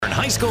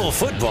High School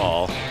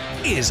football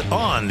is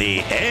on the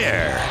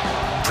air.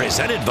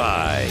 Presented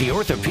by the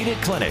Orthopedic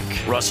Clinic,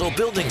 Russell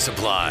Building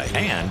Supply,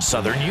 and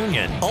Southern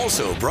Union.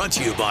 Also brought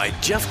to you by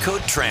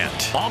Jeffcoat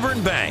Trent,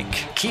 Auburn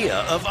Bank, Kia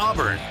of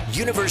Auburn,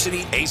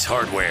 University Ace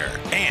Hardware,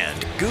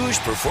 and Gouge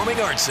Performing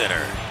Arts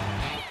Center.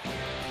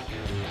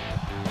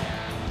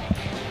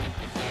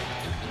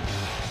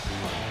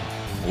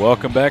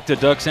 Welcome back to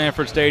Duck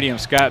Sanford Stadium.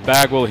 Scott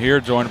Bagwell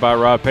here, joined by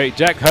Rob Pate.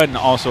 Jack Hudden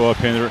also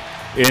up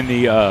in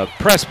the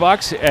press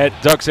box at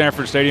Duck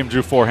Sanford Stadium.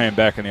 Drew Forehand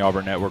back in the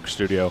Auburn Network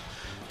studio.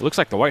 It looks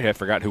like the Whitehead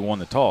forgot who won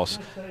the toss.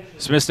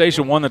 Smith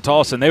Station won the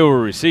toss, and they will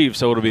receive.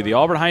 So it'll be the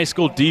Auburn High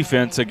School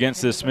defense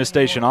against this Smith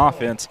Station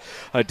offense,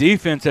 a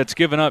defense that's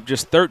given up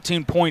just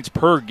 13 points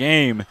per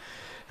game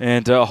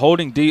and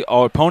holding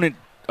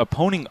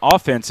opponent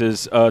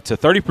offenses to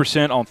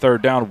 30% on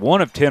third down,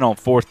 1 of 10 on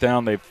fourth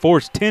down. They've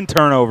forced 10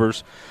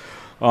 turnovers,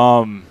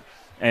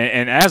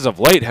 and as of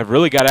late have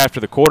really got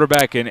after the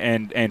quarterback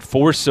and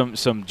forced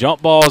some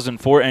jump balls and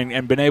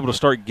been able to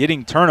start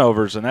getting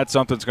turnovers, and that's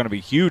something that's going to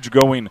be huge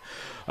going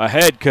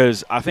ahead,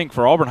 because I think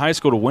for Auburn High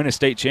School to win a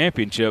state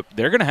championship,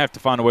 they're going to have to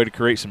find a way to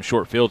create some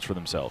short fields for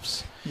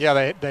themselves.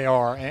 Yeah, they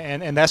are,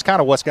 and that's kind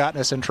of what's gotten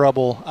us in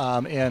trouble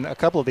in a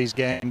couple of these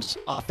games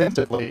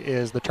offensively,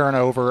 is the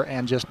turnover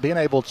and just being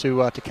able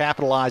to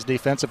capitalize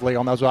defensively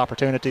on those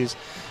opportunities.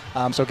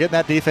 So getting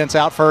that defense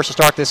out first to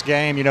start this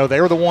game, you know,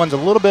 they were the ones a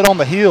little bit on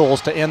the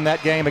heels to end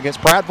that game against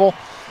Prattville,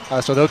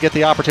 so they'll get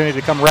the opportunity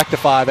to come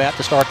rectify that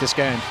to start this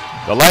game.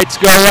 The lights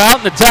go out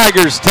and the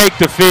Tigers take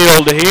the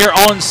field here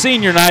on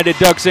senior night at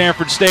Duck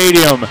Sanford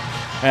Stadium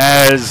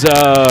as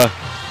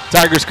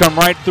Tigers come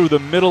right through the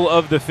middle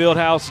of the field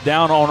house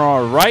down on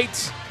our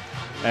right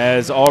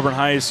as Auburn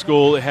High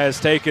School has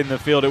taken the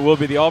field. It will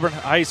be the Auburn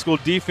High School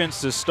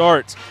defense to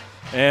start.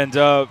 And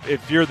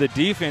if you're the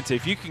defense,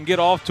 if you can get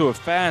off to a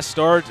fast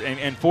start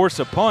and force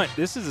a punt,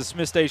 this is a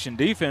Smith Station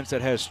defense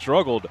that has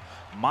struggled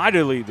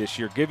mightily this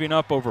year, giving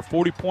up over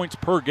 40 points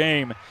per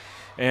game.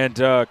 And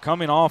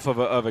coming off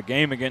of a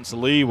game against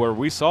Lee where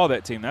we saw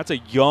that team, that's a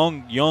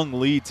young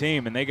Lee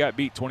team, and they got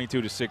beat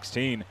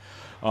 22-16.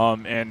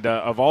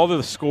 Of all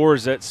the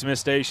scores that Smith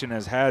Station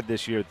has had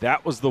this year,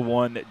 that was the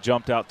one that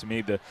jumped out to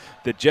me.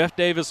 The Jeff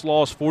Davis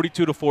loss,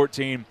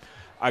 42-14.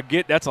 I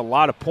get that's a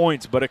lot of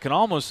points, but it can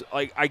almost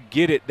I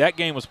get it. That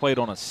game was played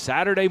on a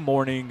Saturday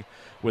morning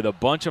with a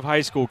bunch of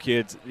high school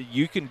kids.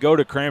 You can go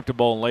to Crampton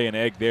Bowl and lay an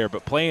egg there,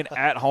 but playing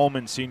at home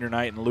in senior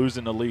night and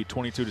losing the lead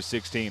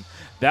 22-16,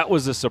 that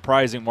was a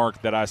surprising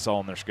mark that I saw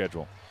on their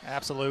schedule.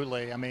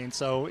 Absolutely. I mean,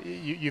 so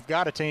you've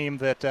got a team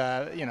that,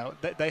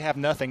 they have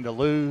nothing to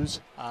lose.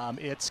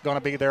 It's going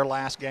to be their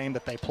last game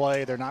that they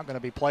play. They're not going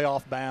to be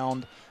playoff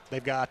bound.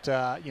 They've got,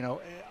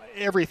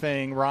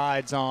 everything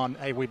rides on,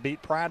 hey, we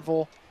beat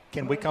Prattville.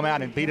 Can we come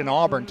out and beat an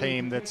Auburn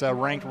team that's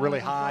ranked really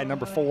high,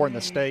 number 4 in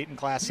the state in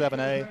Class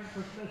 7A?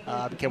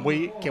 Can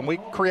we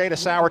create a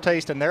sour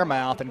taste in their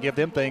mouth and give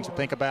them things to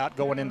think about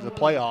going into the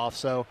playoffs?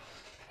 So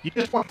you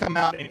just want to come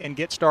out and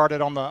get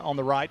started on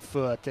the right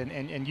foot.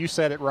 And you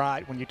said it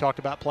right when you talked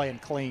about playing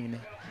clean.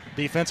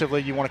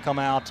 Defensively, you want to come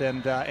out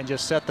and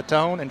just set the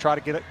tone and try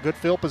to get a good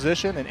field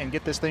position and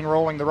get this thing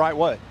rolling the right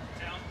way.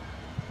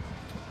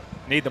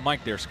 Need the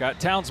mic there, Scott.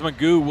 Towns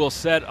Magoo will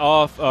set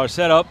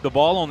up the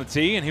ball on the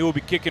tee, and he will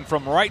be kicking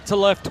from right to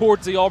left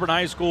towards the Auburn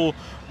High School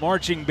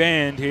marching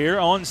band here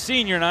on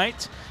senior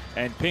night,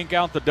 and pick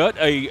out the duck.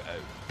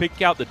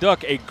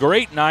 A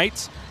great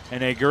night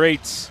and a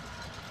great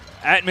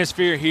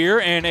atmosphere here,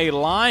 and a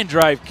line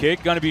drive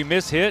kick going to be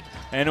mishit,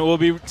 and it will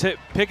be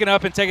picking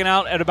up and taken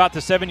out at about the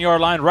 7-yard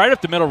line, right up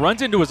the middle,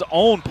 runs into his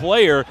own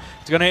player.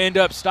 It's going to end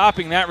up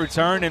stopping that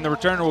return, and the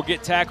returner will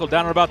get tackled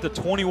down at about the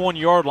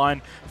 21-yard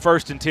line,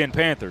 1st and 10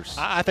 Panthers.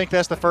 I think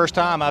that's the first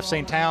time I've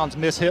seen Towns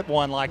mishit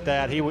one like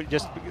that. He would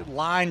just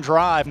line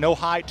drive, no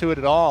height to it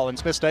at all, and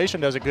Smith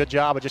Station does a good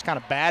job of just kind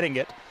of batting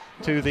it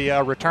to the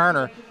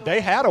returner.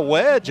 They had a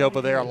wedge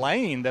over there, a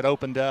lane that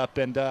opened up,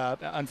 and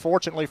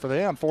unfortunately for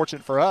them,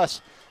 fortunate for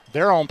us,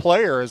 their own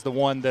player is the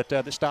one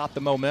that stopped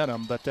the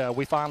momentum. But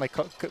we finally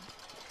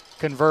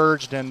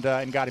converged and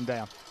got him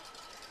down.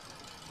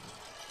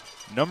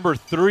 Number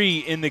 3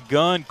 in the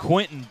gun,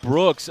 Quentin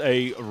Brooks,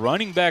 a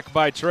running back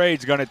by trade,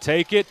 is going to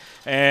take it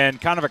and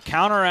kind of a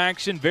counter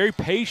action, very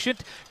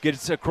patient,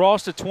 gets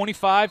across the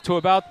 25 to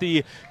about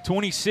the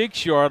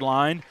 26-yard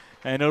line.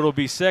 And it'll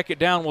be second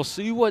down. We'll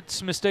see what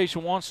Smith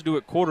Station wants to do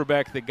at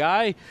quarterback. The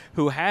guy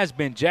who has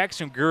been,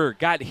 Jackson Gurr,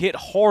 got hit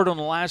hard on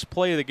the last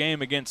play of the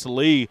game against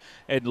Lee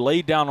and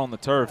laid down on the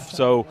turf.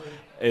 So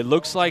it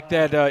looks like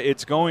that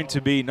it's going to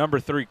be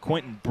number 3,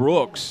 Quentin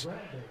Brooks,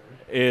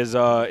 is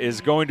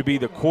going to be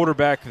the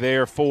quarterback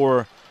there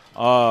for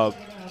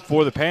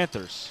the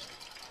Panthers.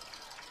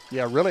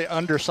 Yeah, really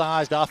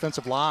undersized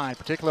offensive line,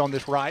 particularly on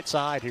this right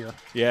side here.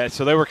 Yeah,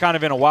 so they were kind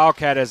of in a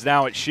wildcat as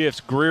now it shifts.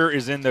 Greer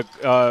is in the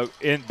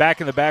back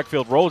in the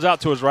backfield, rolls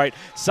out to his right.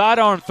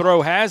 Sidearm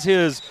throw has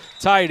his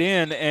tight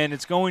end, and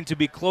it's going to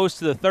be close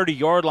to the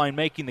 30-yard line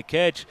making the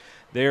catch.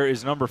 there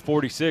is number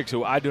 46,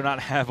 who I do not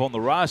have on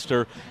the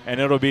roster, and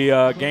it'll be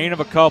a gain of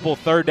a couple,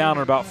 third down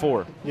and about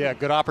 4. Yeah,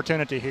 good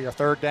opportunity here.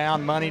 Third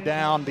down, money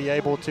down, be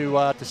able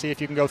to see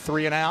if you can go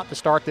 3 and out to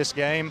start this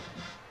game.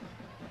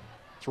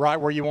 It's right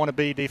where you want to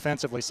be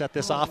defensively. Set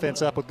this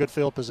offense up with good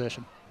field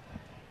position.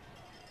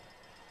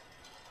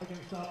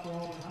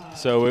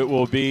 So it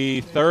will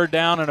be third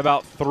down and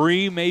about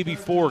 3, maybe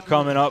 4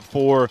 coming up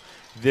for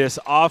this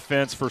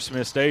offense for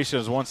Smith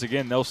Station. Once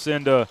again, they'll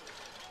send a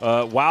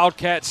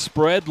Wildcat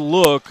spread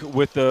look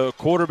with the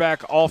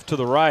quarterback off to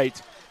the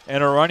right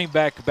and a running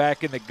back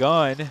back in the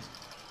gun.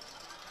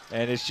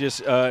 And it's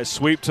just a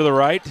sweep to the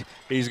right.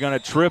 He's going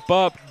to trip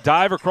up,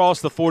 dive across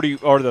the 40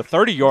 or the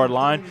 30-yard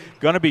line.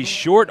 Going to be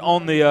short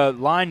on the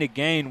line to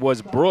gain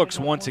was Brooks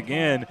once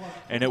again,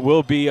 and it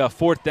will be a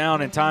fourth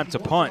down and time to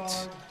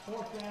punt.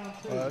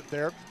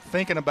 They're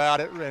thinking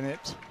about it, and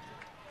it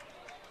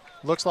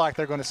looks like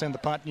they're going to send the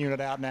punt unit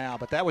out now.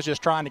 But that was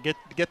just trying to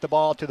get the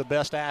ball to the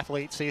best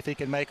athlete, see if he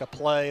can make a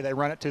play. They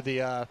run it to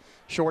the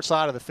short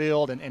side of the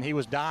field, and he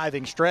was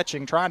diving,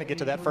 stretching, trying to get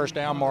to that first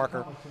down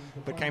marker,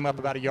 but came up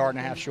about 1.5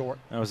 yards short.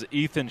 That was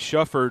Ethan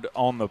Shufford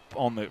on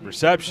the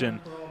reception.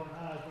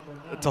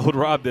 I told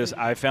Rob this.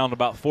 I found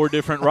about 4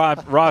 different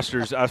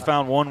rosters. I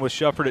found one with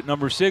Shufford at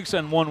number 6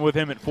 and one with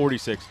him at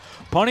 46.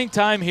 Punting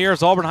time here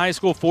as Auburn High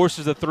School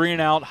forces a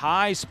 3-and-out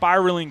high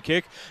spiraling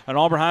kick, and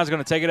Auburn High is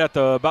going to take it at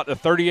about the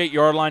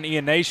 38-yard line.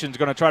 Ian Nation's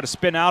going to try to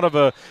spin out of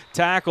a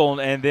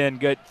tackle and then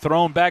get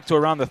thrown back to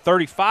around the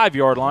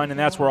 35-yard line, and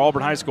that's where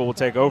Auburn High School will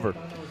take over.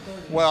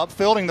 Well,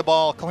 fielding the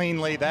ball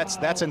cleanly,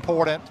 that's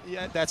important.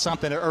 Yeah, that's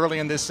something that early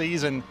in this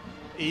season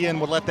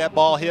Ian would let that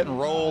ball hit and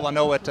roll. I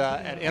know at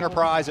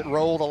Enterprise it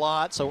rolled a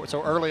lot, so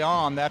early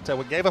on that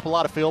we gave up a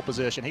lot of field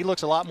position. He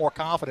looks a lot more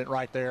confident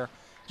right there,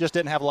 just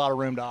didn't have a lot of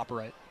room to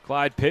operate.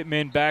 Clyde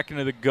Pittman back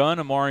into the gun,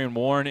 Amarian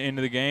Warren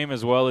into the game,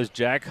 as well as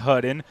Jack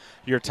Hudden.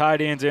 Your tight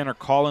ends in are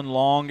Colin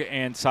Long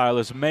and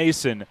Silas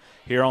Mason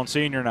here on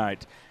senior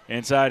night.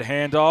 Inside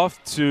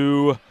handoff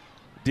to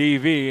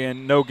DV,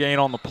 and no gain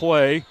on the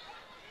play.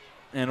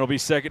 And it'll be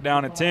second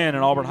down and 10,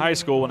 and Auburn High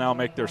School will now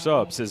make their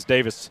subs as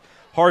Davis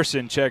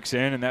Harson checks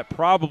in, and that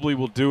probably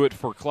will do it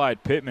for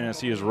Clyde Pittman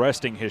as he is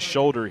resting his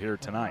shoulder here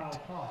tonight.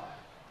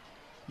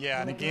 Yeah,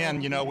 and again,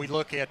 we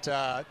look at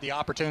the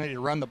opportunity to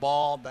run the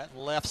ball, that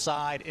left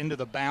side into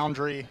the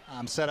boundary,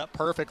 set up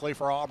perfectly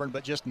for Auburn,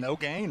 but just no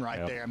gain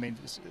right there. I mean,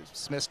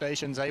 Smith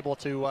Station's able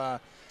to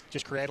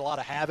just create a lot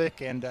of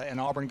havoc, and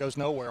Auburn goes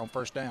nowhere on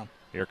first down.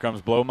 Here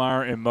comes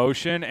Blomeyer in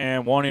motion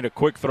and wanting a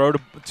quick throw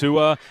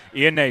to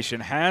Ian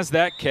Nation. Has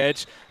that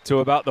catch to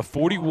about the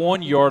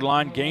 41-yard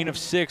line, gain of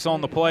 6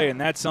 on the play, and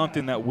that's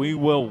something that we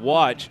will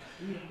watch.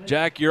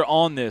 Jack, you're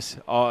on this.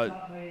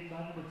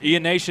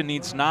 Ian Nation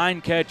needs 9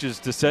 catches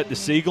to set the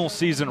Siegel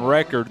season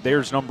record.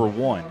 There's number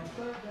 1.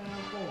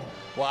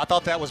 Well, I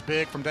thought that was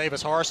big from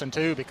Davis Harson,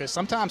 too, because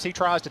sometimes he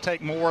tries to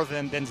take more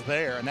than's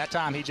there, and that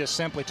time he just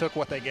simply took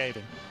what they gave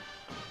him.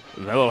 A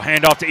little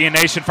handoff to Ian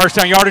Nation, first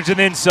down yardage and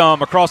then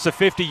some across the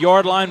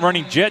 50-yard line,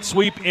 running jet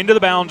sweep into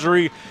the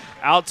boundary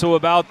out to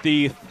about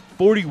the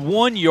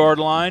 41-yard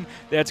line.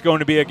 That's going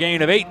to be a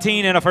gain of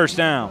 18 and a first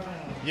down.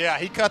 Yeah,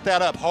 he cut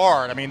that up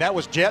hard. I mean, that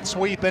was jet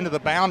sweep into the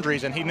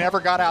boundaries, and he never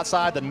got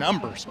outside the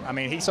numbers. I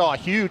mean, he saw a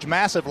huge,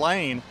 massive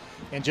lane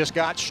and just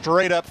got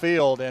straight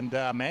upfield, and,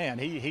 man,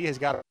 he has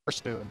got a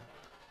first to him.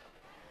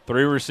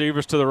 3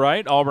 receivers to the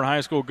right. Auburn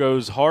High School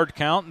goes hard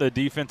count. The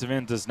defensive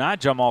end does not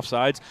jump off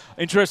sides.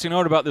 Interesting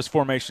note about this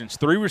formation. It's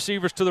 3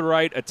 receivers to the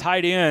right, a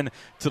tight end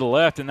to the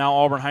left, and now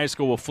Auburn High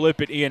School will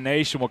flip it. Ian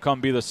Nation will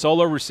come be the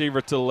solo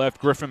receiver to the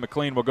left. Griffin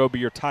McLean will go be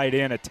your tight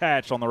end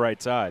attached on the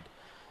right side.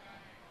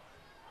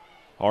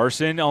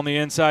 Arson on the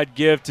inside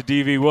give to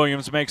D.V.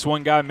 Williams. Makes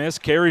one guy miss.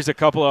 Carries a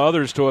couple of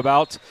others to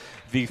about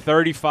the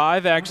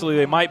 35. Actually,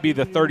 they might be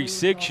the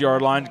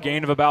 36-yard line.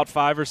 Gain of about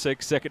 5 or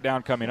 6. Second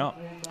down coming up.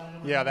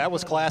 Yeah, that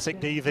was classic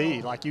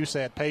DV. Like you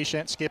said,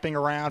 patient, skipping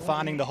around,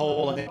 finding the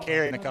hole, and then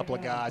carrying a couple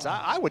of guys.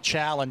 I would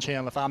challenge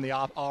him if I'm the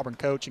Auburn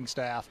coaching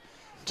staff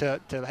to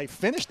hey,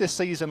 finish this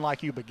season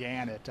like you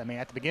began it. I mean,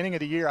 at the beginning of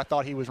the year, I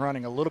thought he was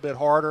running a little bit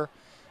harder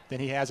than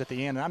he has at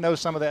the end. And I know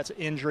some of that's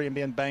injury and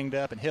being banged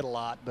up and hit a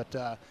lot,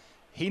 but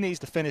he needs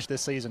to finish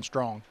this season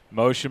strong.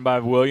 Motion by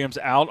Williams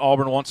out.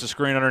 Auburn wants to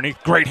screen underneath.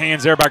 Great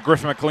hands there by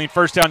Griffin McLean.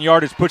 First down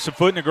yardage, puts some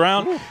foot in the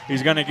ground.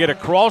 He's going to get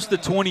across the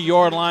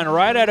 20-yard line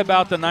right at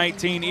about the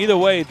 19. Either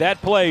way,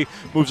 that play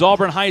moves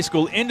Auburn High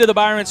School into the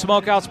Byron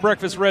Smokehouse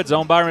Breakfast Red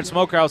Zone. Byron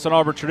Smokehouse, an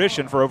Auburn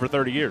tradition for over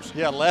 30 years.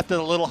 Yeah, left it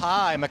a little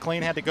high.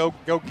 McLean had to go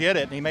get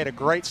it, and he made a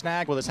great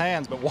snag with his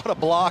hands. But what a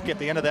block at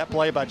the end of that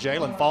play by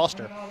Jalen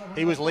Foster.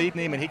 He was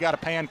leading him, and he got a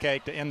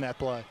pancake to end that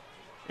play.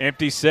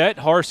 Empty set.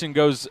 Harson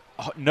goes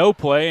no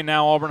play, and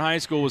now Auburn High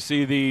School will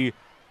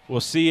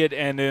see it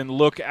and then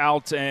look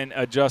out and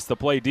adjust the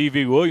play.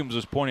 D.V. Williams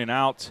was pointing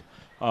out,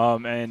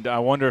 and I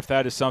wonder if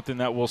that is something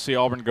that we'll see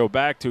Auburn go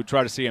back to,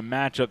 try to see a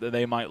matchup that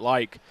they might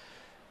like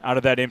out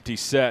of that empty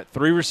set.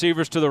 3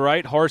 receivers to the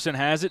right. Harson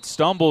has it,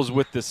 fumbles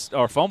with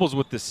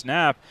the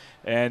snap,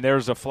 and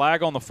there's a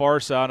flag on the far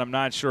side. I'm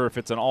not sure if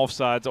it's an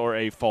offsides or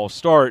a false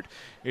start.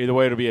 Either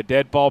way, it'll be a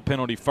dead ball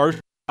penalty first.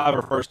 5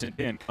 or 1st and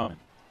 10 coming.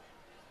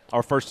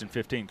 Or 1st and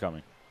 15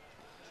 coming.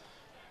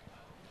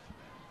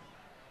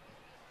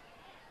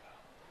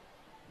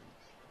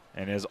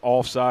 And his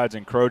offsides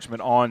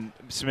encroachment on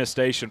Smith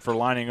Station for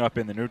lining up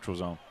in the neutral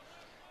zone.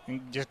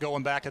 And just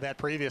going back to that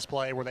previous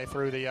play where they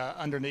threw the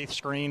underneath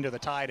screen to the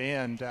tight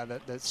end,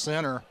 the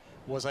center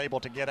was able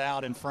to get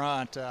out in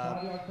front,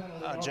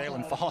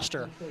 Jalen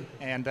Foster,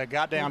 and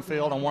got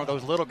downfield on one of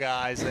those little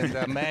guys,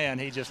 and man,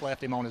 he just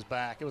left him on his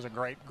back. It was a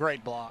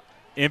great block.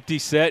 Empty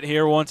set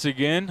here once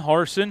again.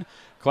 Harsin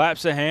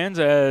claps the hands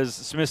as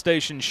Smith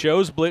Station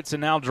shows blitz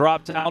and now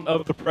dropped out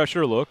of the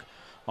pressure look.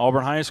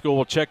 Auburn High School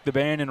will check the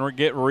band and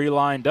get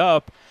relined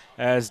up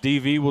as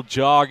DV will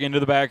jog into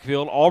the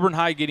backfield. Auburn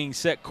High getting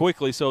set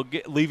quickly, so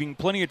leaving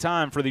plenty of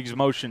time for these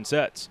motion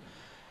sets.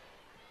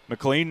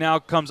 McLean now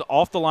comes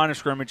off the line of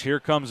scrimmage. Here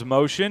comes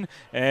motion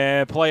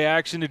and play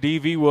action to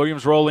DV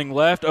Williams rolling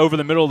left over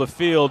the middle of the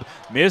field.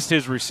 Missed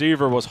his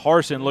receiver was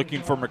Harsin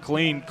looking for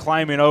McLean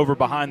climbing over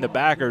behind the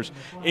backers.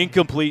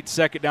 Incomplete,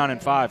 2nd down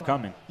and 5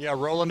 coming. Yeah,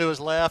 rolling to his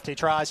left. He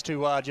tries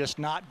to just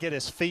not get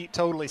his feet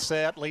totally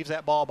set. Leaves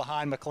that ball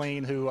behind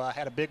McLean, who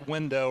had a big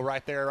window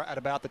right there at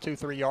about the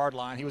 2-3 yard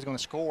line. He was going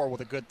to score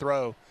with a good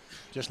throw.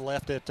 Just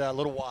left it a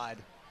little wide.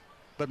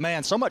 But,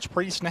 man, so much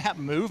pre-snap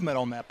movement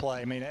on that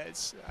play. I mean,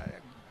 it's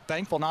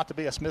thankful not to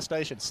be a Smith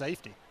Station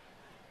safety.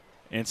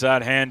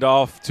 Inside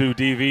handoff to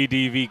DV.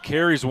 DV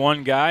carries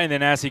one guy, and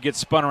then as he gets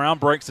spun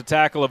around, breaks the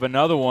tackle of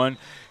another one.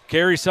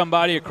 Carries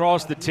somebody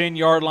across the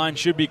 10-yard line.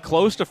 Should be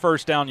close to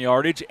 1st down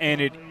yardage,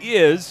 and it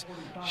is.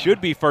 Should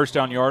be 1st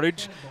down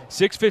yardage.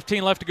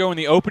 6:15 left to go in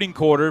the opening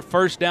quarter.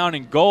 1st down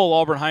and goal,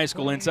 Auburn High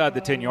School inside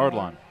the 10-yard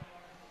line.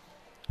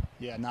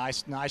 Yeah,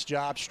 nice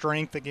job.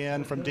 Strength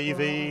again from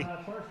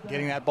DV,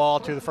 getting that ball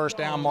to the 1st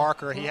down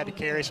marker. He had to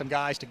carry some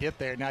guys to get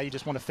there. Now you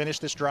just want to finish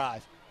this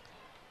drive.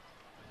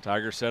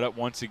 Tigers set up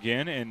once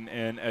again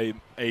in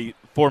a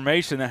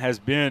formation that has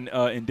been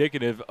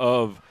indicative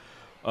of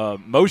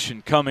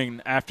motion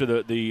coming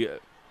after the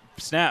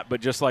snap, but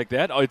just like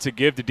that, it's a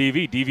give to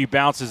DV. DV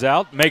bounces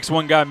out, makes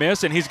one guy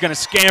miss, and he's going to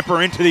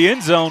scamper into the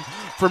end zone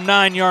from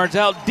 9 yards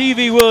out.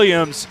 DV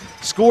Williams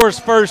scores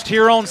first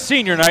here on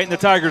senior night, and the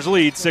Tigers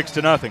lead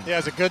 6-0. Yeah,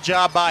 it's a good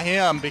job by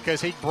him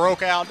because he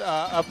broke out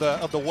of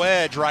the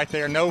wedge right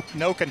there. No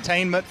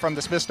containment from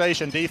the Smith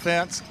Station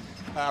defense.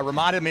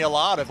 Reminded me a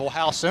lot of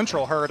how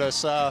Central hurt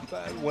us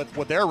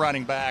with their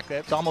running back.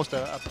 It's almost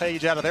a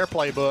page out of their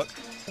playbook.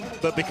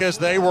 But because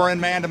they were in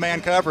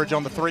man-to-man coverage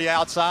on the 3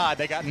 outside,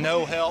 they got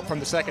no help from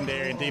the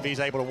secondary, and DV's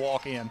able to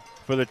walk in.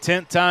 For the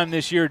 10th time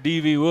this year,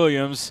 DV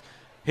Williams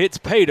hits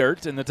pay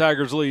dirt, and the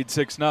Tigers lead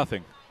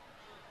 6-0.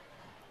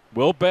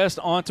 Will Best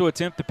on to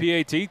attempt the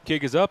PAT.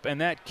 Kick is up,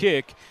 and that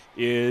kick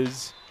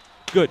is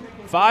good.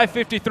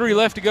 5:53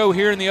 left to go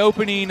here in the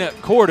opening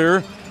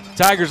quarter.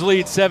 Tigers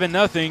lead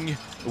 7-0.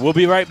 We'll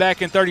be right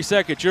back in 30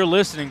 seconds. You're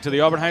listening to the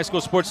Auburn High School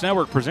Sports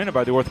Network presented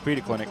by the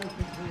Orthopedic Clinic.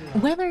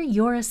 Whether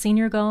you're a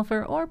senior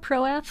golfer or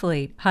pro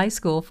athlete, high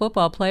school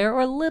football player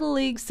or little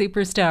league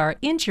superstar,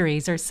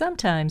 injuries are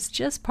sometimes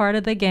just part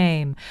of the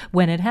game.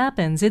 When it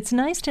happens, it's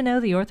nice to know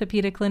the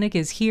Orthopedic Clinic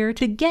is here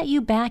to get you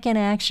back in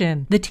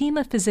action. The team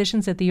of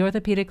physicians at the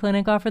Orthopedic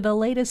Clinic offer the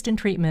latest in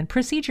treatment,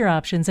 procedure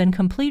options, and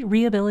complete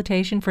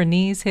rehabilitation for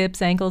knees,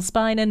 hips, ankles,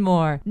 spine, and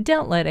more.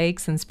 Don't let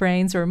aches and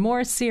sprains or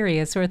more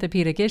serious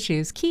orthopedic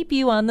issues keep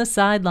you on the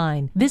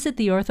sideline. Visit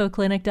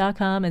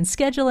theorthoclinic.com and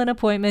schedule an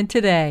appointment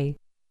today.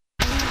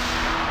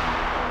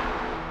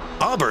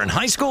 Auburn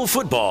High School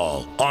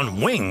football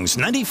on Wings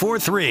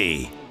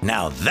 94.3.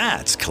 Now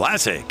that's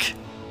classic.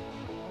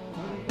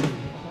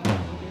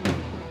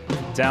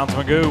 Towns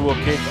Magoo will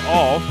kick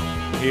off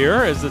here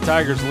as the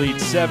Tigers lead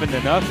 7-0.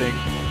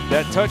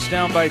 That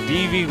touchdown by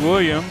DV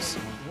Williams,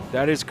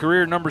 that is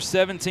career number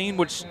 17,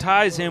 which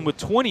ties him with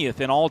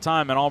 20th in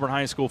all-time in Auburn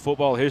High School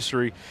football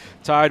history,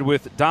 tied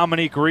with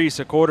Dominique Reese,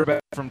 a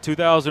quarterback from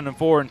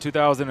 2004 and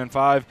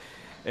 2005,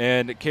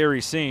 and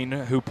Kerry Seen,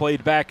 who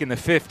played back in the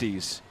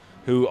 50s.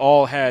 Who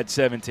all had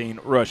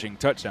 17 rushing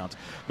touchdowns.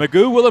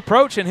 Magoo will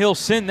approach, and he'll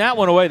send that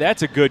one away.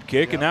 That's a good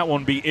kick, and that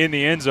one will be in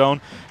the end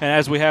zone. And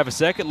as we have a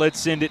second, let's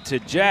send it to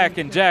Jack,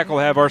 and Jack will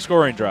have our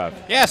scoring drive.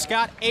 Yeah,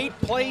 Scott,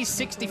 8 plays,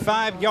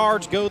 65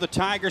 yards go. The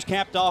Tigers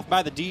capped off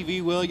by the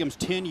DV Williams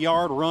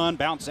 10-yard run,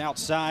 bounce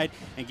outside,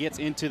 and gets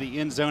into the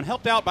end zone.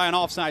 Helped out by an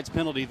offsides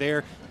penalty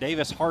there.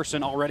 Davis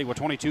Harsin already with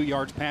 22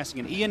 yards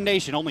passing, and Ian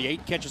Nation only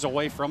 8 catches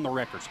away from the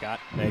record, Scott.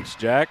 Thanks,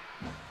 Jack.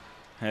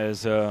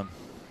 As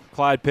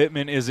Clyde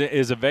Pittman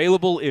is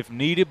available if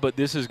needed, but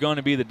this is going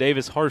to be the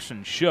Davis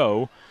Harsin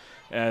show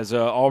as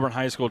Auburn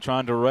High School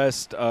trying to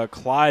rest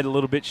Clyde a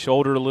little bit,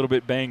 shoulder a little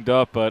bit banged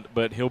up,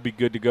 but he'll be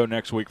good to go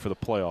next week for the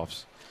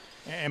playoffs.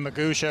 And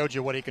Magoo showed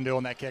you what he can do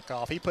on that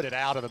kickoff. He put it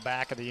out of the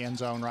back of the end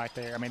zone right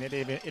there. I mean, it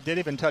didn't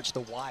even touch the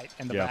white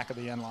in the back of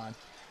the end line.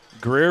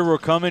 Greer will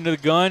come into the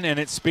gun, and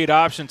it's speed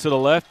option to the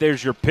left.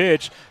 There's your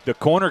pitch. The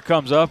corner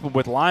comes up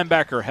with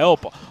linebacker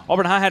help.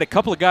 Auburn High had a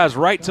couple of guys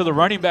right to the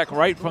running back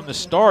right from the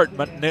start,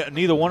 but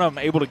neither one of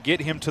them able to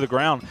get him to the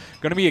ground.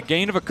 Going to be a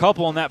gain of a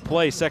couple on that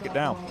play, 2nd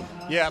down.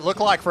 Yeah, it looked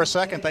like for a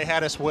second they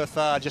had us with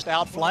just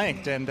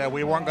outflanked, and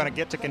we weren't going to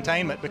get to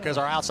containment because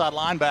our outside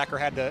linebacker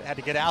had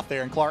to get out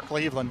there, and Clark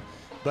Cleveland.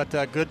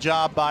 But good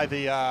job by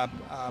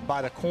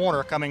the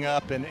corner coming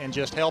up and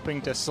just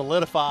helping to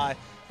solidify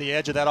the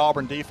edge of that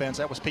Auburn defense.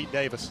 That was Pete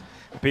Davis.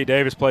 Pete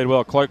Davis played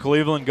well. Clark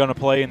Cleveland going to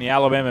play in the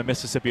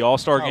Alabama-Mississippi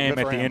All-Star game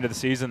at the end of the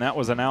season. That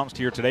was announced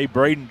here today.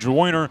 Braden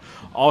Joyner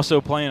also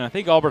playing. I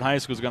think Auburn High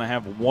School is going to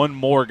have one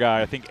more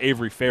guy. I think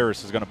Avery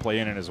Ferris is going to play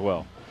in it as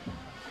well.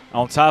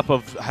 On top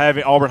of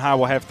having Auburn High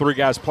will have 3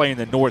 guys playing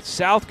the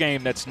North-South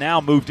game that's now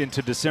moved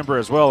into December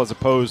as well, as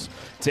opposed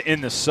to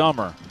in the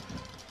summer.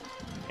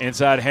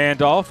 Inside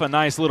handoff, a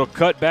nice little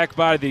cut back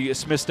by the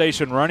Smith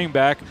Station running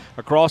back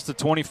across the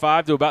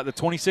 25 to about the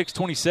 26,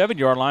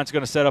 27-yard line. It's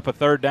going to set up a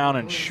 3rd down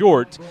and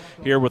short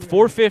here with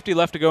 4:50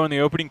 left to go in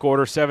the opening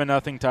quarter.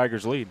 7-0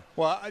 Tigers lead.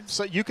 Well,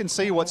 so you can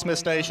see what Smith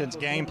Station's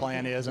game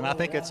plan is, and I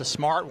think it's a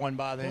smart one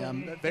by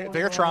them.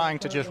 They're trying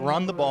to just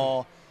run the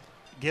ball,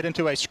 get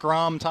into a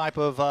scrum type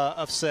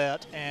of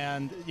set,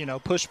 and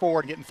push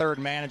forward, getting 3rd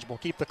and manageable,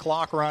 keep the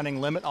clock running,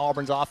 limit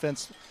Auburn's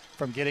offense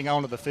from getting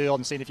onto the field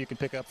and seeing if you can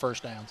pick up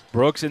first downs.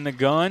 Brooks in the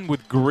gun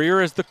with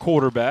Greer as the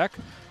quarterback.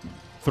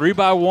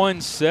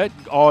 3-by-1 set.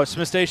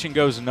 Smith Station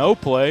goes no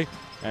play.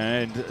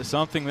 And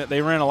something that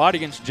they ran a lot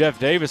against Jeff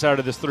Davis out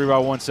of this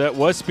 3-by-1 set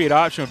was speed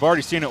option. We've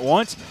already seen it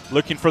once.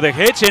 Looking for the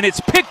hitch, and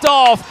it's picked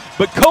off.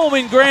 But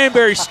Coleman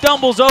Granberry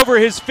stumbles over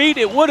his feet.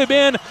 It would have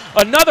been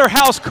another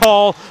house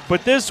call,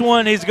 but this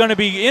one he's going to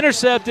be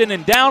intercepted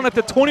and down at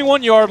the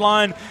 21-yard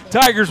line.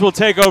 Tigers will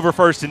take over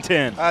 1st and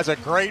 10. That's a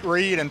great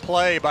read and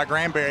play by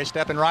Granberry,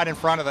 stepping right in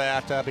front of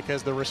that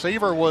because the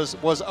receiver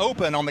was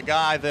open on the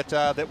guy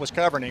that was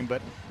covering him,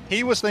 but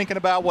he was thinking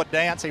about what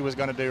dance he was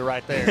going to do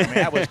right there. I mean,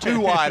 that was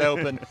too wide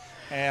open,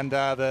 and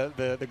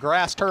the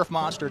grass turf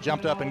monster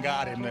jumped up and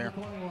got him there.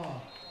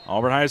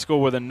 Auburn High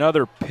School with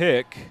another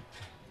pick,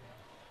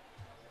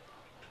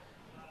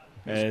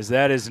 as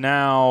that is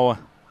now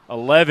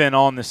 11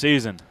 on the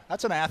season.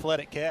 That's an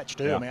athletic catch,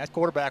 too. Yeah. I mean, that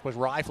quarterback was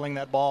rifling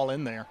that ball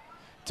in there.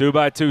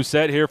 2-by-2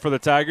 set here for the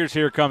Tigers.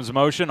 Here comes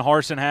motion.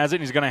 Harson has it,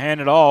 and he's going to hand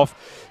it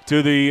off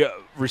to the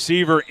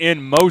receiver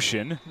in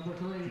motion.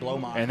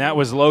 Blomeyer. And that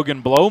was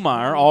Logan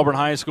Blomeyer. Auburn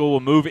High School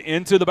will move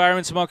into the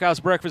Byron Smokehouse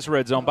Breakfast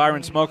Red Zone.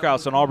 Byron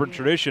Smokehouse, an Auburn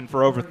tradition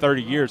for over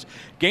 30 years.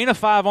 Gain of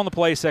 5 on the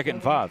play, 2nd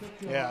and 5.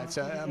 Yeah, it's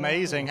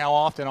amazing how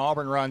often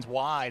Auburn runs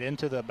wide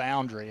into the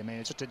boundary. I mean,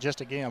 it's just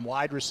again,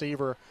 wide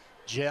receiver,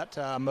 jet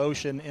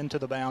motion into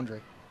the boundary.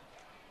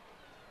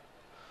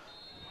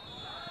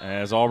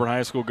 As Auburn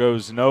High School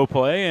goes no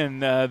play,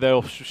 and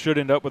they'll should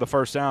end up with a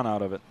 1st down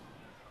out of it.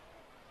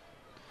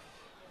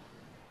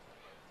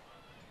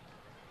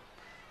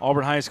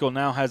 Auburn High School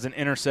now has an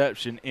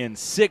interception in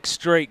 6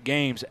 straight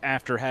games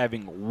after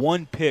having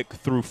 1 pick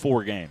through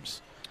 4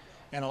 games.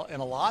 And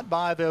a lot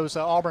by those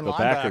Auburn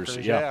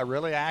linebackers. Yeah,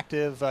 really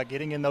active,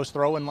 getting in those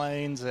throwing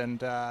lanes. And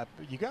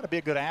you got to be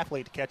a good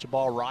athlete to catch a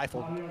ball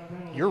rifled.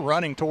 You're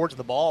running towards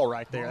the ball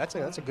right there.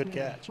 That's a good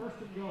catch.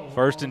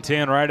 1st and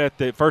 10,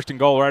 1st and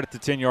goal right at the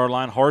 10-yard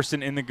line.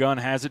 Harson in the gun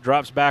has it,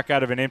 drops back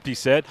out of an empty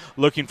set,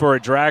 looking for a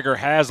dragger,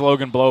 has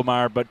Logan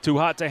Blomeyer, but too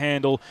hot to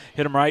handle.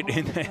 Hit him right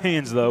in the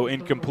hands, though,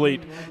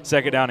 incomplete.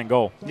 2nd down and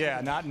goal.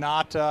 Yeah,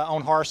 not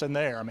on Harson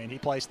there. I mean, he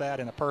placed that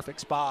in a perfect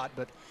spot,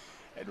 but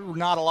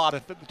not a lot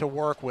to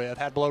work with.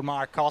 Had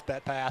Blomeyer caught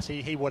that pass,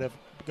 he would have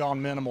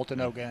gone minimal to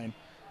no gain.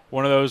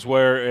 One of those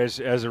where, as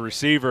a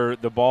receiver,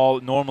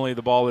 normally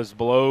the ball is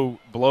below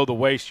the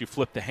waist. You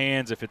flip the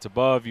hands. If it's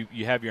above,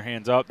 you have your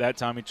hands up. That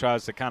time he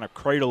tries to kind of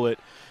cradle it,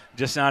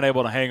 just not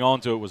able to hang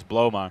on to it was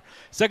Blomeyer.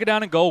 2nd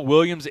down and goal.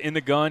 Williams in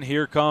the gun.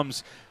 Here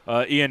comes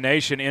Ian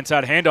Nation.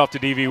 Inside handoff to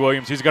D.V.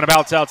 Williams. He's going to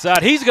bounce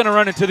outside. He's going to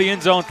run into the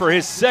end zone for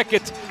his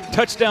 2nd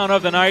touchdown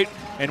of the night.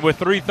 And with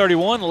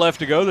 3:31 left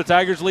to go, the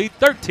Tigers lead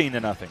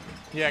 13-0.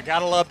 Yeah, got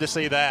to love to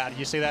see that.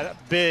 You see that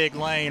big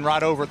lane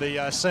right over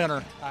the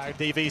center.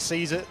 DV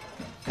sees it,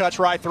 cuts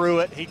right through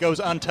it. He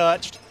goes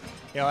untouched.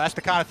 That's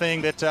the kind of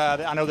thing that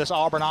I know this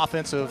Auburn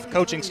offensive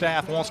coaching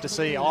staff wants to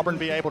see. Auburn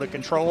be able to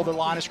control the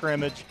line of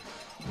scrimmage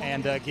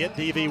and get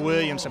D.V.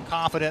 Williams some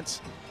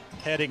confidence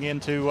heading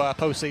into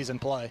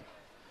postseason play.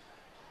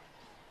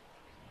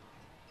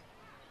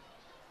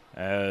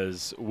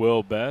 As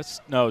Will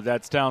Best, no,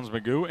 that's Towns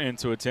Magoo in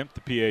to attempt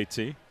the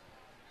PAT.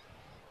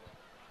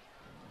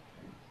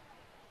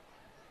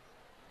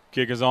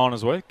 Kick is on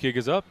his way. Kick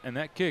is up, and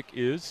that kick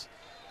is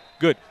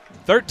good.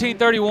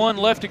 13:31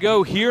 left to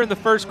go here in the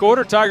 1st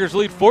quarter. Tigers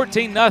lead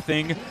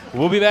 14-0.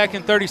 We'll be back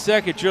in 30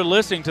 seconds. You're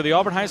listening to the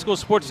Auburn High School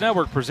Sports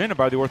Network presented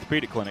by the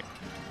Orthopedic Clinic.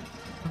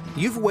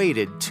 You've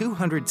waited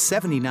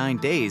 279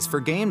 days for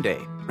game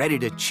day, ready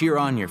to cheer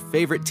on your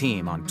favorite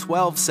team on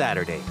 12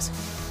 Saturdays.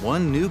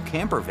 One new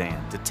camper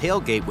van to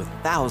tailgate with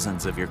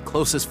thousands of your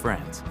closest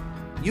friends.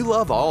 You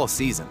love all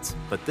seasons,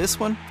 but this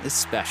one is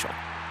special,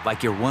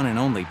 like your one and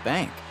only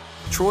bank.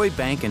 Troy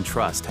Bank and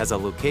Trust has a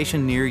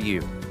location near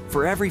you.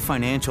 For every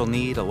financial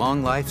need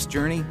along life's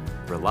journey,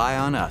 rely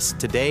on us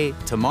today,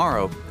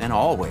 tomorrow, and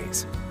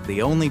always.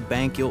 The only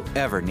bank you'll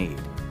ever need.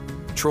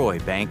 Troy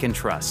Bank and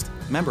Trust.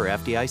 Member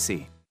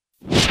FDIC.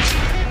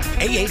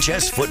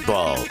 AHS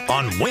football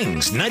on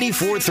Wings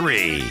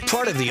 94.3,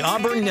 part of the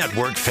Auburn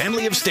Network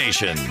family of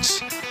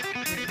stations.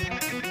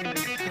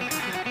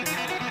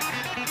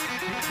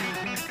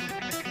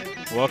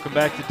 Welcome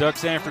back to Duck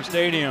Sanford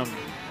Stadium.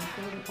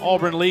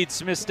 Auburn leads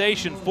Smith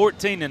Station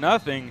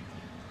 14-0,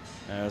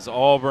 as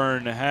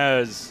Auburn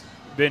has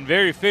been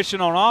very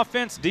efficient on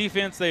offense.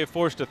 Defense, they have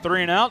forced a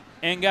 3-and-out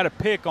and got a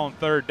pick on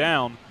third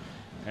down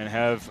and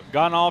have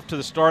gotten off to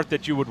the start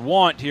that you would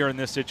want here in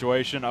this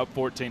situation, up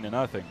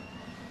 14-0.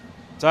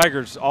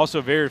 Tigers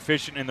also very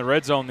efficient in the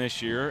red zone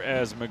this year,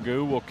 as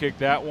Magoo will kick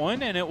that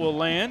one, and it will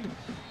land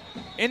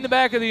in the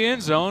back of the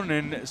end zone,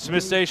 and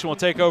Smith Station will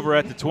take over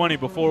at the 20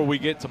 before we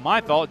get to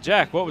my thought.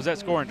 Jack, what was that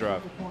scoring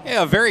drive?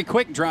 Yeah, a very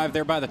quick drive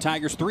there by the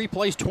Tigers. 3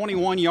 plays,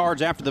 21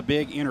 yards after the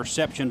big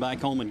interception by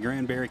Coleman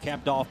Granberry,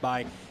 capped off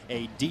by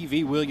a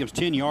D.V. Williams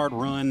 10-yard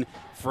run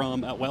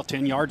from,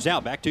 10 yards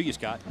out. Back to you,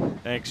 Scott.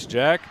 Thanks,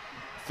 Jack.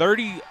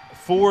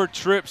 34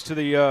 trips to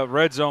the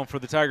red zone for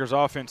the Tigers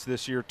offense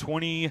this year.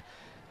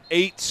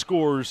 28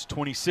 scores,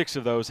 26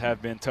 of those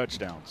have been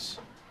touchdowns.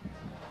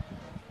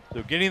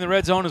 So getting in the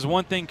red zone is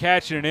one thing,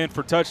 catching it in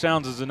for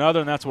touchdowns is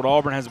another, and that's what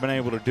Auburn has been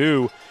able to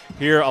do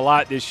here a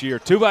lot this year.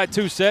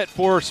 2-by-2 set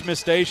for Smith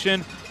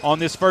Station on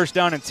this 1st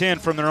down and 10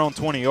 from their own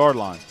 20-yard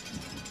line.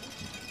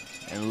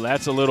 And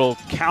that's a little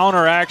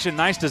counter action.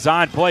 Nice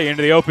design play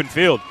into the open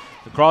field.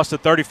 Across the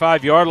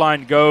 35-yard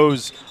line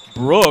goes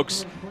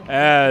Brooks,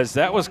 as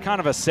that was kind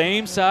of a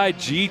same-side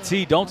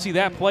GT. Don't see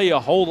that play a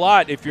whole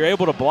lot. If you're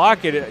able to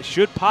block it, it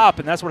should pop,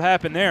 and that's what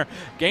happened there.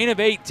 Gain of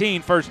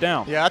 18, 1st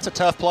down. Yeah, that's a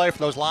tough play for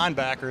those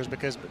linebackers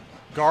because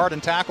guard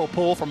and tackle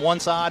pull from one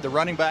side. The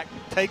running back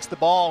takes the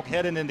ball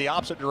heading in the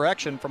opposite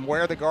direction from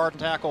where the guard and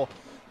tackle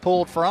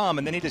pulled from,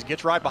 and then he just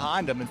gets right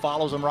behind him and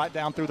follows him right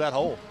down through that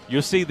hole.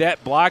 You'll see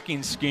that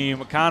blocking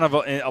scheme kind of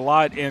a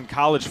lot in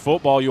college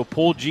football. You'll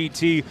pull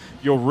GT,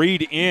 you'll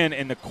read in,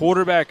 and the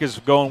quarterback is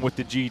going with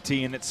the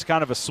GT, and it's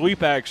kind of a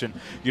sweep action.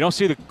 You don't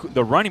see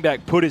the running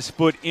back put his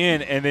foot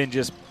in and then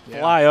just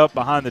fly up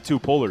behind the two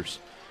pullers.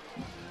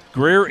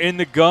 Greer in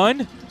the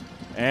gun,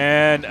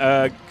 and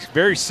a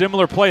very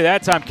similar play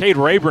that time. Cade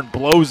Rayburn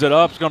blows it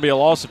up. It's going to be a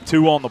loss of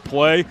 2 on the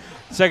play.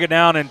 2nd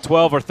down and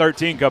 12 or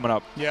 13 coming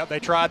up. Yeah, they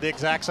tried the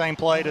exact same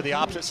play to the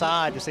opposite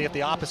side to see if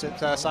the opposite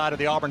side of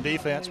the Auburn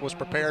defense was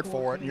prepared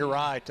for it. And you're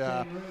right.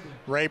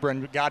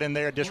 Rayburn got in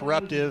there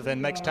disruptive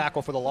and makes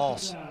tackle for the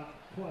loss.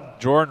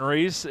 Jordan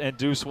Reese and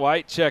Deuce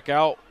White check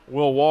out.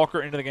 Will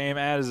Walker into the game,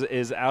 as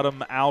is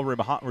Adam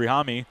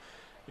Al-Rihami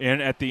in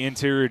at the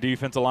interior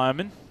defensive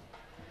lineman.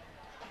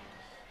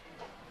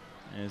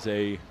 As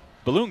a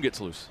balloon gets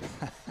loose.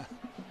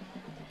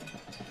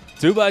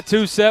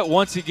 2-by-2 set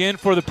once again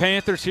for the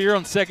Panthers here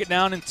on 2nd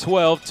down and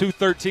 12.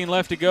 2:13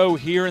 left to go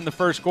here in the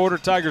 1st quarter.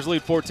 Tigers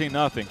lead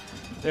 14-0.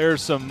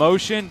 There's some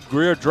motion.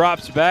 Greer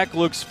drops back,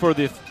 looks for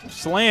the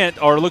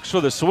slant or looks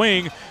for the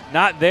swing.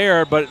 Not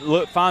there, but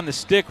find the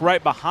stick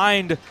right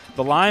behind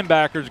the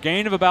linebackers.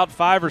 Gain of about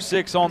 5 or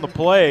 6 on the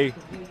play,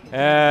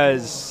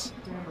 as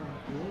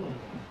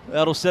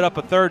that'll set up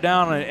a 3rd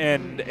down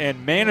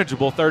and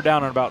manageable 3rd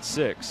down and about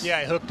 6.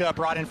 Yeah, he hooked up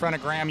right in front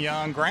of Graham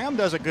Young. Graham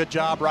does a good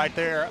job right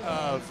there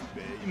of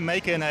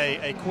making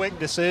a quick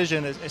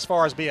decision as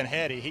far as being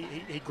heady.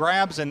 He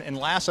grabs and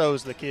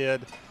lassos the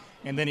kid,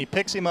 and then he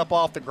picks him up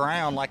off the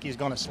ground like he's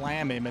going to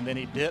slam him, and then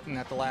he didn't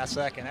at the last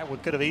second. That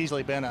could have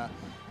easily been a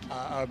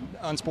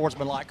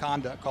unsportsmanlike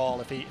conduct call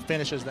if he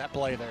finishes that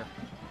play there.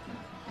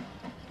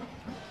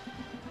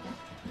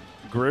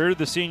 Greer,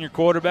 the senior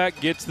quarterback,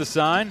 gets the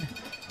sign.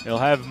 He'll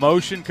have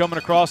motion coming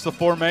across the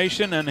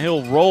formation, and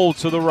he'll roll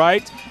to the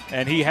right.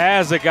 And he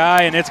has a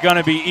guy, and it's going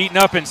to be eaten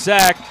up and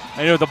sacked.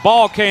 And the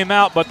ball came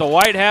out, but the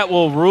white hat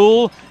will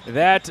rule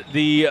that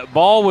the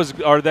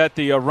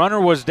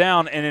runner was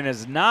down, and it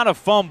is not a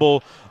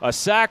fumble. A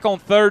sack on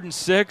 3rd and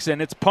 6,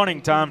 and it's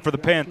punting time for the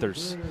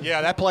Panthers.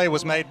 Yeah, that play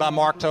was made by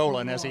Mark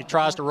Tolan as he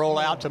tries to roll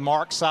out to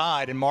Mark's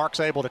side, and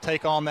Mark's able to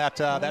take on that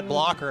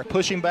blocker,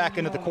 push him back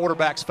into the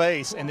quarterback's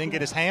face, and then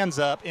get his hands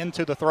up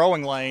into the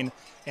throwing lane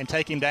and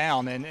take him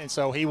down. And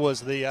so he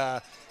was the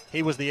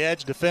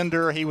edge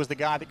defender. He was the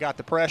guy that got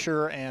the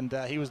pressure, and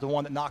he was the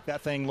one that knocked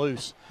that thing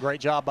loose. Great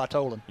job by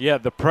Tolan. Yeah,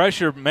 the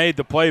pressure made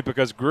the play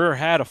because Greer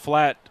had a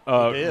flat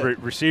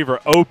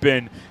receiver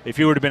open if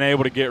he would have been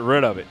able to get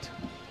rid of it.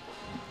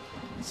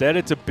 Said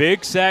it's a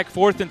big sack,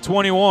 4th and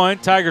 21.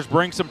 Tigers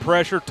bring some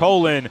pressure.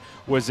 Tolan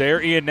was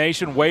there. Ian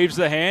Nation waves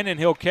the hand, and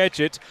he'll catch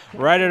it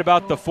right at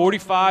about the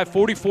 45,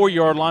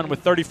 44-yard line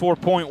with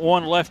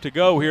 34.1 left to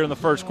go here in the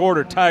 1st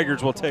quarter.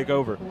 Tigers will take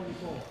over.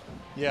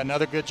 Yeah,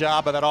 another good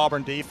job by that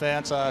Auburn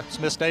defense.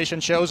 Smith Station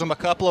shows them a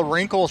couple of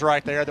wrinkles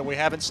right there that we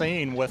haven't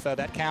seen with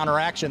that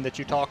counteraction that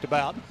you talked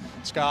about,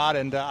 Scott.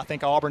 And I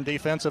think Auburn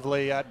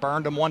defensively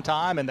burned them one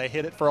time, and they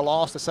hit it for a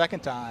loss the second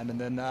time. And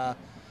then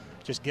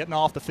just getting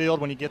off the field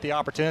when you get the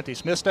opportunity.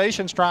 Smith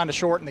Station's trying to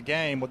shorten the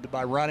game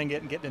by running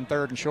it and getting in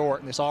 3rd and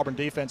short, and this Auburn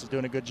defense is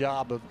doing a good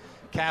job of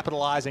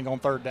capitalizing on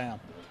 3rd down.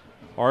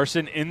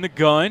 Arson in the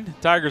gun.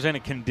 Tigers in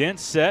a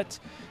condensed set.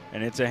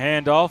 And it's a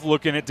handoff,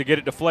 looking to get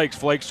it to Flakes.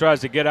 Flakes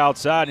tries to get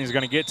outside, and he's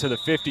going to get to the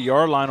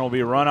 50-yard line. Will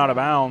be run out of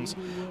bounds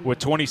with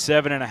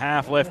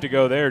 27.5 left to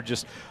go there.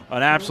 Just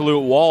an absolute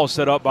wall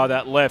set up by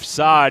that left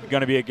side.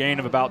 Going to be a gain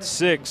of about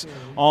 6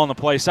 on the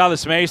play.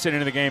 Silas Mason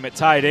into the game at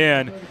tight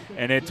end,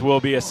 and it will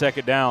be a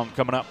second down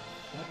coming up.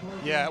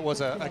 Yeah, it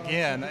was,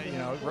 again,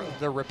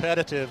 the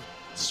repetitive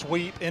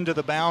sweep into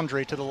the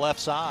boundary to the left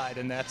side,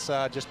 and that's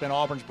just been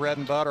Auburn's bread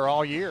and butter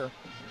all year.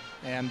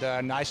 And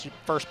nice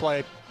first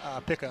play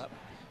pickup.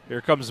 Here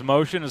comes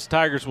motion as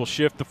Tigers will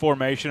shift the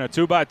formation. A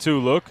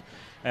 2-by-2 look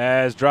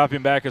as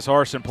dropping back is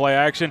Harsin. Play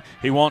action.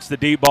 He wants the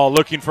deep ball,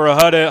 looking for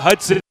a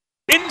Hudson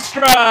in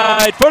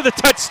stride for the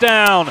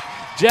touchdown.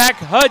 Jack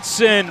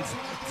Hudson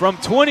from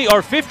 20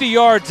 or 50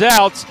 yards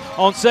out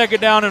on second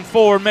down and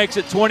 4 makes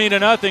it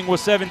 20-0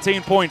 with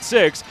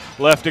 17.6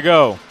 left to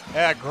go.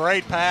 Yeah,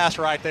 great pass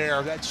right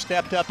there. That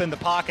stepped up in the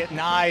pocket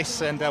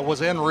nice and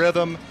was in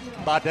rhythm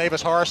by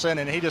Davis Harsin,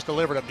 and he just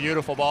delivered a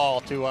beautiful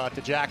ball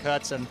to Jack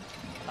Hudson.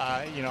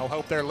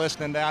 Hope they're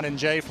listening down in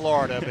Jay,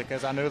 Florida,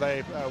 because I know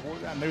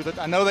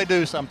they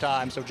do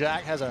sometimes. So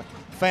Jack has a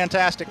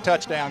fantastic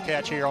touchdown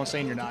catch here on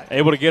senior night.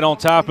 Able to get on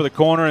top of the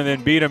corner and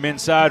then beat him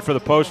inside for the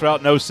post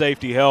route. No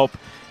safety help,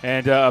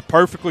 and a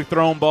perfectly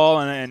thrown ball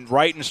and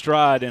right in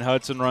stride. And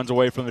Hudson runs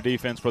away from the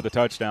defense for the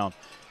touchdown.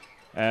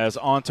 As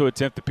on to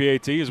attempt the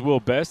PAT is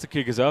Will Best. The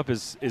kick is up,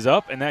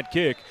 and that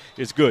kick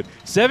is good.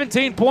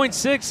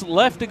 17.6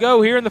 left to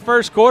go here in the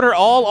first quarter.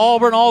 All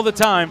Auburn all the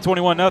time,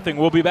 21-0.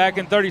 We'll be back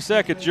in 30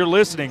 seconds. You're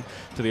listening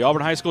to the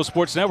Auburn High School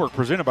Sports Network,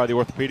 presented by the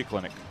Orthopedic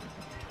Clinic.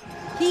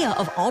 Kia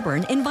of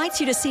Auburn invites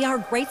you to see our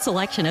great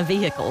selection of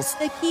vehicles.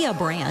 The Kia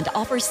brand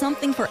offers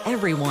something for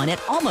everyone at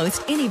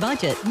almost any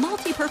budget.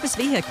 Multi-purpose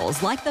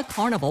vehicles like the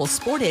Carnival,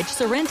 Sportage,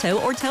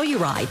 Sorrento, or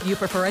Telluride. You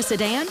prefer a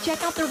sedan?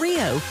 Check out the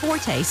Rio,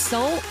 Forte,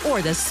 Soul,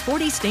 or the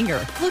Sporty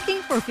Stinger.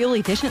 Looking for fuel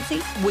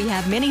efficiency? We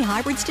have many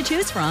hybrids to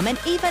choose from and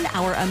even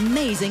our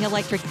amazing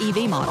electric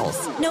EV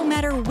models. No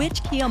matter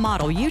which Kia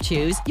model you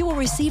choose, you will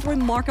receive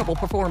remarkable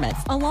performance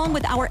along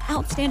with our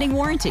outstanding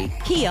warranty.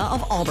 Kia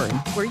of Auburn,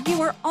 where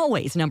you are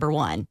always number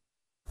one.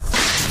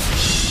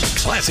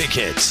 Classic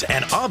hits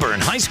and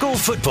Auburn High School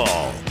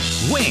football.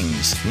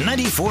 Wings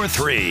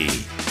 94.3.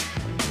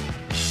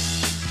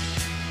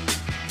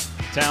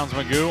 Towns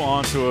Magoo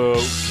onto a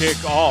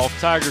kick off.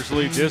 Tigers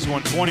lead this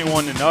one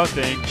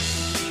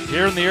 21-0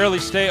 here in the early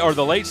stage or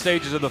the late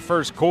stages of the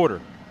first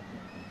quarter.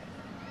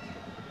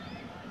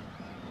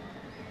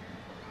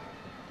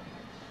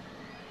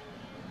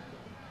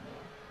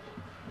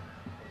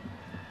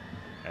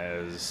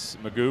 As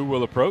Magoo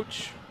will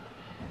approach.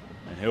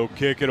 And he'll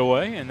kick it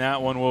away, and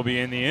that one will be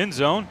in the end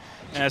zone.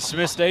 As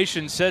Smith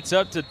Station sets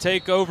up to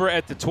take over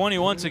at the 20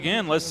 once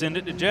again, let's send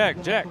it to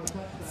Jack. Jack.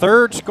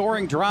 Third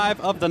scoring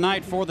drive of the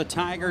night for the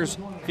Tigers.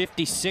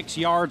 56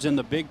 yards in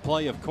the big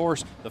play, of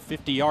course. The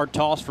 50-yard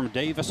toss from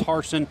Davis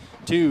Harsin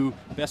to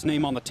best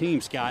name on the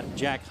team, Scott,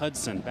 Jack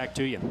Hudson. Back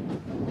to you.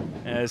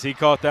 As he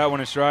caught that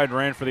one in stride and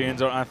ran for the end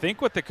zone. I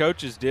think what the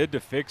coaches did to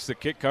fix the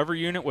kick cover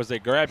unit was they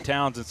grabbed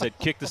Towns and said,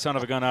 kick the son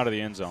of a gun out of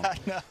the end zone. I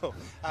know.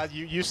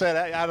 You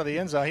said out of the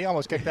end zone. He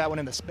almost kicked that one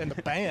in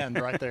the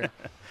band right there.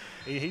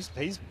 He's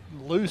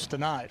loose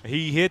tonight.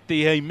 He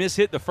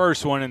mishit the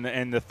first one,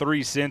 and the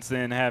 3 since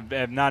then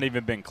have not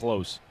even been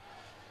close.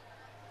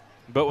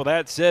 But with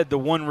that said, the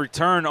one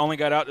return only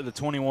got out to the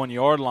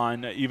 21-yard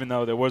line, even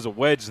though there was a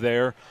wedge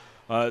there.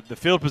 The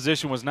field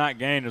position was not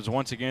gained, as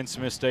once again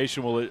Smith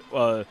Station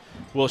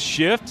will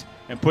shift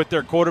and put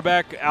their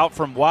quarterback out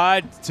from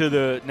wide to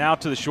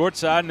the short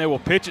side, and they will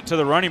pitch it to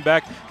the running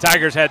back.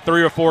 Tigers had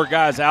 3 or 4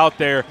 guys out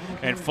there,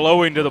 and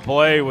flowing to the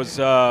play was,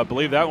 I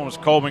believe that one was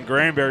Coleman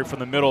Granberry from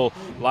the middle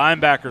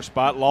linebacker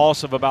spot.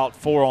 Loss of about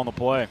 4 on the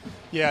play.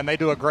 Yeah, and they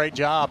do a great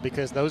job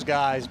because those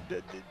guys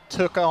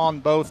took on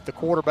both the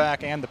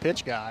quarterback and the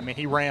pitch guy. I mean,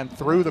 he ran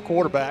through the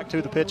quarterback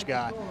to the pitch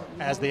guy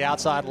as the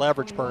outside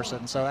leverage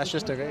person. So that's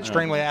just an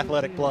extremely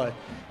athletic play.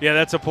 Yeah,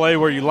 that's a play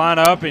where you line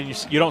up and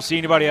you don't see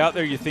anybody out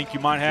there. You think you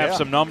might have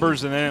some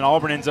numbers, and then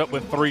Auburn ends up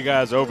with 3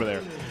 guys over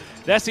there.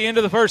 That's the end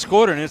of the first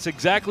quarter, and it's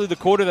exactly the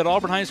quarter that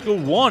Auburn High School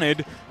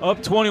wanted,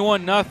 up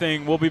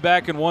 21-0. We'll be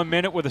back in 1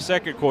 minute with the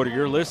second quarter.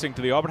 You're listening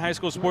to the Auburn High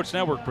School Sports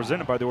Network,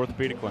 presented by the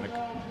Orthopedic Clinic.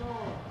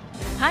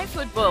 Hi,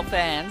 football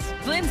fans.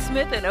 Glenn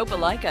Smith in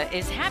Opelika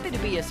is happy to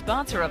be a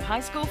sponsor of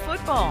high school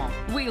football.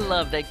 We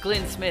love that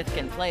Glenn Smith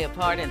can play a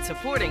part in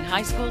supporting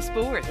high school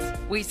sports.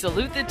 We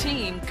salute the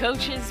team,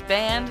 coaches,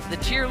 band, the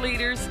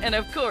cheerleaders, and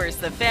of course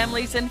the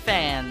families and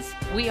fans.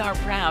 We are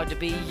proud to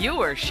be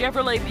your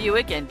Chevrolet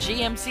Buick and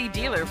GMC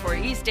dealer for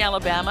East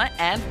Alabama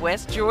and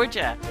West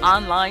Georgia.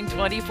 Online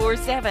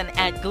 24/7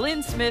 at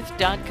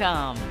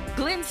glennsmith.com.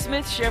 Glenn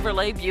Smith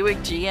Chevrolet Buick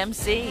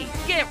GMC.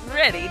 Get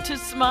ready to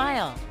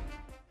smile.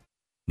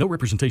 No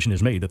representation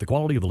is made that the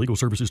quality of the legal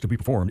services to be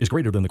performed is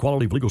greater than the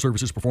quality of legal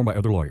services performed by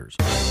other lawyers.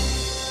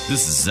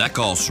 This is Zach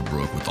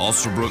Alsterbrook with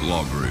Alsterbrook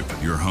Law Group,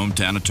 your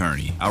hometown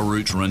attorney. Our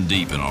roots run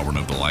deep in Auburn,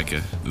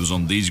 Opelika. It was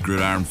on these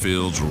gridiron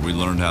fields where we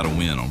learned how to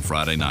win on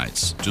Friday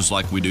nights, just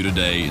like we do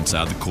today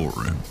inside the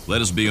courtroom.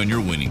 Let us be on your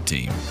winning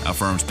team. Our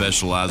firm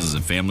specializes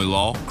in family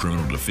law,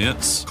 criminal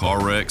defense,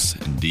 car wrecks,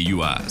 and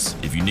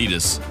DUIs. If you need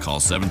us, call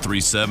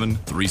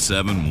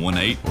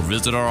 737-3718 or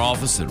visit our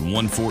office at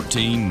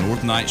 114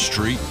 North Ninth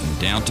Street in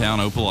downtown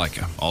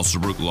Opelika.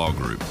 Alsterbrook Law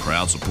Group,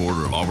 proud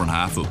supporter of Auburn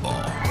High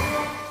football.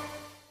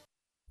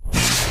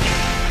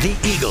 The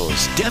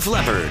Eagles, Def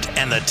Leppard,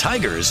 and the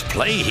Tigers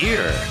play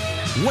here.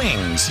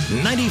 Wings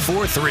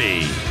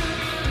 94.3.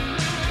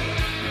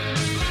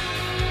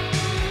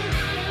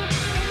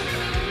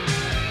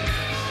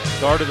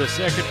 Start of the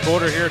second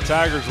quarter here.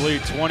 Tigers lead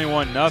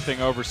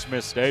 21-0 over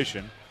Smith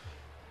Station.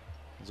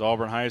 As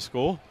Auburn High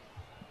School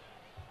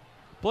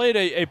played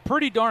a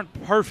pretty darn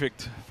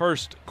perfect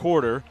first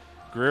quarter.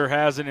 Greer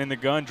has it in the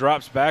gun,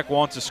 drops back,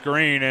 wants a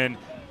screen, and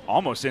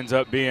almost ends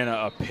up being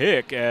a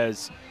pick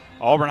as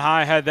Auburn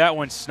High had that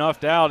one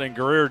snuffed out, and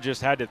Greer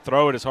just had to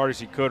throw it as hard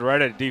as he could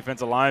right at a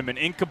defensive lineman.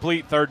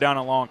 Incomplete, third down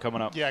and long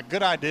coming up. Yeah,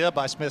 good idea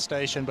by Smith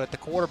Station, but the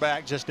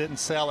quarterback just didn't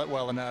sell it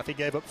well enough. He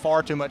gave up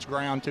far too much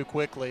ground too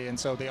quickly, and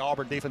so the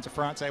Auburn defensive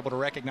front's able to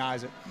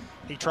recognize it.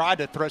 He tried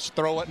to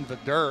throw it in the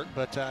dirt,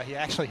 but he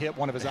actually hit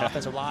one of his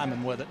offensive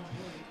linemen with it.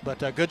 But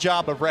good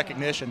job of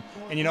recognition.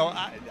 And, you know,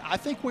 I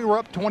think we were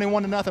up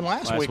 21-0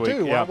 last week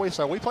too, yeah. weren't we?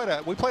 So we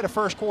played a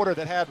first quarter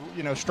that had,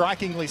 you know,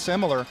 strikingly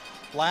similar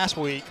last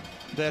week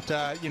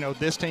that, you know,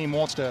 this team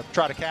wants to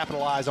try to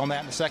capitalize on that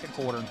in the second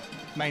quarter and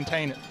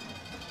maintain it.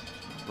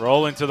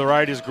 Rolling to the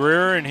right is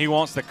Greer, and he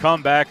wants the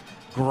comeback.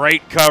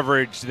 Great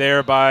coverage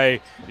there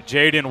by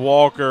Jaden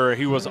Walker.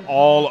 He was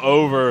all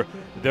over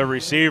the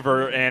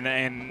receiver, and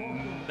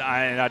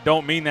I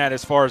don't mean that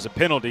as far as a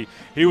penalty.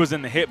 He was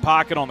in the hip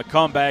pocket on the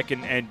comeback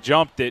and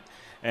jumped it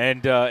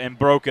and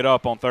broke it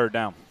up on third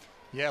down.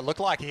 Yeah, it looked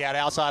like he had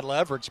outside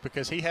leverage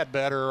because he had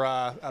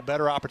a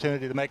better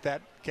opportunity to make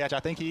that catch.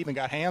 I think he even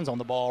got hands on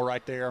the ball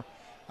right there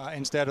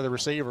instead of the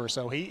receiver.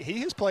 So he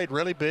has played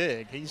really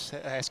big. He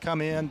has come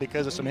in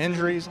because of some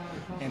injuries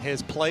and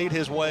has played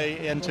his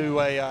way into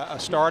a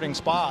starting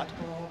spot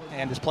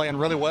and is playing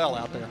really well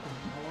out there.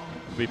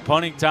 It'll be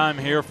punting time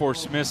here for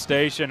Smith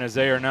Station as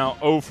they are now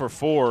 0 for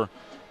 4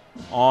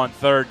 on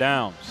third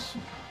downs.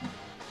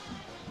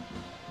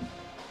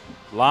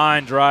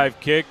 Line drive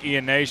kick.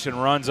 Ian Nation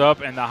runs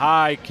up, and the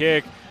high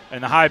kick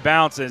and the high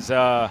bounce is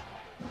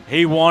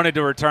he wanted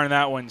to return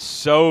that one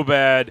so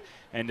bad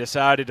and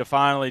decided to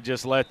finally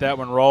just let that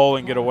one roll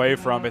and get away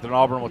from it. And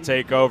Auburn will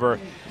take over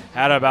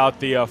at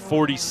about the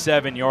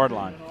 47-yard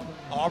line.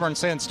 Auburn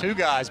sends two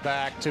guys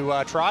back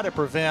to try to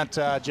prevent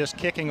just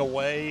kicking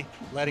away,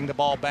 letting the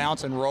ball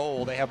bounce and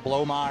roll. They have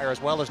Blomeyer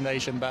as well as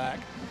Nation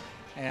back.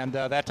 And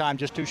that time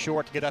just too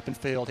short to get up in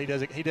field. He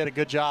did a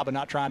good job of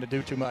not trying to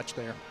do too much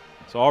there.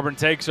 So Auburn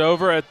takes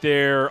over at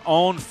their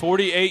own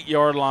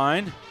 48-yard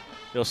line.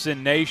 They'll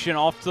send Nation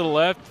off to the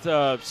left,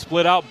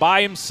 split out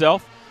by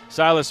himself.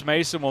 Silas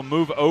Mason will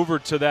move over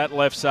to that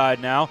left side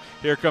now.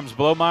 Here comes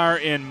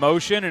Blomeyer in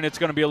motion, and it's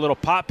going to be a little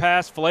pop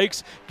pass.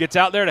 Flakes gets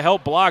out there to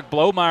help block.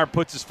 Blomeyer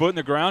puts his foot in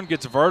the ground,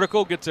 gets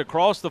vertical, gets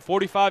across the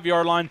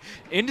 45-yard line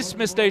into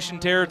Smith Station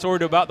territory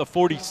to about the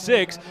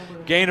 46,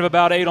 gain of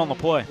about 8 on the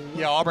play.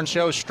 Yeah, Auburn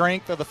shows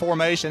strength of the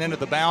formation into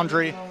the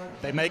boundary.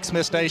 They make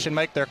Smith Station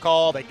make their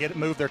call. They get it,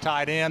 move their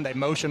tight end. They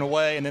motion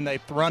away, and then they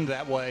run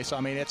that way. So,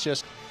 I mean, it's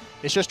just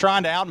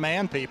trying to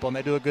outman people, and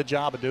they do a good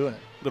job of doing it.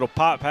 Little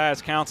pop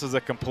pass counts as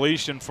a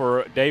completion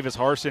for Davis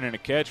Harson and a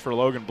catch for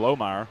Logan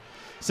Blomeyer.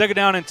 Second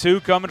down and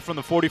 2 coming from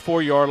the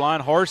 44-yard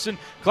line. Harson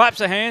claps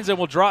the hands and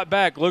will drop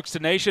back. Looks to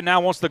Nation. Now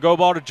wants the go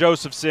ball to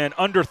Josephson.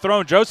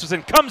 Underthrown.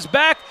 Josephson comes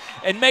back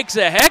and makes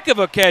a heck of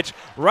a catch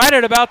right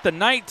at about the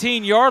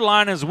 19-yard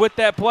line. As with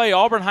that play,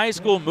 Auburn High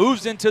School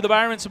moves into the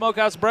Byron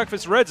Smokehouse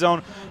Breakfast Red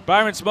Zone.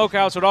 Byron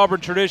Smokehouse with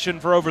Auburn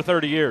tradition for over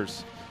 30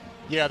 years.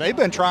 Yeah, they've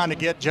been trying to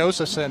get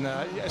Josephson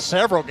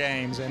several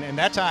games, and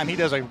that time he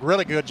does a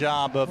really good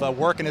job of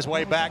working his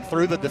way back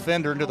through the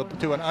defender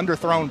to an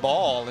underthrown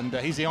ball, and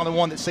he's the only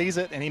one that sees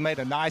it, and he made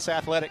a nice,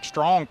 athletic,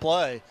 strong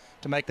play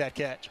to make that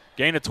catch.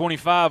 Gain of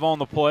 25 on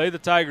the play. The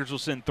Tigers will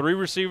send 3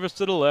 receivers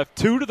to the left,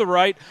 2 to the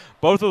right.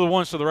 Both of the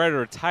ones to the right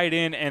are a tight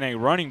end and a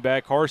running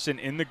back. Harson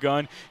in the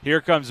gun.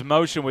 Here comes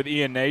motion with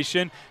Ian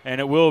Nation,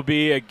 and it will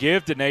be a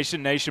give to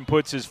Nation. Nation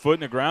puts his foot in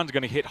the ground. Is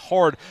going to hit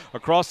hard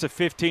across the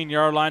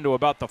 15-yard line to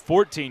about the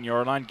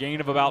 14-yard line. Gain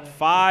of about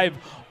 5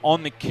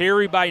 on the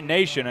carry by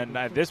Nation, and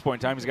at this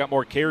point in time, he's got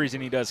more carries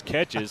than he does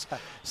catches.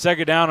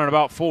 Second down and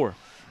about 4.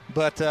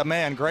 But,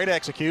 man, great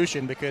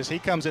execution because he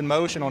comes in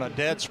motion on a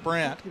dead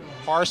sprint.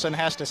 Harson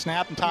has to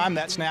snap and time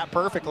that snap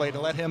perfectly to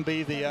let him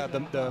be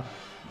the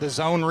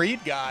zone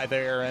read guy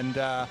there. And,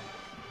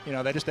 you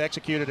know, they just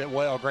executed it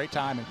well. Great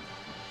timing.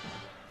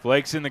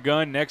 Flakes in the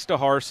gun next to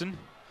Harson.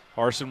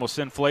 Harsin will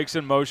send Flakes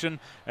in motion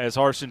as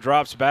Harsin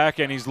drops back,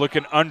 and he's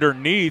looking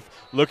underneath,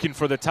 looking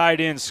for the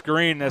tight end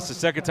screen. That's the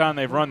second time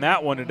they've run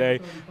that one today.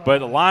 But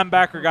the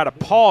linebacker got a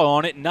paw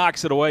on it,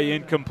 knocks it away,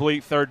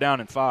 incomplete, 3rd down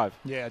and 5.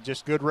 Yeah,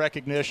 just good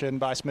recognition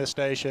by Smith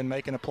Station,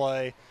 making a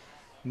play,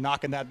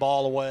 knocking that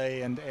ball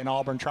away, and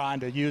Auburn trying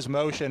to use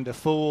motion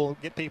to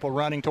get people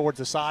running towards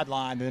the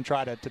sideline and then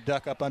try to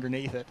duck up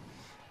underneath it.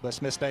 But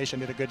Smith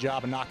Station did a good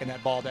job of knocking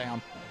that ball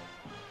down.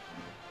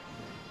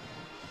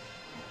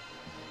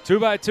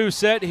 2-by-2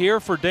 set here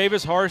for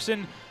Davis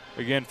Harsin.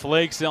 Again,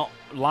 Flakes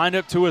lined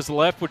up to his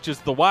left, which is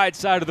the wide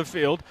side of the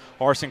field.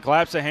 Harsin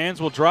claps the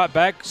hands, will drop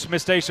back.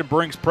 Smith Station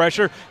brings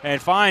pressure and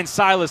finds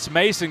Silas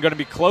Mason. Going to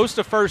be close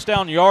to 1st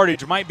down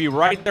yardage. Might be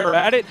right there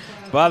at it.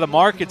 By the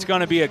mark, it's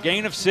going to be a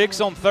gain of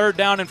 6 on 3rd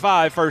down and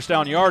 5, 1st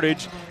down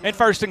yardage, and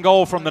 1st and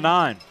goal from the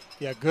 9.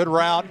 Yeah, good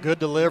route, good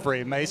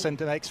delivery. Mason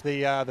makes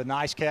the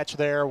nice catch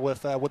there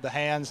with the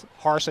hands.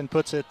 Harsin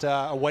puts it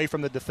away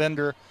from the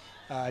defender.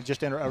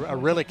 Just in a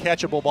really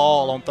catchable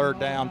ball on 3rd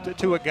down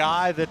to a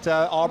guy that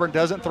Auburn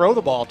doesn't throw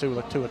the ball to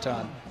a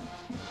ton.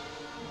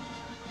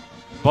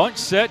 Bunch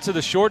set to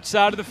the short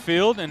side of the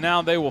field, and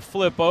now they will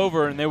flip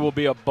over, and there will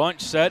be a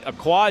bunch set, a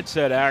quad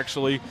set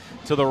actually,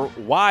 to the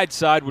wide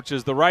side, which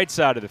is the right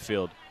side of the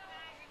field.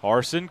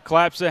 Harsin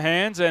claps the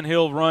hands, and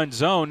he'll run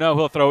zone. No,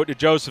 he'll throw it to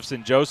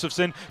Josephson.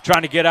 Josephson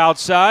trying to get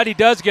outside. He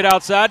does get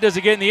outside. Does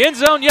he get in the end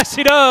zone? Yes,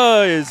 he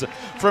does.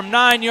 From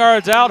 9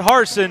 yards out,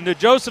 Harsin to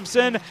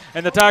Josephson,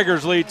 and the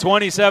Tigers lead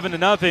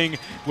 27-0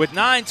 with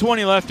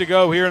 9:20 left to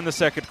go here in the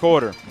 2nd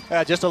quarter.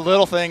 Just a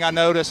little thing I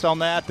noticed on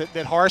that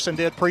Harsin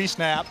did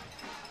pre-snap.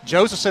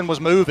 Josephson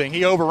was moving.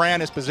 He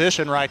overran his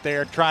position right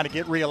there trying to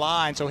get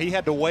realigned, so he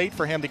had to wait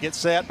for him to get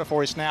set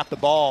before he snapped the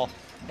ball.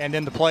 And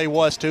then the play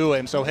was to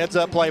him. So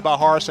heads-up play by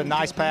Harsin,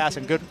 nice pass,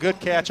 and good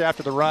catch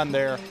after the run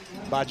there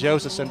by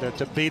Josephson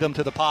to beat him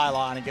to the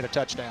pylon and get a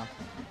touchdown.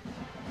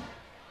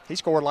 He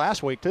scored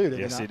last week too, didn't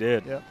he? Yes, he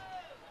did. Yep.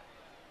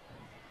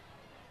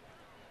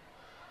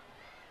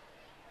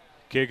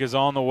 Kick is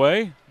on the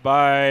way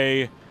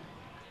by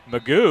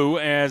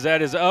Magoo, as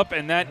that is up,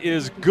 and that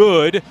is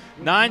good.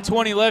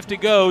 9:20 left to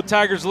go.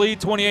 Tigers lead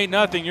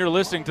 28-0. You're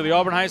listening to the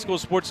Auburn High School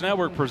Sports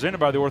Network, presented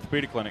by the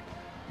Orthopedic Clinic.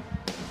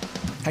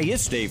 Hey,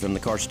 it's Steve from the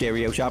Car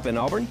Stereo Shop in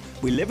Auburn.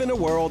 We live in a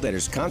world that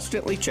is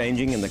constantly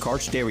changing, and the Car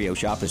Stereo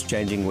Shop is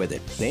changing with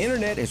it. The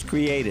internet has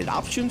created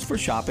options for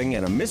shopping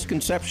and a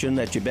misconception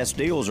that your best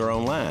deals are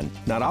online.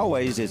 Not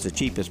always is the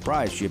cheapest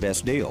price your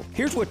best deal.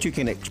 Here's what you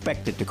can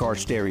expect at the Car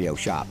Stereo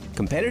Shop: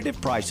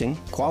 competitive pricing,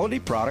 quality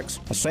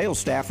products, a sales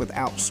staff with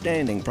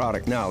outstanding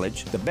product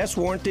knowledge, the best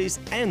warranties,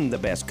 and the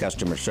best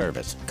customer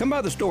service. Come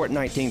by the store at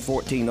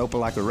 1914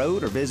 Opelika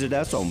Road or visit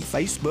us on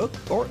Facebook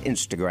or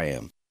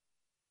Instagram.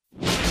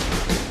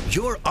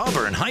 Your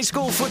Auburn High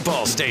School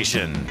football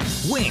station,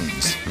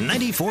 Wings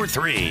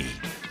 94.3.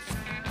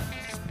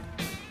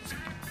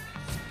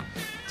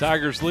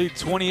 Tigers lead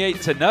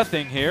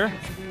 28-0 here,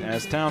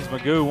 as Towns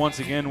Magoo once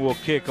again will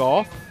kick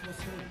off.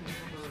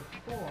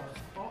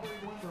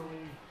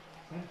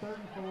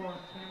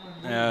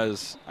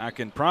 As I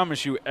can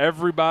promise you,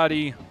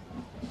 everybody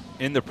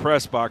in the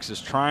press box is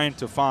trying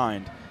to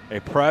find a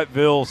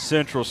Prattville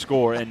Central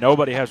score, and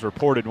nobody has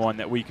reported one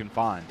that we can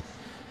find.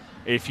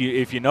 If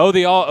you know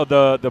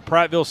the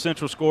Prattville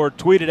Central score,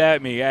 tweet it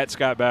at me at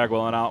Scott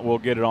Bagwell, and we'll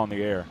get it on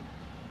the air.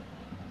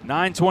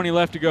 9:20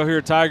 left to go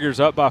here. Tigers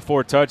up by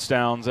 4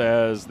 touchdowns,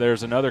 as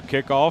there's another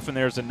kickoff, and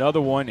there's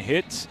another one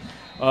hit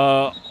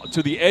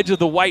to the edge of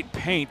the white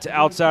paint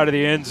outside of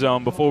the end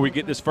zone. Before we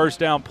get this 1st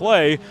down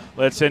play,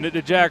 let's send it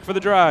to Jack for the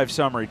drive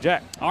summary.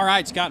 Jack. All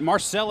right, Scott.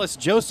 Marcellus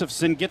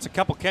Josephson gets a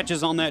couple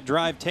catches on that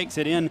drive, takes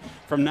it in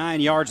from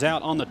 9 yards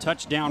out on the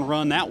touchdown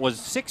run. That was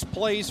 6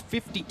 plays,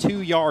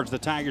 52 yards. The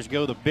Tigers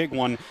go the big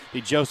one,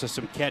 the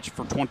Josephson catch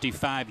for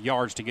 25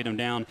 yards to get him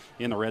down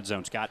in the red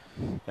zone, Scott.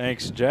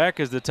 Thanks, Jack,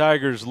 as the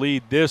Tigers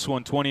lead this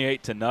one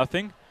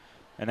 28-0.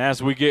 And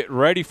as we get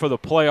ready for the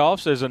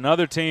playoffs, there's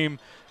another team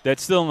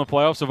that's still in the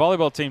playoffs. The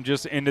volleyball team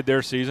just ended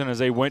their season as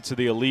they went to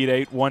the Elite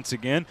Eight once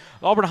again.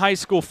 The Auburn High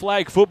School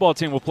flag football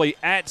team will play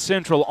at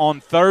Central on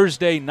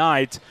Thursday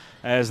night,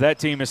 as that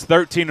team is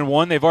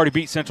 13-1. They've already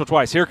beat Central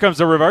twice. Here comes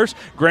the reverse.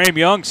 Graham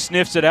Young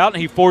sniffs it out,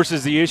 and he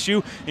forces the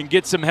issue and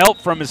gets some help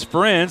from his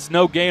friends.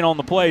 No gain on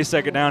the play,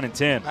 2nd down and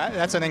 10.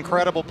 That's an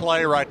incredible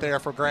play right there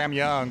for Graham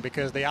Young,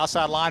 because the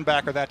outside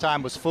linebacker that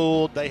time was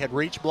fooled. They had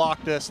reach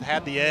blocked us,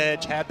 had the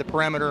edge, had the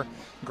perimeter.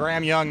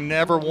 Graham Young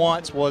never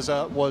once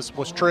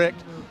was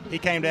tricked. He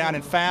came down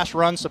in fast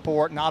run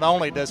support. Not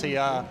only does he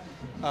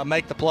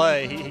make the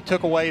play, he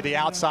took away the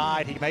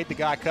outside. He made the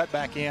guy cut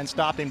back in,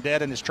 stopped him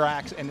dead in his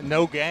tracks, and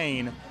no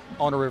gain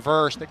on a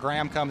reverse that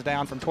Graham comes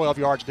down from 12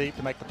 yards deep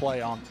to make the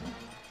play on.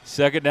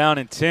 2nd down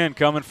and 10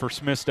 coming for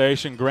Smith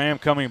Station. Graham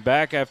coming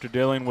back after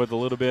dealing with a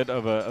little bit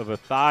of a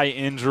thigh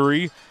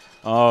injury.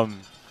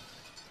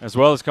 as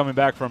well as coming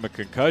back from a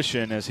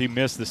concussion as he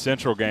missed the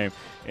Central game.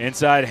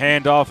 Inside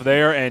handoff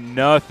there and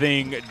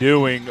nothing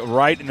doing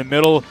right in the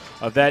middle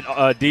of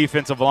that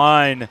defensive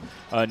line.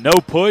 No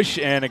push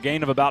and a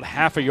gain of about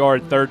half a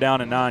yard, 3rd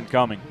down and 9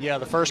 coming. Yeah,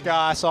 the first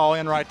guy I saw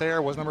in right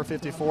there was number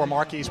 54,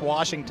 Marquise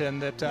Washington,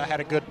 that had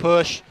a good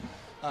push.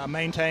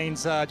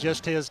 Maintains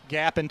just his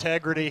gap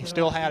integrity,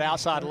 still had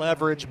outside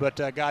leverage, but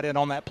got in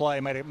on that play,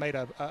 made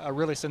a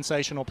really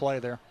sensational play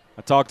there.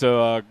 I talked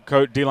to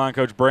D-line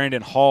coach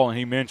Brandon Hall, and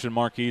he mentioned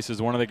Marquise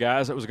as one of the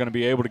guys that was going to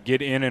be able to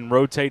get in and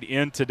rotate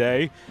in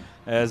today,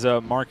 as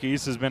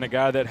Marquise has been a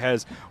guy that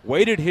has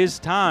waited his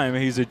time.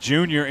 He's a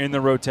junior in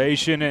the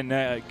rotation and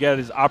got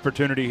his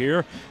opportunity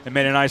here and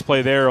made a nice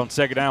play there on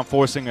 2nd down,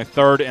 forcing a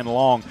 3rd and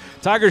long.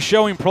 Tigers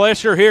showing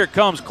pressure. Here it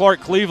comes. Clark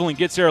Cleveland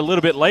gets there a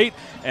little bit late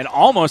and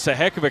almost a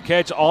heck of a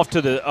catch off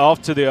to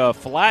the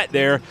flat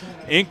there.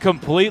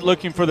 Incomplete,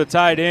 looking for the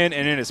tight end,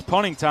 and then it's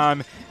punting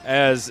time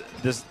as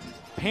this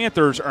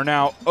Panthers are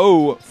now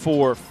 0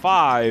 for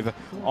 5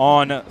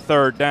 on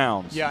 3rd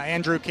downs. Yeah,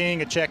 Andrew King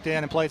had checked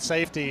in and played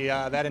safety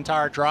that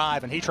entire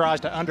drive, and he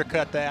tries to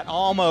undercut that,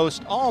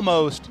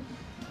 almost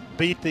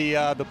beat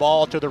the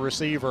ball to the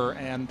receiver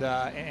and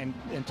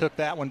took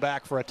that one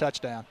back for a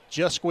touchdown.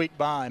 Just squeaked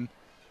by him,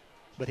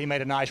 but he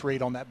made a nice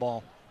read on that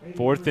ball.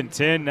 4th and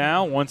 10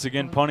 now. Once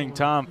again, punting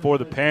time for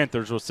the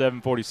Panthers with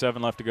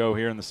 7:47 left to go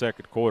here in the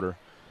 2nd quarter.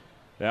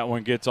 That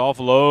one gets off,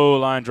 low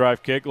line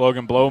drive kick.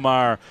 Logan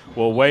Blomeyer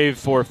will wave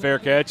for a fair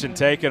catch and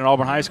take it, and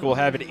Auburn High School will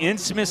have it in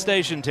Smith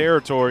Station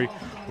territory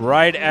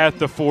right at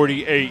the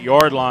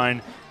 48-yard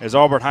line as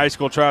Auburn High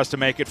School tries to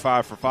make it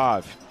 5 for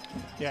 5.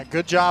 Yeah,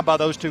 good job by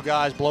those two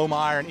guys,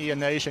 Blomeyer and Ian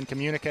Nation,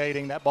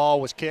 communicating. That ball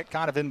was kicked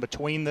kind of in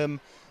between them.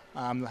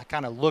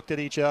 Kind of looked at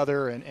each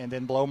other, and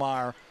then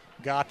Blomeyer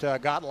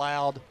got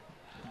loud,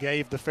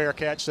 gave the fair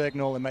catch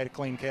signal, and made a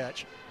clean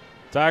catch.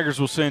 Tigers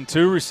will send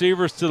 2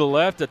 receivers to the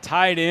left, a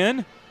tight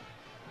end,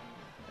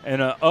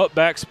 and an up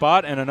back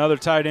spot, and another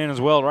tight end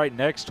as well right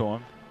next to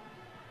him.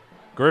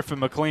 Griffin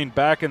McLean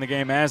back in the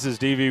game, as is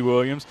D.V.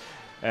 Williams,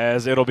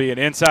 as it'll be an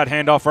inside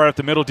handoff right up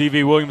the middle.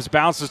 D.V. Williams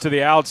bounces to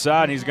the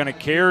outside, and he's going to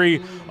carry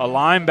a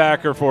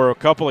linebacker for a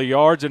couple of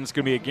yards, and it's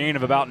going to be a gain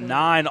of about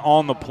 9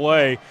 on the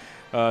play.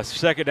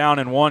 2nd down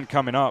and 1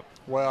 coming up.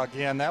 Well,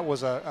 again, that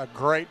was a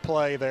great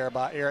play there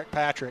by Eric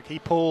Patrick.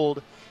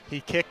 He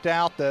kicked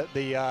out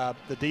the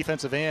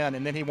defensive end,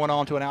 and then he went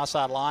on to an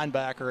outside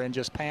linebacker and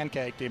just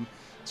pancaked him.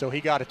 So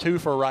he got a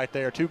twofer right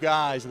there, 2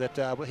 guys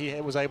that he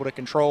was able to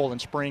control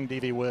and spring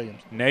D.V. Williams.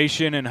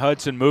 Nation and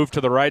Hudson move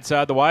to the right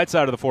side, the wide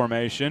side of the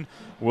formation.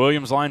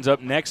 Williams lines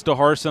up next to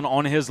Harson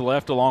on his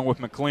left along with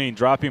McLean.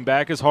 Dropping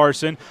back is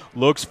Harson,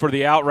 looks for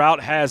the out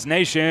route, has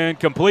Nation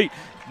complete.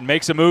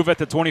 Makes a move at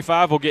the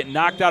 25, will get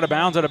knocked out of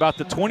bounds at about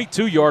the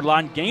 22-yard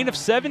line. Gain of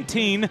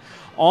 17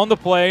 on the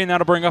play, and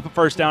that'll bring up a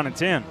 1st down and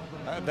 10.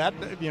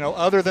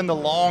 Other than the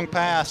long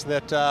pass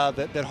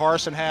that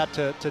Harson had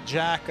to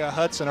Jack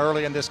Hudson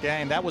early in this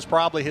game, that was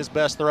probably his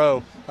best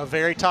throw. A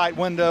very tight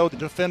window. The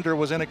defender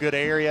was in a good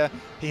area.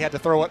 He had to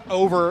throw it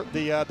over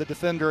the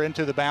defender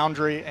into the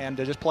boundary and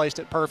just placed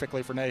it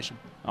perfectly for Nation.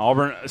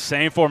 Auburn,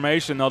 same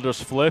formation. They'll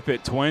just flip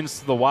it.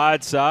 Twins to the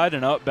wide side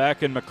and up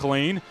back in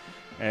McLean.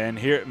 And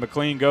here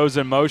McLean goes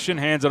in motion,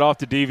 hands it off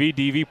to DV.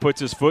 DV puts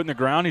his foot in the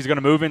ground. He's going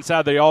to move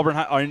inside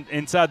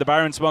the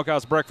Byron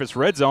Smokehouse Breakfast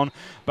Red Zone.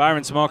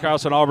 Byron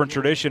Smokehouse, an Auburn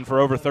tradition for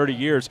over 30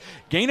 years.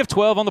 Gain of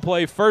 12 on the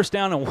play, 1st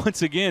down, and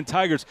once again,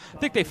 Tigers, I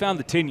think they found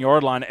the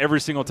 10-yard line every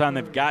single time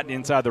they've gotten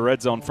inside the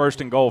red zone. 1st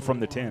and goal from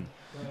the 10.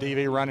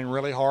 DV running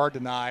really hard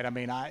tonight. I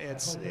mean,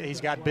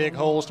 he's got big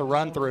holes to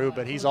run through,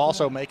 but he's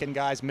also making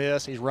guys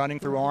miss. He's running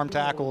through arm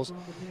tackles.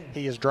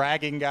 He is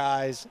dragging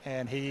guys,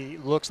 and he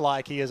looks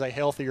like he is a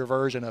healthier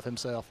version of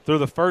himself. Through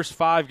the first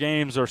 5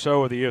 games or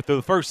so of the year, through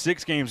the first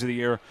 6 games of the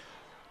year,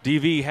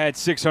 DV had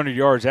 600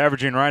 yards,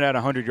 averaging right at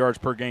 100 yards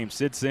per game.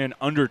 Sits in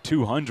under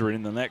 200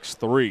 in the next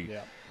 3.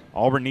 Yeah.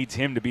 Auburn needs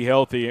him to be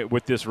healthy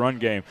with this run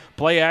game.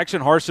 Play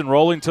action, Harson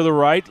rolling to the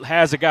right,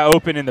 has a guy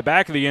open in the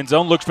back of the end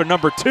zone, looks for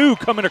number 2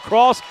 coming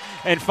across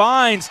and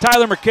finds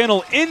Tyler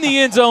McKinnell in the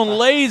end zone,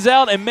 lays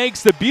out and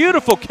makes the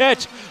beautiful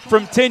catch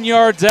from 10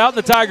 yards out, and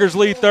the Tigers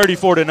lead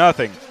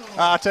 34-0.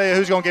 I'll tell you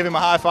who's going to give him a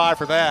high five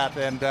for that,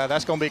 and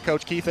that's going to be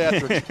Coach Keith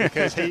Etheridge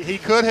because he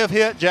could have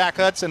hit Jack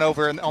Hudson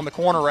over on the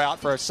corner route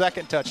for a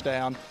 2nd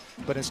touchdown,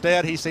 but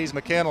instead he sees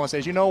McKinnell and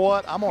says, you know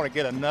what, I'm going to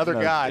get another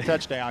guy a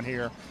touchdown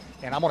here.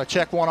 And I'm going to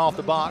check one off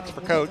the box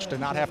for Coach to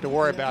not have to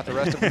worry about the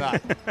rest of the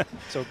night.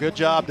 So good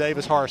job,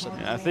 Davis Harson.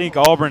 I think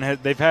Auburn,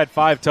 they've had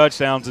 5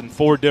 touchdowns, and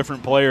 4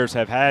 different players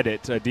have had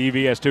it.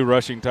 DV has 2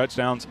 rushing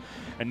touchdowns,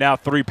 and now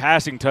 3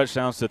 passing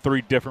touchdowns to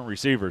 3 different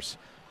receivers.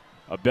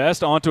 A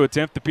best on to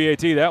attempt the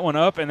PAT. That one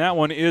up, and that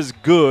one is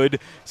good.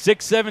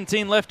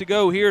 6:17 left to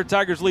go here.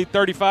 Tigers lead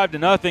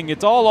 35-0.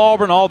 It's all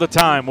Auburn all the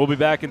time. We'll be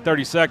back in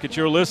 30 seconds.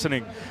 You're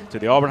listening to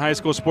the Auburn High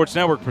School Sports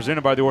Network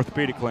presented by the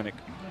Orthopedic Clinic.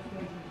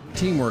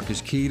 Teamwork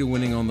is key to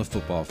winning on the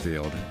football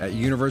field. At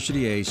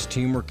University Ace,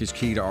 teamwork is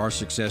key to our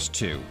success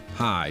too.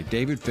 Hi,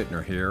 David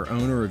Fittner here,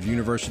 owner of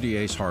University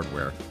Ace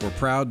Hardware. We're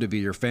proud to be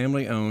your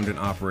family-owned and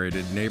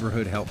operated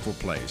neighborhood helpful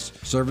place,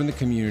 serving the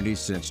community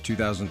since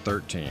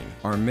 2013.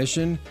 Our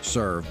mission,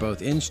 serve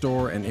both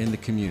in-store and in the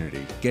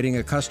community. Getting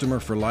a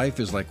customer for life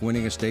is like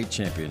winning a state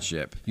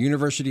championship.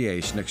 University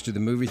Ace, next to the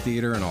movie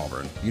theater in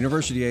Auburn.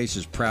 University Ace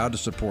is proud to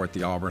support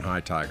the Auburn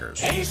High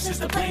Tigers. Ace is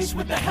the place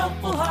with the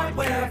helpful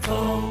hardware,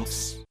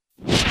 folks.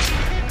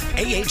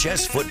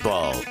 AHS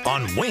Football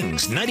on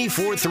Wings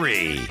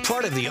 94.3,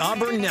 part of the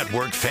Auburn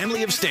Network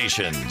family of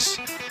stations.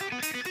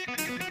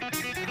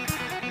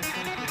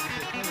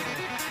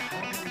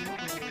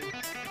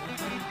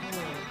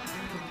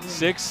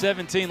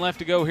 .6:17 left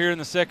to go here in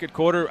the second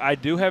quarter. I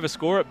do have a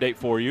score update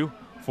for you.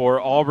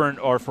 For Auburn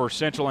or for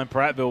Central and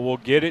Prattville. We'll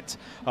get it.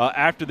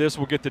 After this,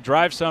 we'll get the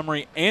drive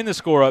summary and the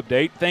score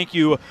update. Thank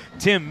you,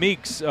 Tim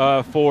Meeks,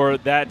 for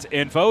that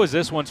info, as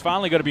this one's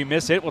finally going to be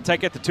mishit. We'll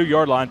take it at the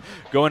 2-yard line.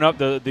 Going up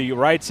the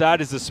right side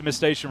is the Smith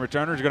Station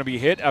returner. Is going to be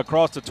hit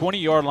across the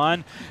 20-yard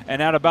line and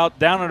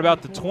down at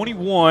about the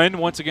 21.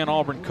 Once again,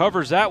 Auburn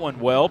covers that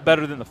one well,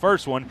 better than the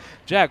first one.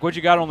 Jack, what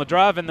you got on the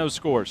drive and those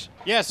scores?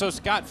 Yeah, so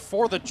Scott,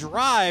 for the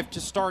drive to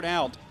start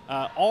out,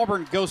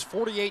 Auburn goes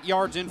 48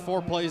 yards in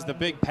 4 plays. The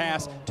big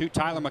pass to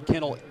Tyler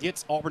McKinnell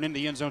gets Auburn in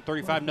the end zone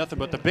 35-0.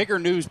 But the bigger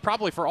news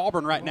probably for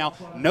Auburn right now,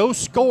 no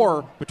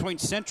score between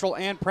Central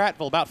and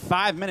Prattville. About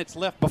 5 minutes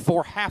left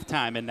before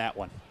halftime in that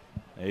one.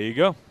 There you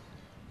go.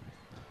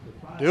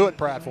 Do it,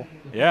 Prattville.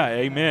 Yeah,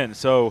 amen.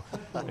 So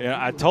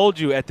I told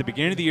you at the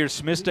beginning of the year,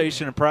 Smith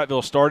Station and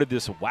Prattville started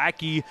this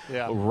wacky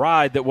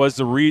ride that was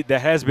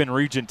that has been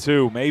Region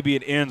 2. Maybe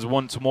it ends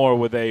once more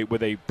with a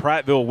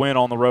Prattville win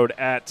on the road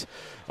at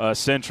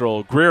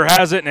Central. Greer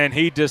has it, and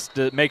he just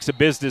makes a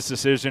business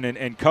decision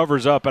and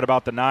covers up at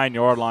about the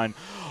 9-yard line.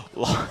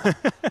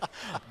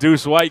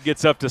 Deuce White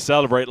gets up to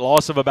celebrate.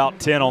 Loss of about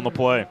 10 on the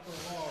play.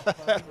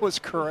 That was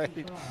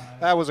great.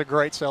 That was a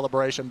great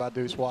celebration by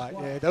Deuce White.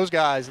 Yeah, those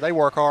guys, they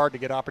work hard to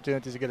get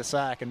opportunities to get a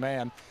sack, and,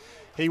 man,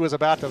 he was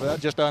about to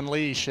just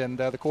unleash, and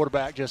the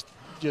quarterback just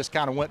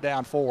kind of went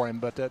down for him,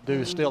 but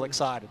Deuce still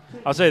excited.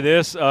 I'll say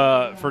this,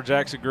 for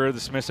Jackson Greer, the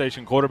Smith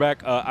Station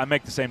quarterback, I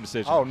make the same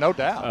decision. Oh, no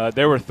doubt.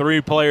 There were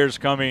 3 players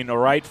coming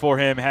right for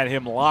him, had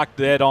him locked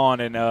dead on,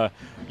 and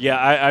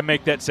I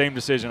make that same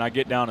decision. I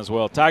get down as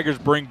well. Tigers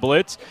bring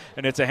blitz,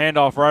 and it's a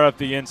handoff right up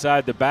the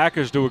inside. The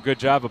backers do a good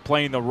job of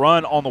playing the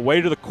run on the way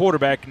to the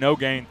quarterback. No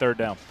gain, 3rd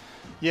down.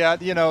 Yeah,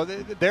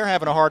 they're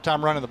having a hard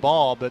time running the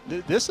ball, but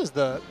this is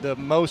the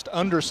most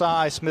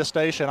undersized Smith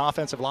Station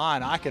offensive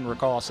line I can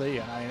recall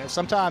seeing. I mean,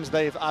 sometimes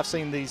I've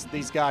seen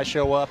these guys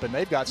show up, and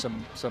they've got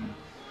some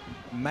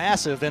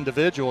massive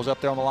individuals up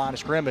there on the line of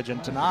scrimmage,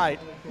 and tonight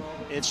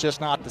it's just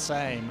not the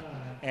same.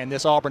 And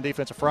this Auburn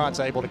defensive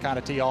front's able to kind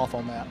of tee off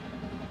on that.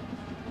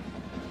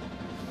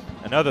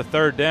 Another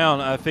 3rd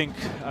down. I think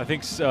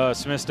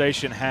Smith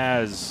Station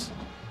has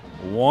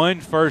 1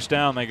 first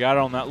down. They got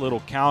it on that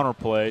little counter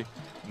play.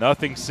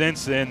 Nothing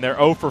since then. They're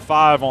 0 for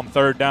 5 on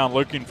 3rd down,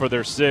 looking for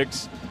their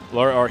 6th,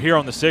 or here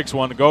on the 6th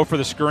one, to go for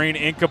the screen,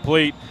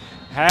 incomplete.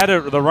 Had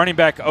the running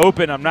back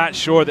open. I'm not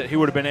sure that he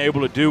would have been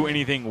able to do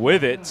anything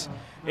with it.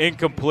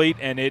 Incomplete,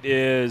 and it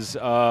is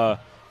 4th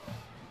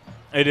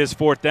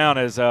down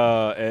as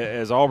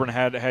Auburn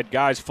had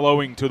guys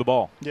flowing to the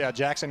ball. Yeah,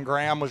 Jackson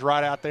Graham was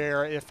right out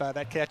there if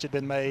that catch had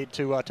been made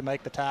to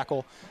make the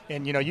tackle.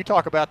 And, you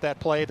talk about that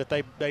play that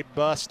they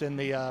bust in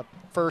the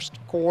first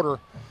quarter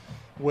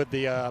with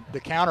the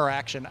counter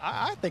action.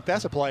 I think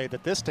that's a play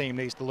that this team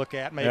needs to look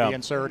at, maybe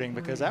inserting,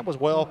 because that was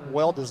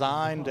well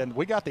designed, and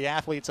we got the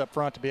athletes up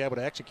front to be able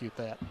to execute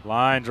that.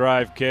 Line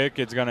drive kick.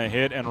 It's going to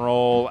hit and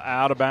roll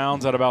out of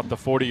bounds at about the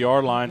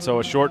 40-yard line. So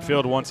a short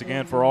field once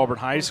again for Auburn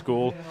High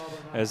School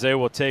as they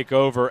will take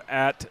over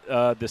at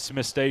the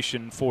Smith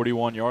Station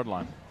 41-yard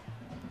line.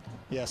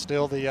 Yeah,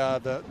 still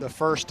the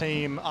first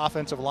team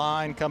offensive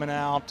line coming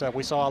out.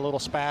 We saw a little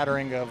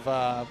spattering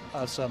of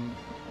some.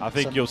 I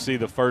think you'll see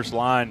the first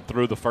line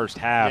through the first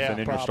half, and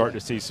then you'll start to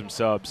see some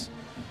subs.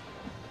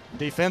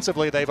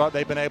 Defensively, they've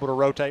been able to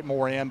rotate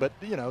more in, but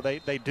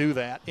they do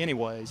that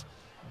anyways.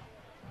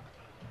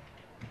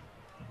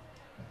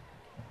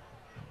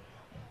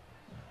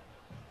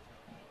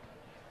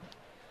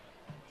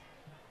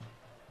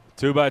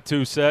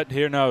 Two-by-two set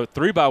here. No,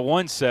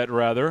 3-by-1 set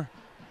rather.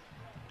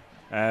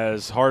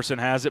 As Harsin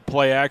has it,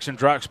 play action,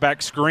 drops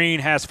back, screen,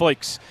 has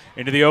Flakes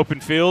into the open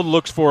field,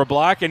 looks for a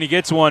block, and he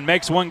gets one,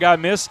 makes one guy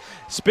miss,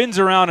 spins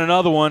around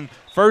another one.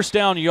 First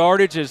down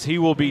yardage as he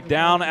will be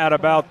down at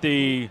about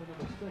the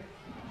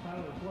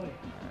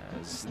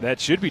that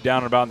should be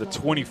down at about the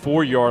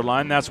 24-yard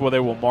line. That's where they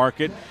will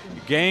mark it.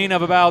 Gain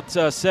of about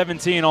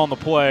 17 on the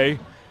play.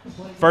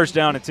 First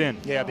down and 10.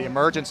 Yeah, the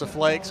emergence of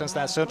Flake since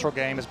that Central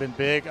game has been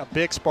a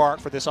big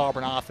spark for this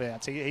Auburn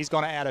offense. He's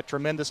going to add a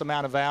tremendous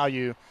amount of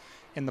value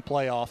in the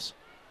playoffs.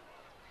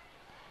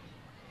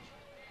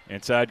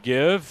 Inside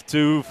give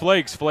to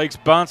Flakes. Flakes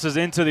bounces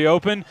into the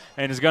open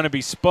and is going to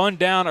be spun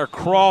down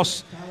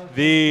across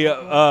the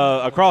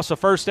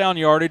first down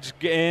yardage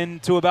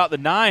into about the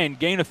 9.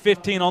 Gain of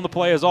 15 on the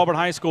play as Auburn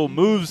High School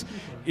moves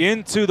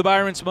into the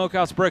Byron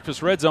Smokehouse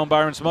Breakfast Red Zone.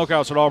 Byron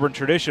Smokehouse at Auburn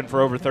tradition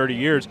for over 30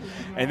 years.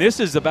 And this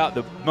is about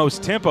the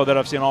most tempo that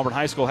I've seen Auburn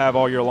High School have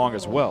all year long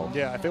as well.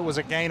 Yeah, if it was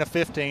a gain of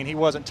 15, he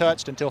wasn't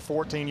touched until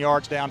 14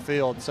 yards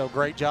downfield. So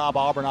great job,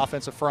 Auburn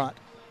offensive front.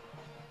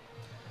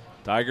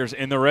 Tigers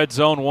in the red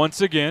zone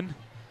once again.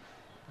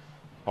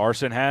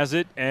 Harsin has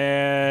it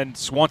and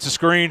wants a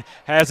screen,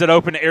 has it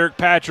open to Eric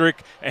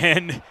Patrick,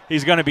 and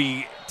he's going to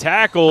be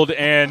tackled,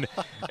 and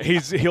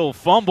he'll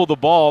fumble the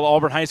ball.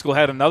 Auburn High School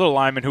had another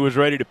lineman who was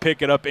ready to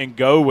pick it up and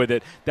go with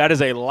it. That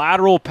is a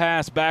lateral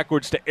pass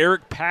backwards to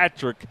Eric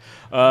Patrick.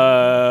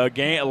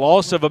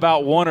 Loss of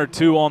about 1 or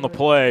 2 on the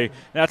play.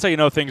 That's how you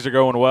know things are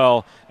going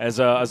well as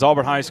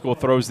Auburn High School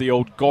throws the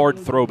old guard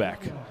throwback.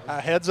 A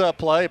heads-up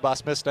play by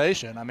Smith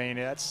Station. I mean,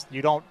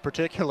 you don't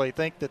particularly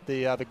think that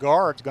the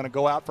guard's going to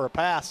go out for a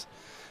pass,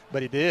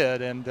 but he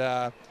did, and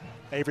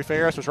Avery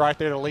Ferris was right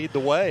there to lead the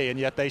way, and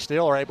yet they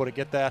still are able to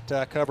get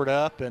that covered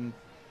up and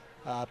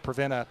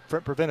prevent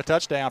a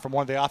touchdown from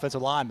one of the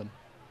offensive linemen.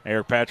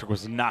 Eric Patrick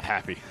was not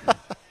happy.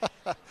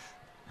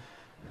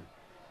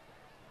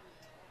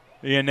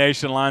 Ian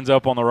Nation lines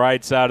up on the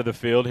right side of the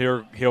field.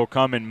 He'll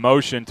come in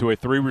motion to a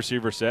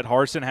 3-receiver set.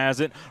 Harsin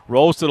has it,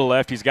 rolls to the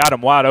left. He's got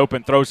him wide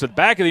open, throws to the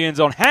back of the end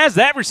zone, has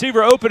that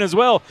receiver open as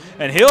well,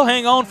 and he'll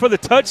hang on for the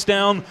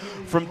touchdown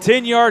from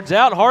 10 yards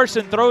out.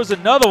 Harsin throws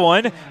another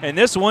one, and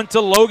this one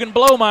to Logan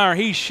Blomeyer.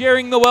 He's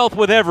sharing the wealth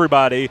with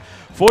everybody.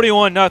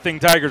 41-0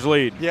 Tigers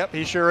lead. Yep,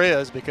 he sure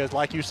is, because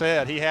like you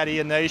said, he had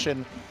Ian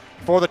Nation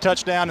for the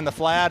touchdown in the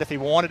flat. If he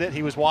wanted it,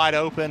 he was wide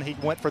open. He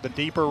went for the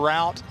deeper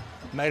route.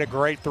 Made a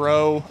great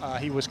throw.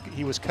 He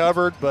was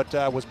covered, but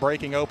was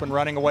breaking open,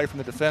 running away from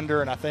the defender.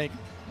 And I think,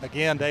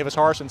 again, Davis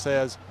Harsin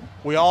says,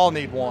 we all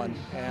need one.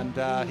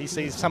 And he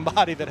sees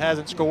somebody that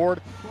hasn't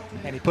scored,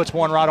 and he puts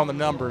one right on the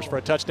numbers for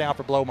a touchdown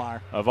for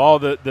Blomeyer. Of all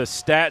the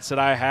stats that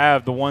I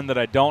have, the one that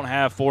I don't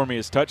have for me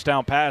is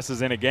touchdown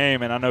passes in a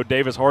game, and I know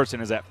Davis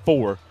Harsin is at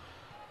 4.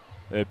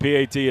 The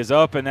PAT is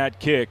up, and that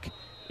kick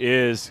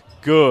is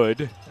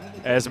good,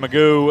 as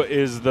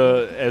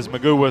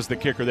Magoo was the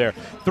kicker there.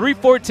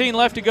 3:14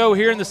 left to go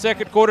here in the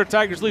second quarter.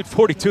 Tigers lead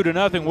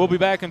 42-0. We'll be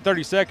back in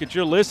 30 seconds.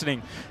 You're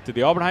listening to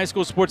the Auburn High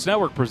School Sports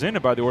Network,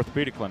 presented by the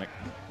Orthopedic Clinic.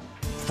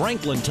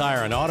 Franklin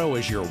Tire and Auto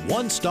is your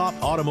one-stop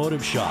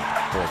automotive shop.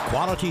 For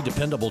quality,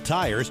 dependable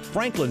tires,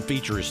 Franklin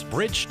features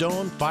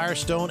Bridgestone,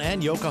 Firestone,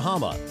 and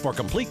Yokohama. For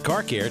complete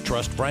car care,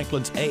 trust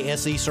Franklin's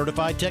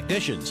ASE-certified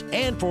technicians.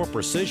 And for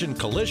precision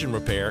collision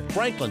repair,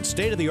 Franklin's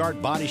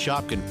state-of-the-art body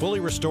shop can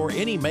fully restore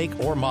any make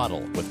or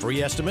model. With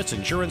free estimates,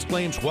 insurance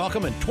claims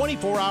welcome, and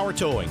 24-hour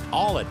towing,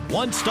 all at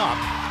one stop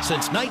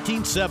since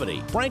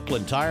 1970.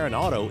 Franklin Tire and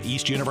Auto,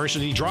 East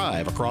University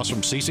Drive, across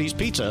from CC's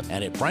Pizza,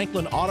 and at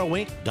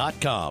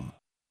FranklinAutoInc.com.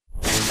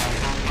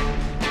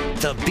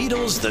 The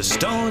Beatles, the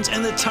Stones,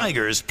 and the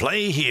Tigers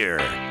play here.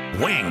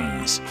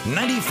 Wings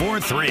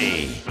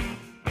 94.3.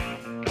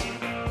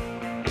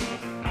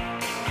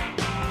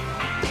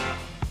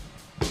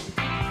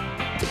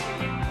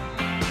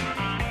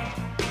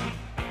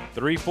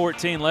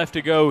 3:14 left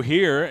to go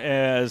here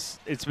as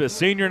it's a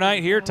senior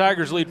night here.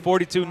 Tigers lead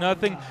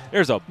 42-0.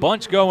 There's a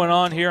bunch going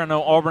on here. I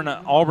know Auburn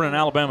and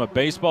Alabama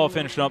baseball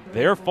finishing up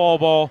their fall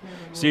ball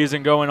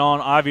season going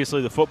on.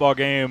 Obviously the football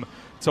game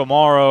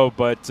tomorrow,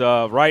 but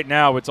right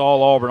now it's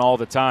all Auburn all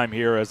the time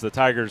here as the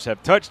Tigers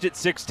have touched it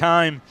six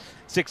times,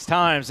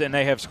 and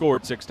they have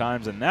scored 6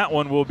 times, and that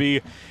one will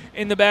be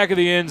in the back of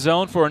the end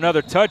zone for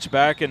another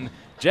touchback. And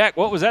Jack,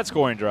 what was that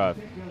scoring drive?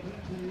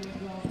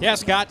 Yeah,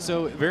 Scott,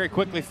 so very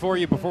quickly for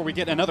you before we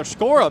get another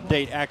score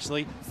update,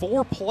 actually.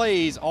 4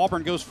 plays,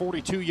 Auburn goes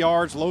 42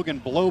 yards.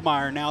 Logan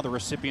Blomeyer now the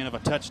recipient of a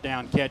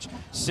touchdown catch.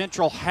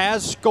 Central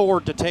has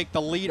scored to take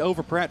the lead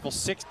over Prattville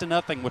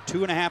 6-0 with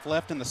 2.5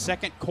 left in the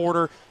second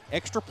quarter.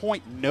 Extra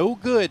point no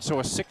good, so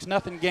a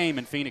 6-0 game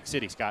in Phoenix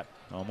City, Scott.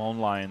 I'm on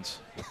Lions.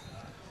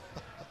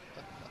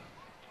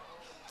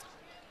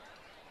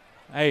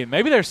 Hey,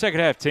 maybe they're a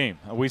second-half team.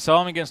 We saw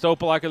them against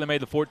Opelika. They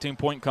made the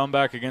 14-point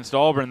comeback against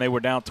Auburn. They were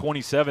down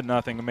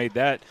 27-0 and made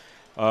that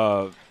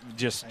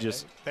just.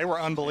 They were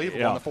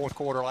unbelievable in the fourth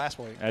quarter last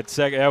week.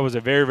 That was a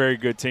very, very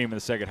good team in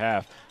the second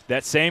half.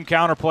 That same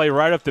counterplay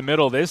right up the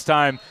middle. This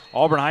time,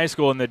 Auburn High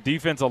School and the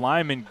defensive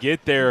linemen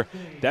get there.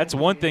 That's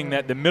one thing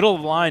that the middle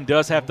of the line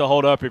does have to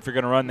hold up if you're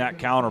going to run that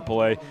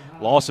counterplay.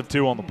 Loss of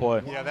 2 on the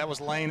play. Yeah, that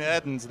was Lane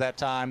Edens that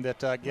time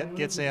that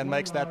gets in,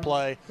 makes that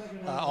play.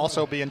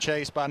 Also being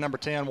chased by number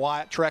 10,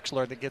 Wyatt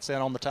Trexler, that gets in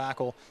on the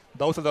tackle.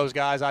 Both of those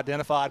guys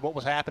identified what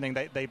was happening.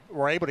 They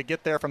were able to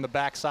get there from the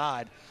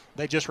backside.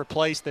 They just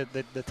replaced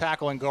the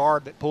tackle and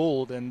guard that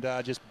pulled and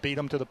just beat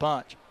them to the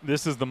punch.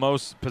 This is the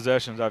most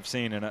possessions I've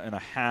seen in a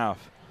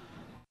half,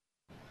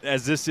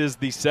 as this is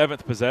the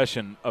 7th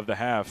possession of the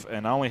half,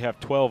 and I only have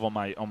 12 on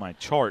my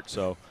chart,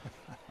 so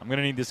I'm going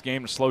to need this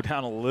game to slow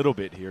down a little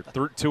bit here.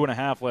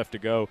 2.5 left to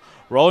go.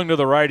 Rolling to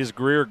the right is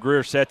Greer.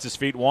 Greer sets his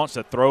feet, wants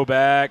a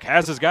throwback,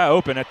 has his guy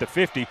open at the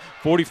 50,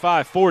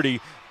 45-40.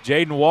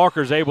 Jaden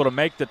Walker's able to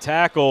make the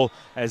tackle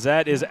as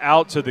that is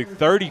out to the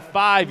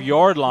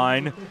 35-yard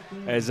line,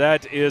 as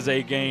that is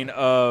a gain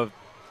of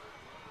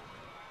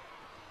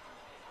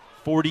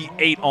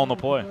 48 on the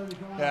play.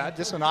 Yeah,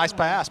 just a nice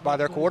pass by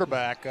their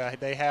quarterback.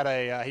 They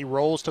had he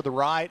rolls to the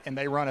right, and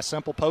they run a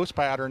simple post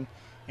pattern,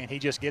 and he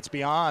just gets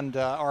beyond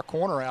our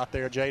corner out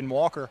there, Jaden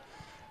Walker.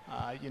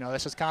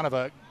 This is kind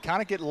of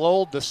get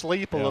lulled to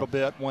sleep a little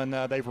bit when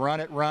they've run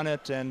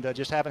it, and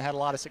just haven't had a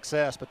lot of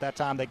success. But that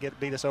time they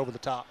beat us over the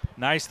top.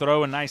 Nice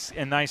throw and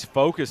nice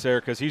focus there,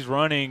 because he's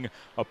running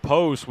a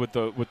post with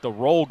the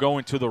roll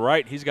going to the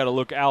right. He's got to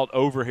look out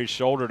over his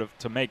shoulder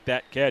to make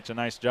that catch. A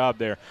nice job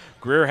there.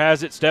 Greer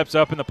has it, steps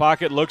up in the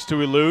pocket, looks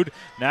to elude.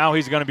 Now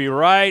he's going to be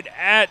right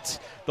at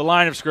the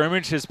line of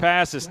scrimmage. His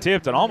pass is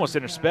tipped and almost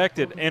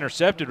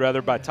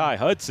intercepted by Ty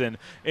Hudson.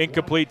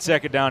 Incomplete,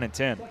 second down and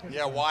 10.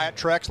 Yeah, Wyatt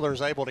Trexler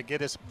is able to get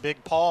his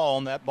big paw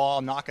on that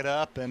ball, knock it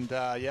up, and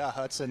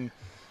Hudson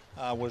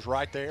was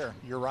right there.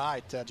 You're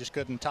right.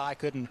 Ty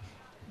couldn't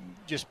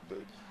just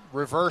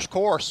reverse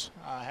course.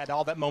 Had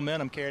all that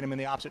momentum carrying him in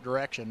the opposite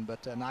direction,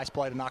 but a nice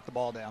play to knock the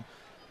ball down.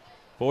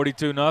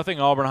 42-0.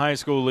 Auburn High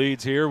School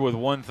leads here with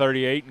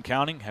 1:38 and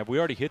counting. Have we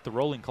already hit the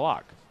rolling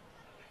clock?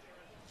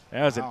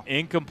 That was an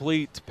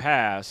incomplete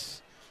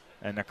pass,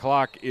 and the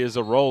clock is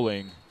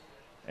a-rolling.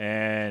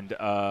 And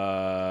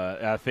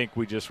I think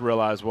we just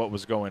realized what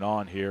was going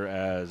on here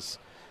as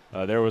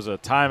there was a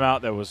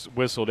timeout that was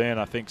whistled in.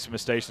 I think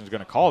Smith Station is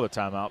going to call the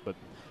timeout, but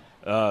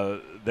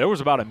there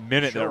was about a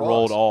minute that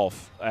rolled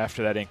off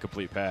after that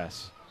incomplete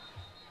pass.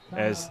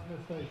 There was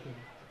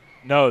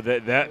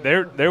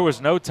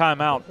no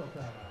timeout.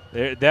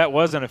 That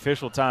was an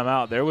official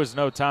timeout. There was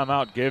no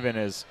timeout given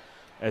as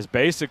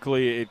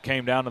basically it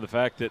came down to the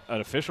fact that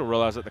an official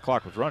realized that the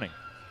clock was running.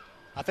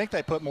 I think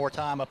they put more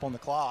time up on the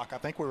clock. I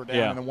think we were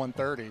down in the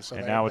 1:30. So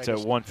now it's at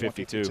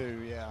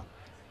 1:52. Yeah.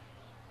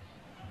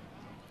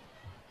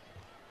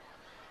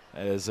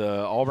 As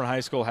Auburn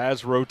High School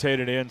has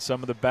rotated in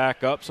some of the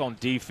backups on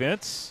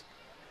defense.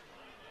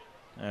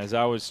 As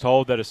I was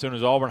told that as soon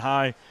as Auburn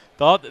High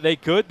thought that they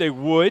could, they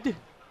would.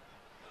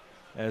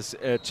 As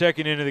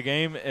checking into the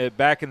game,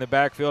 back in the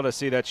backfield, I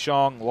see that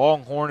Sean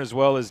Longhorn as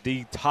well as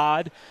D.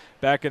 Todd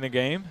back in the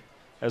game,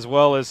 as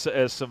well as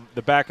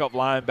the backup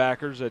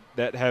linebackers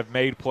that have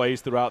made plays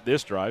throughout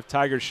this drive.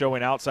 Tigers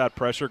showing outside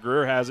pressure.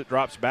 Greer has it,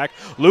 drops back,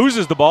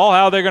 loses the ball.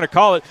 How are they going to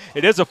call it?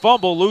 It is a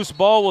fumble, loose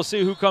ball. We'll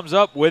see who comes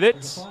up with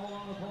it.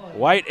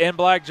 White and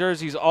black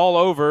jerseys all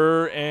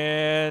over,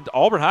 and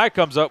Auburn High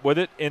comes up with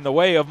it in the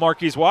way of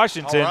Marquise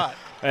Washington. All right.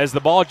 As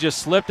the ball just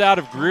slipped out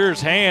of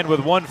Greer's hand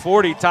with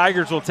 1:40.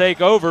 Tigers will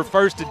take over,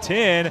 1st and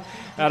 10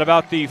 at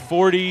about the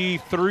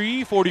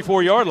 43,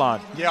 44-yard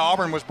line. Yeah,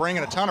 Auburn was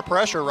bringing a ton of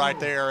pressure right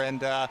there, and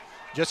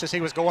just as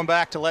he was going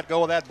back to let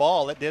go of that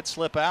ball, it did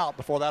slip out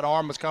before that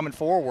arm was coming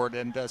forward.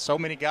 And so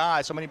many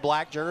guys, so many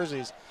black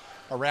jerseys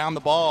around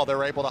the ball,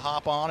 they're able to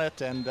hop on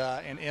it and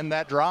in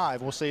that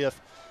drive. We'll see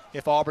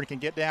if Auburn can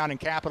get down and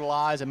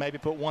capitalize and maybe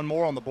put one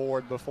more on the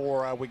board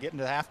before we get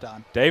into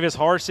halftime. Davis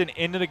Harson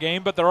into the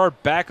game, but there are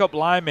backup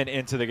linemen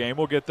into the game.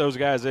 We'll get those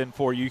guys in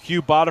for you.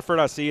 Hugh Bodiford,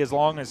 I see, as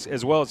well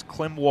as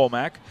Clem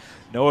Womack.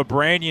 Noah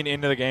Branyan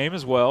into the game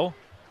as well.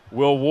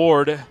 Will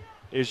Ward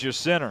is your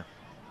center.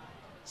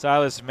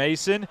 Silas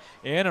Mason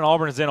in, and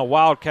Auburn is in a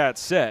Wildcat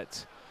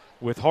set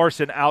with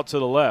Harson out to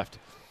the left.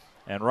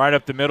 And right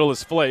up the middle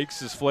is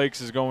Flakes, as Flakes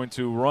is going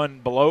to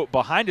run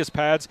behind his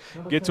pads,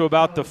 get to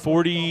about the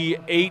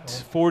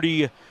 48,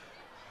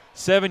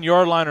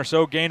 47-yard line or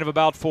so, gain of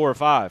about 4 or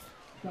 5.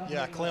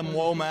 Yeah, Clem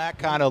Womack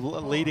kind of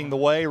leading the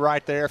way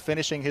right there,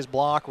 finishing his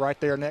block right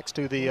there next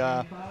to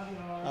the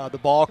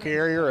ball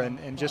carrier,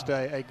 and just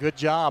a good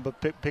job of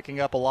picking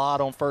up a lot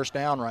on first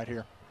down right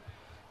here.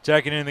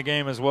 Checking in the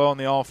game as well on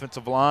the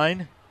offensive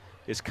line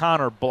is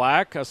Connor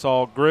Black. I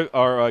saw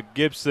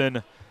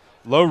Gibson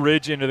Low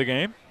Ridge into the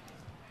game.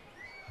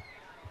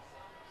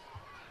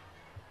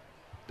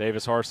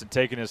 Davis Harson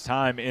taking his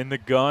time in the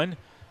gun.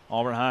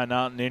 Auburn High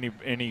not in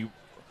any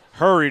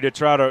hurry to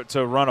try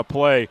to run a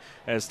play,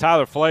 as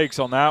Tyler Flakes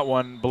on that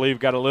one, believe,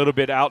 got a little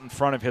bit out in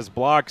front of his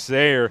blocks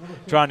there,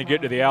 trying to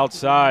get to the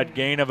outside.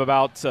 Gain of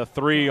about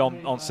 3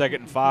 on 2nd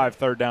and 5,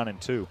 3rd down and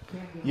 2.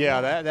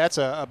 Yeah, that's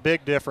a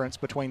big difference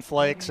between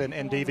Flakes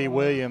and D.V.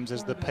 Williams,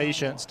 is the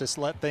patience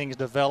to let things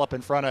develop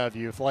in front of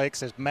you.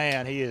 Flakes is,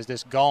 he is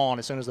just gone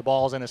as soon as the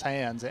ball's in his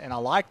hands, and I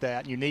like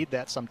that. You need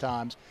that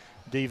sometimes.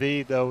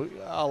 D.V., though,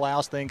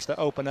 allows things to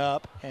open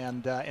up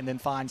and then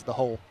finds the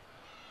hole.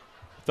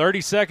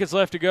 30 seconds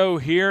left to go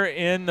here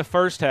in the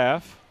first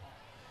half.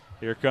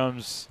 Here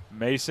comes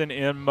Mason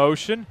in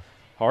motion.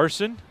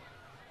 Harson,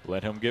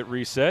 let him get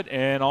reset,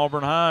 and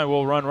Auburn High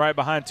will run right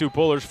behind 2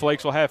 pullers.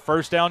 Flakes will have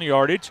first down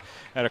yardage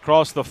at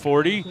across the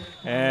 40,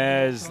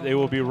 as they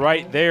will be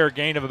right there,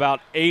 gain of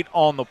about 8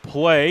 on the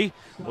play.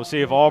 We'll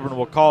see if Auburn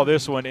will call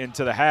this one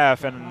into the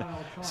half, and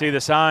see the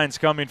signs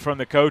coming from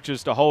the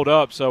coaches to hold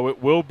up, so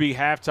it will be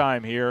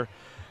halftime here,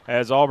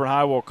 as Auburn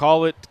High will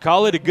call it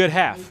a good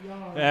half.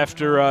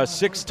 After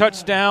 6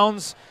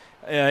 touchdowns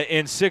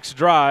in 6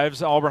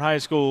 drives, Auburn High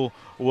School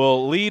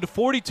will lead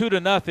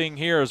 42-0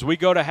 here as we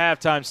go to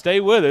halftime. Stay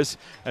with us,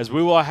 as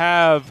we will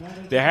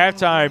have the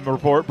halftime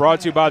report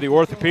brought to you by the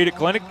Orthopedic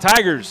Clinic.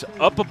 Tigers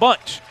up a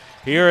bunch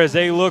here as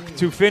they look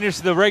to finish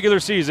the regular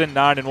season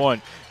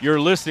 9-1. You're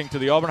listening to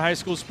the Auburn High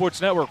School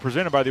Sports Network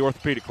presented by the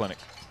Orthopedic Clinic.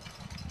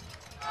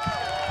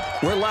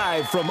 We're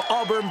live from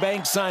Auburn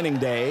Bank signing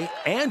day.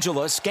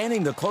 Angela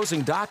scanning the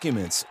closing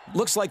documents.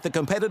 Looks like the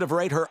competitive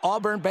rate her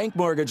Auburn Bank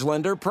mortgage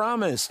lender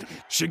promised.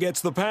 She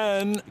gets the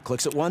pen,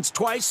 clicks it once,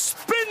 twice,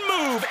 spin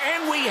move,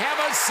 and we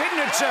have a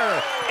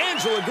signature.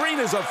 Angela Green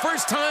is a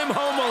first-time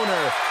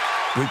homeowner.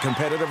 With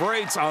competitive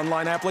rates,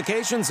 online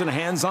applications, and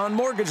hands-on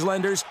mortgage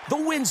lenders, the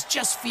wins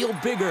just feel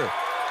bigger.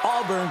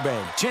 Auburn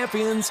Bank,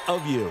 champions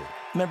of you.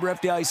 Member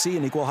FDIC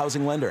and equal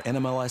housing lender.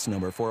 NMLS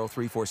number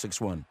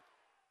 403461.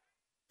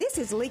 This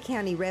is Lee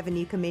County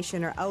Revenue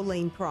Commissioner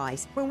Oline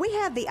Price. When we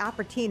have the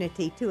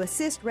opportunity to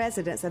assist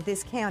residents of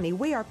this county,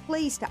 we are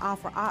pleased to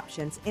offer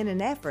options in an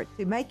effort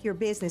to make your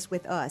business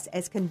with us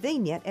as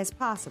convenient as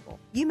possible.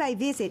 You may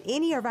visit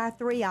any of our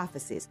 3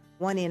 offices,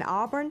 one in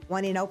Auburn,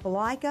 one in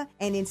Opelika,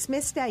 and in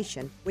Smith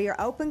Station. We are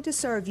open to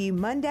serve you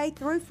Monday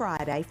through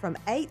Friday from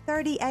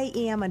 8:30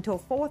 a.m. until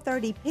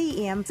 4:30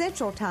 p.m.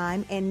 Central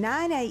Time and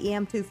 9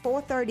 a.m. to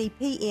 4:30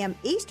 p.m.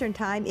 Eastern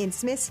Time in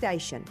Smith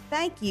Station.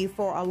 Thank you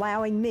for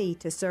allowing me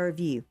to serve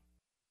you.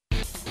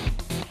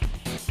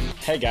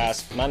 Hey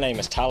guys, my name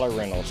is Tyler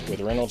Reynolds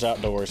with Reynolds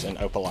Outdoors in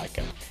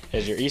Opelika.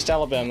 As your East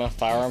Alabama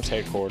firearms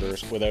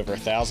headquarters with over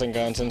 1,000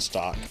 guns in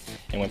stock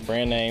and with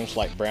brand names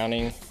like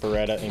Browning,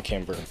 Beretta, and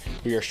Kimber,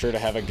 we are sure to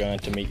have a gun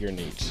to meet your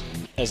needs.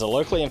 As a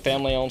locally and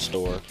family-owned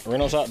store,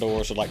 Reynolds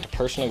Outdoors would like to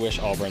personally wish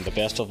Auburn the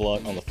best of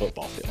luck on the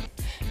football field.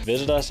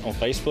 Visit us on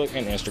Facebook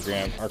and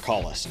Instagram or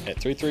call us at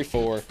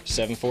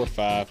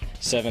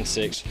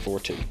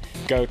 334-745-7642.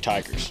 Go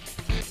Tigers!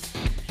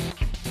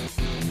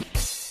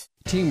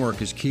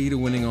 Teamwork is key to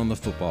winning on the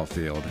football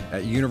field.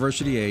 At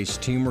University Ace,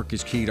 teamwork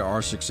is key to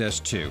our success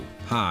too.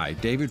 Hi,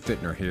 David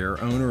Fittner here,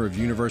 owner of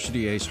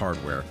University Ace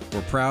Hardware.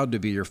 We're proud to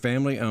be your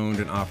family-owned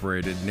and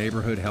operated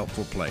neighborhood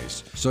helpful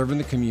place, serving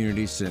the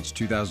community since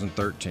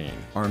 2013.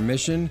 Our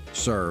mission,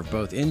 serve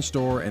both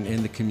in-store and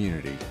in the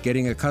community.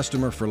 Getting a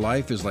customer for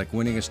life is like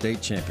winning a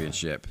state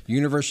championship.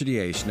 University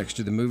Ace, next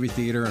to the movie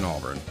theater in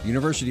Auburn.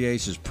 University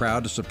Ace is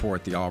proud to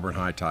support the Auburn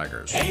High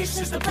Tigers. Ace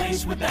is the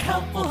place with the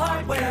helpful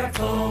hardware,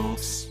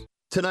 folks.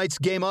 Tonight's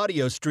game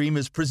audio stream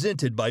is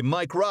presented by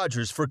Mike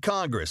Rogers for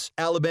Congress,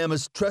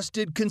 Alabama's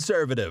trusted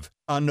conservative.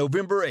 On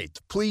November 8th,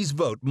 please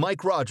vote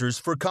Mike Rogers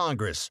for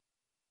Congress.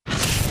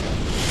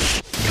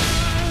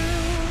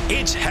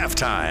 It's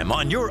halftime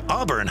on your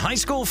Auburn High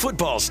School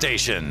football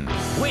station.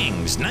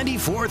 Wings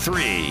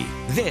 94.3.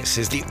 This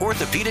is the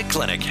Orthopedic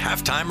Clinic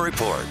Halftime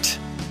Report.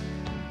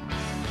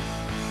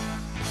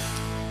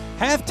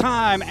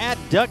 Halftime at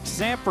Duck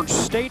Sanford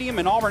Stadium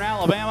in Auburn,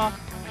 Alabama.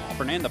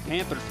 Auburn and the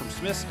Panthers from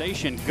Smith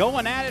Station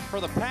going at it for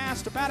the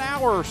past about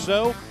hour or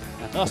so.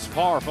 And thus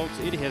far, folks,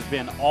 it has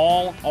been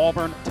all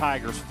Auburn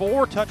Tigers.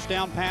 4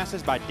 touchdown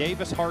passes by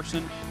Davis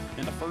Harson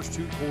in the first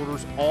 2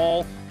 quarters,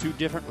 all to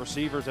different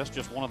receivers. That's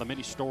just one of the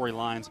many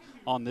storylines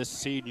on this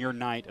senior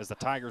night as the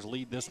Tigers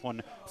lead this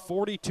one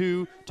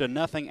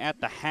 42-0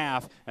 at the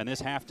half. And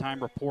this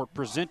halftime report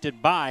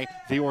presented by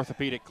the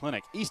Orthopedic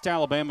Clinic, East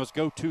Alabama's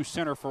go-to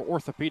center for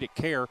orthopedic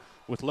care,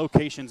 with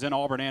locations in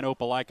Auburn and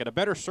Opelika to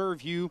better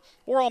serve you,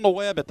 or on the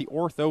web at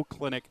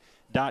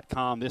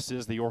theorthoclinic.com. This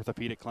is the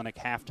Orthopedic Clinic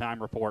halftime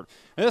report.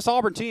 And this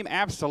Auburn team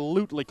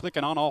absolutely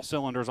clicking on all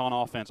cylinders on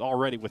offense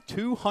already, with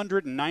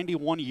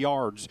 291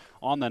 yards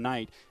on the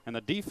night. And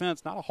the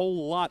defense, not a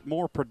whole lot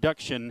more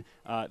production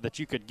that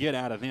you could get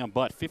out of them,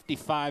 but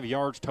 55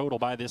 yards total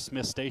by this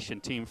Smith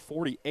Station team,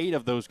 48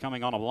 of those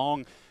coming on a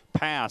long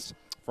pass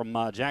from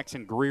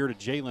Jackson Greer to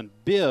Jalen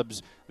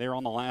Bibbs there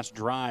on the last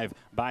drive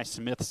by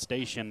Smith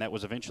Station that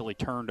was eventually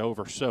turned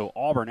over. So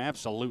Auburn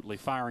absolutely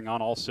firing on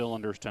all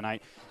cylinders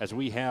tonight as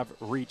we have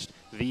reached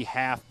the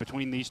half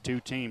between these two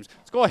teams.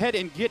 Let's go ahead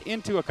and get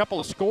into a couple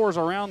of scores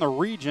around the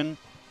region.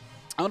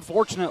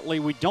 Unfortunately,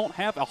 we don't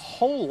have a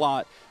whole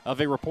lot of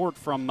a report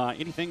from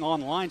anything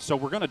online, so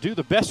we're going to do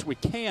the best we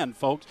can,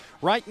 folks.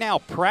 Right now,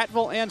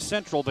 Prattville and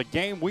Central, the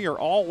game we are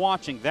all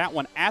watching, that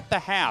one at the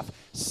half,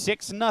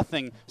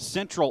 6-0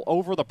 Central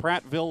over the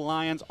Prattville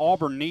Lions.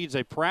 Auburn needs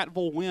a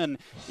Prattville win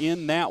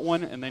in that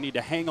one, and they need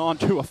to hang on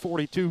to a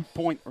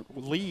 42-point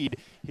lead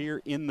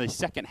here in the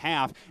second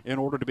half in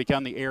order to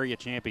become the area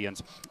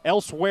champions.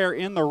 Elsewhere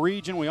in the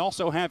region, we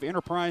also have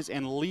Enterprise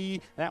and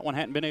Lee. That one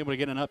hadn't been able to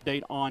get an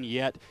update on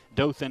yet.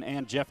 Dothan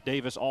and Jeff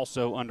Davis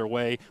also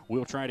underway.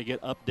 We'll try to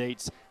get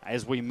updates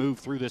as we move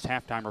through this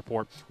halftime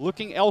report.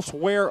 Looking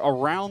elsewhere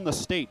around the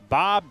state,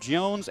 Bob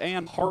Jones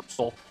and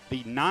Hartselle,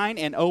 the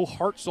 9-0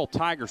 Hartselle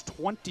Tigers,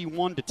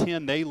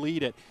 21-10. They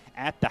lead it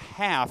at the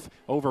half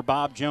over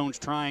Bob Jones,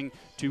 trying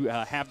to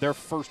have their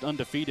first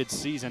undefeated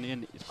season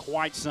in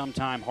quite some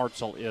time.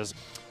 Hartselle is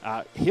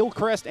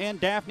Hillcrest and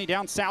Daphne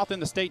down south in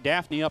the state.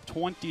 Daphne up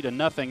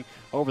 20-0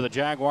 over the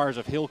Jaguars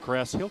of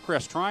Hillcrest.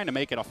 Hillcrest trying to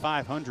make it a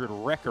 500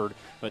 record,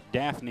 but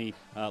Daphne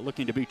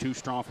looking to be too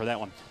strong for that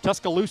one.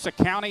 Tuscaloosa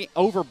County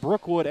over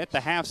Brookwood at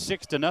the half,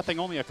 6-0.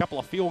 Only a couple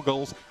of field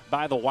goals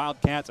by the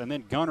Wildcats, and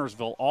then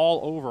Gunnersville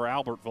all over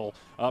Albertville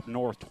up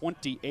north,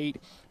 28-0.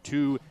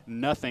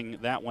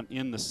 That one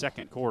in the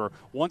second quarter.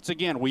 Once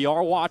again, we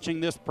are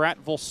watching this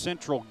Prattville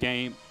Central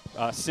game.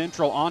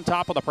 Central on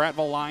top of the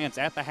Prattville Lions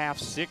at the half,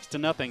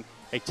 6-0.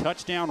 A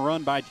touchdown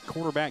run by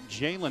quarterback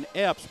Jalen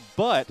Epps,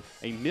 but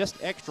a missed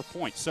extra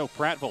point. So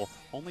Prattville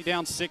only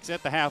down 6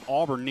 at the half.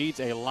 Auburn needs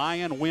a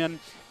Lion win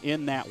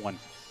in that one.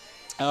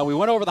 We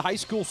went over the high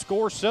school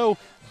score, so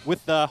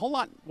with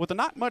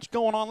not much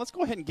going on, let's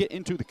go ahead and get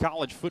into the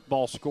college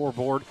football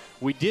scoreboard.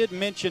 We did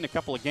mention a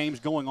couple of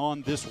games going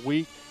on this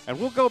week, and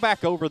we'll go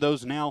back over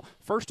those now.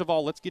 First of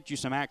all, let's get you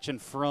some action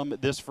from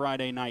this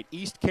Friday night.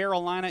 East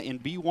Carolina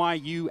and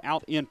BYU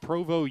out in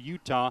Provo,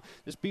 Utah.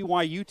 This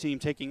BYU team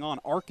taking on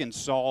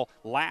Arkansas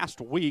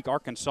last week.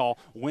 Arkansas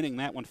winning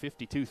that one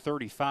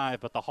 52-35,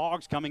 but the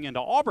Hogs coming into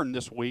Auburn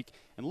this week.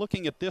 And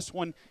looking at this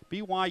one,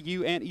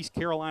 BYU and East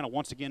Carolina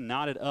once again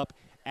knotted up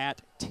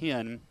at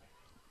 10.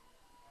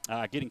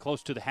 Getting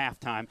close to the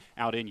halftime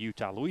out in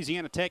Utah.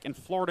 Louisiana Tech and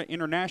Florida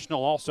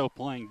International also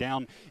playing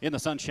down in the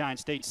Sunshine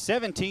State.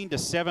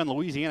 17-7,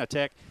 Louisiana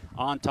Tech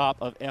on top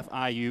of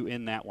FIU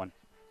in that one.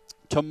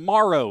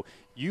 Tomorrow,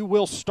 you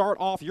will start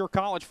off your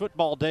college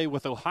football day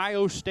with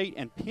Ohio State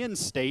and Penn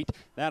State.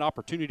 That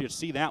opportunity to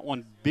see that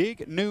one.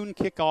 Big noon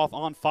kickoff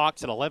on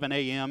Fox at 11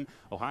 a.m.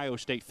 Ohio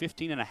State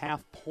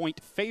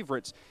 15.5-point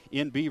favorites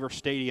in Beaver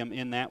Stadium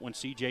in that one.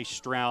 C.J.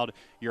 Stroud,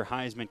 your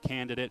Heisman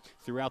candidate.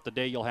 Throughout the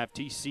day, you'll have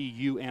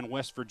TCU and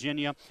West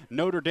Virginia,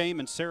 Notre Dame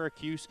and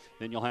Syracuse.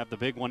 Then you'll have the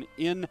big one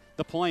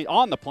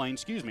on the plane.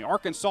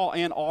 Arkansas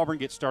and Auburn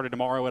get started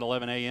tomorrow at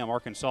 11 a.m.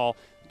 Arkansas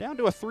down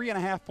to a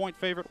 3.5-point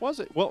favorite.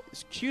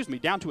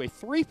 Down to a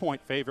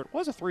 3-point favorite.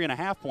 Was a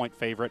 3.5-point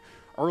favorite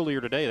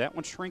earlier today. That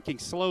one's shrinking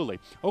slowly.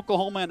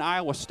 Oklahoma and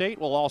Iowa State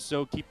will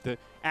also keep the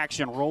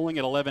action rolling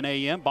at 11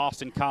 a.m.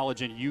 Boston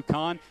College and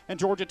UConn, and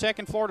Georgia Tech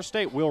and Florida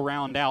State will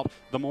round out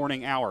the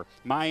morning hour.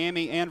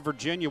 Miami and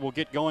Virginia will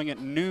get going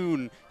at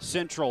noon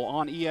Central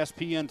on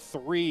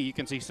ESPN3. You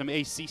can see some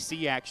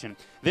ACC action.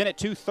 Then at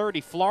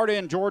 2:30, Florida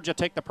and Georgia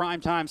take the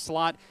primetime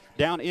slot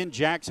down in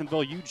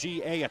Jacksonville.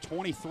 UGA, a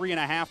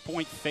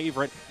 23.5-point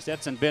favorite.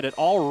 Stetson Bennett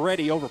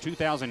already over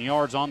 2,000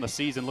 yards on the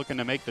season, looking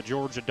to make the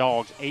Georgia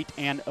Dogs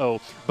 8-0.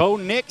 Bo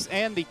Nix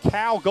and the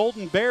Cal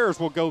Golden Bears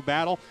will go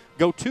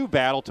to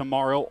battle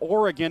tomorrow.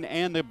 Oregon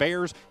and the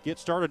Bears get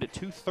started at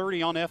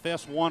 2:30 on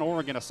FS1.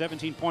 Oregon, a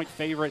 17-point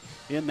favorite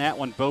in that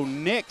one. Bo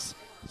Nix,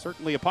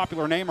 certainly a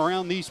popular name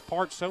around these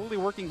parts, slowly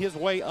working his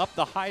way up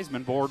the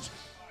Heisman boards.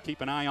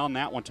 Keep an eye on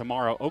that one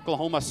tomorrow.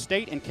 Oklahoma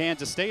State and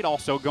Kansas State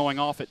also going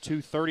off at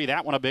 2:30.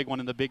 That one a big one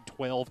in the Big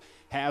 12.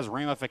 Has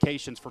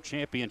ramifications for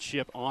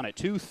championship on it.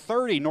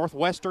 2:30,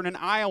 Northwestern and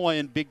Iowa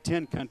in Big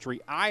 10 country.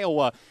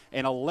 Iowa,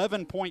 an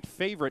 11-point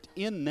favorite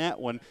in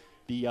that one.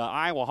 The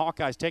Iowa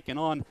Hawkeyes taking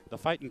on the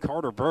fighting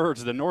Carter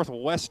Birds, the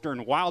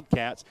Northwestern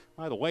Wildcats.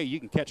 By the way, you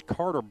can catch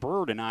Carter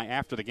Bird and I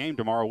after the game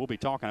tomorrow. We'll be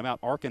talking about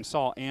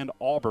Arkansas and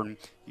Auburn.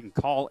 You can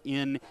call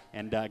in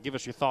and give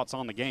us your thoughts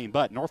on the game.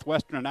 But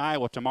Northwestern and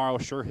Iowa tomorrow,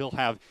 sure he'll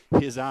have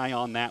his eye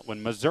on that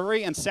one.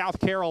 Missouri and South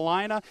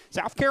Carolina.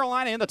 South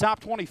Carolina in the top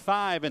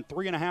 25 and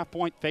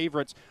 3.5-point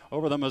favorites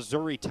over the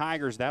Missouri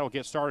Tigers. That'll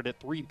get started at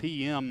 3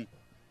 p.m.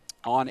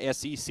 on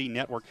SEC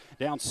Network.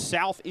 Down in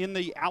South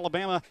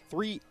Alabama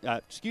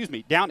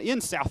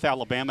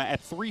at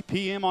 3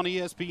 p.m. on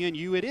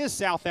ESPNU. It is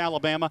South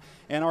Alabama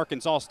and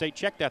Arkansas State.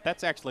 Check that.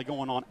 That's actually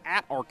going on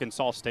at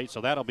Arkansas State, so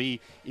that'll be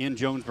in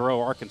Jonesboro,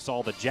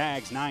 Arkansas. The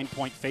Jags,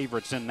 9-point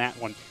favorites in that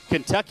one.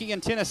 Kentucky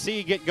and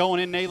Tennessee get going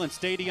in Neyland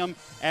Stadium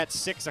at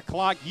 6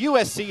 o'clock.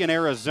 USC and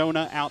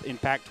Arizona out in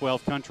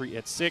Pac-12 country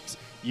at 6.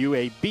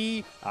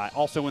 UAB,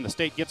 also in the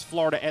state, gets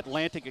Florida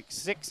Atlantic at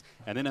 6.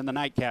 And then in the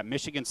nightcap,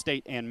 Michigan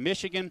State and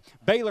Michigan,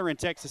 Baylor and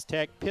Texas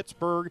Tech,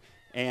 Pittsburgh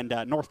and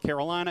North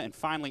Carolina, and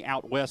finally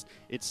out west,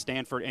 it's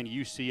Stanford and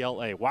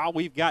UCLA. While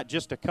we've got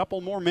just a couple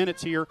more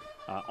minutes here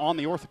on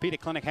the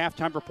Orthopedic Clinic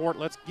halftime report,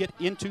 let's get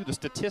into the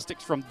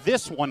statistics from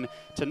this one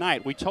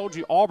tonight. We told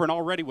you Auburn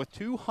already with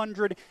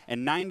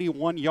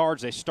 291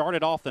 yards. They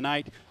started off the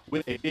night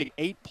with a big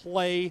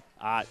 8-play,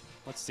 I'm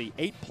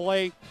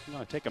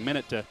going to take a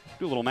minute to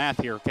do a little math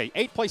here. Okay,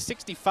 8-play,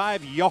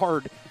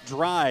 65-yard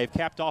drive,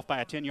 capped off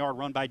by a 10-yard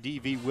run by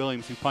D.V.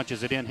 Williams, who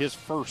punches it in, his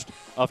first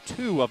of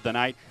 2 of the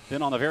night.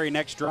 Then on the very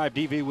next drive,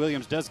 D.V.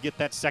 Williams does get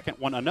that second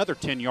one, another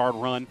 10-yard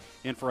run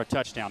in for a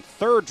touchdown.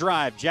 Third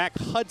drive, Jack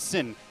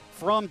Hudson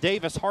from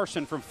Davis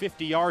Harsin from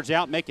 50 yards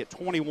out, make it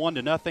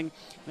 21-0.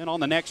 Then on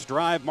the next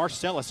drive,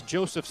 Marcellus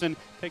Josephson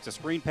takes a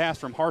screen pass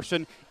from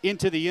Harsin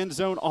into the end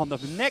zone. On the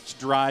next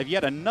drive,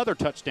 yet another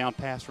touchdown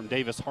pass from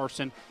Davis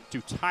Harsin to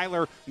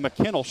Tyler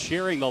McKinnell,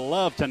 sharing the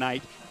love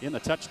tonight in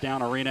the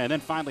touchdown arena. And then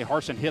finally,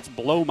 Harsin hits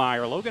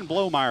Blomeyer, Logan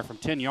Blomeyer from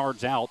 10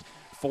 yards out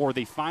for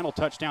the final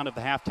touchdown of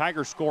the half.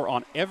 Tigers score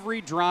on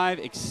every drive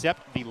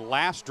except the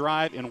last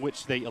drive in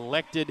which they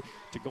elected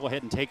to go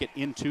ahead and take it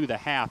into the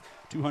half.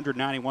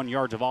 291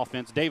 yards of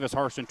offense. Davis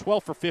Harson,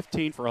 12 for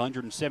 15 for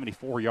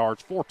 174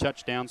 yards, 4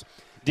 touchdowns.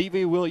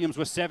 D.V. Williams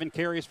with 7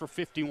 carries for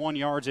 51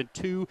 yards and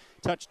 2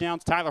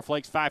 touchdowns. Tyler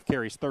Flakes, 5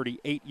 carries,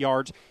 38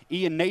 yards.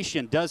 Ian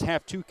Nation does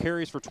have 2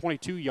 carries for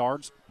 22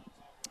 yards.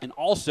 And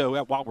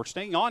also, while we're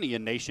staying on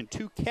Ian Nation,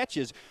 2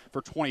 catches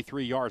for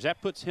 23 yards. That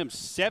puts him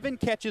 7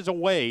 catches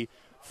away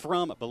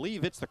from, I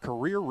believe it's the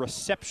career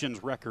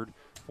receptions record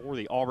for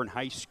the Auburn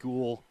High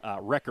School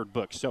record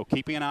book. So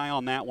keeping an eye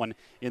on that one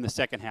in the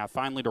second half.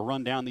 Finally, to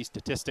run down these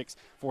statistics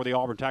for the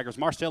Auburn Tigers,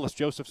 Marcellus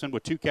Josephson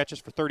with 2 catches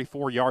for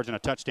 34 yards and a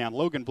touchdown.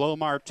 Logan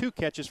Blomeyer, 2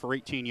 catches for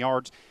 18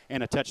 yards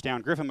and a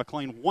touchdown. Griffin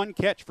McLean, 1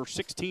 catch for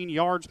 16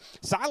 yards.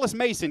 Silas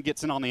Mason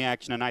gets in on the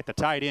action tonight. The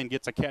tight end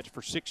gets a catch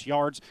for 6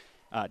 yards.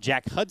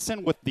 Jack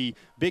Hudson with the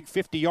big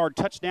 50-yard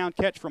touchdown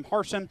catch from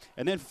Harson.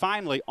 And then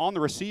finally, on the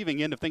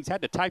receiving end of things,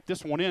 had to type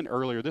this one in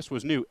earlier. This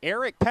was new.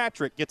 Eric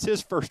Patrick gets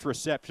his first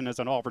reception as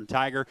an Auburn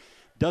Tiger.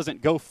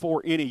 Doesn't go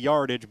for any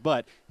yardage,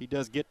 but he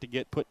does get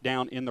put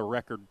down in the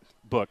record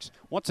books.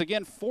 Once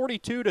again,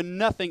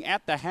 42-0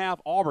 at the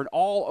half. Auburn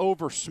all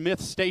over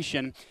Smith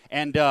Station.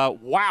 And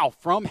wow,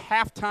 from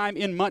halftime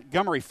in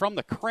Montgomery, from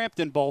the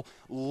Crampton Bowl,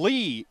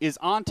 Lee is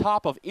on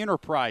top of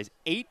Enterprise,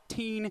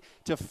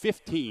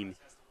 18-15.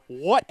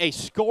 What a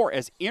score,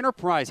 as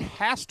Enterprise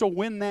has to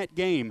win that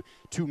game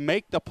to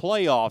make the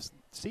playoffs.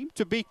 Seemed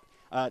to be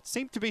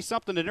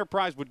something that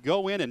Enterprise would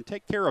go in and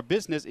take care of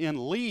business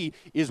in. Lee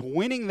is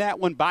winning that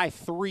one by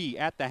 3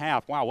 at the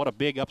half. Wow, what a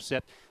big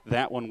upset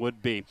that one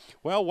would be.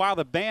 Well, while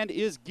the band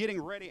is getting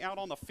ready out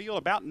on the field,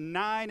 about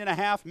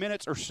 9.5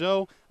 minutes or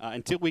so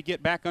until we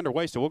get back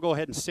underway, so we'll go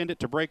ahead and send it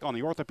to break on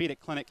the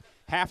Orthopedic Clinic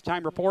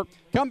halftime report.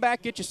 Come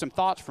back, get you some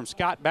thoughts from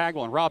Scott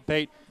Bagwell and Rob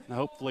Pate, and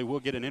hopefully we'll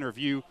get an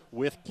interview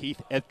with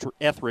Keith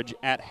Etheridge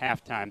at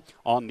halftime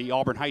on the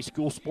Auburn High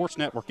School Sports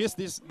Network.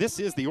 This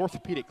is the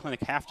Orthopedic Clinic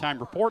halftime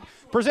report,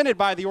 presented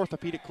by the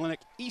Orthopedic Clinic,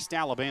 East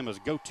Alabama's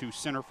go-to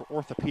center for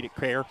orthopedic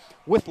care,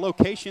 with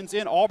locations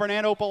in Auburn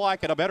and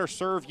Opelika to better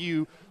serve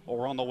you,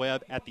 or on the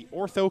web at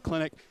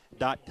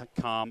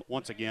theorthoclinic.com.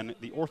 Once again,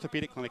 the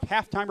Orthopedic Clinic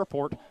halftime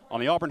report on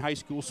the Auburn High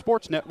School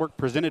Sports Network,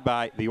 presented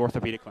by the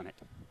Orthopedic Clinic.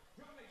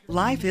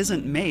 Life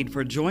isn't made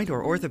for joint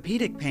or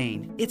orthopedic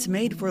pain. It's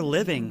made for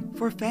living,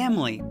 for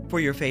family,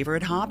 for your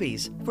favorite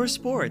hobbies, for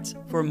sports,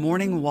 for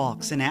morning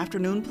walks and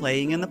afternoon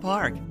playing in the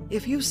park.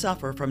 If you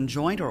suffer from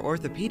joint or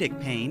orthopedic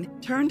pain,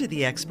 turn to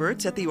the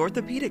experts at the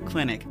Orthopedic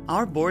Clinic.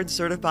 Our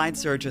board-certified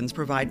surgeons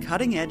provide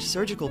cutting-edge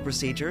surgical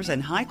procedures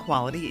and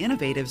high-quality,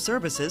 innovative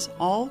services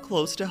all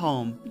close to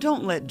home.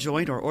 Don't let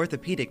joint or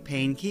orthopedic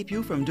pain keep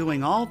you from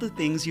doing all the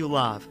things you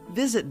love.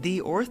 Visit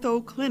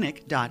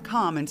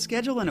theorthoclinic.com and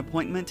schedule an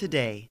appointment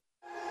today.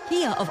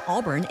 Kia of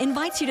Auburn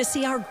invites you to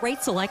see our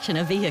great selection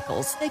of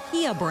vehicles. The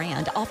Kia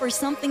brand offers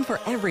something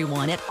for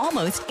everyone at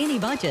almost any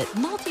budget.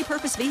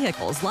 Multi-purpose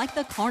vehicles like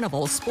the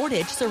Carnival,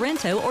 Sportage,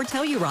 Sorento, or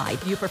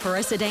Telluride. You prefer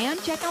a sedan?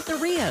 Check out the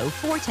Rio,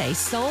 Forte,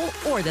 Soul,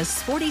 or the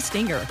sporty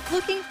Stinger.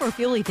 Looking for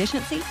fuel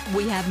efficiency?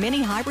 We have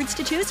many hybrids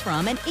to choose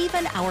from and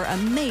even our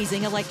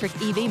amazing electric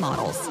EV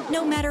models.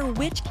 No matter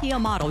which Kia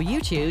model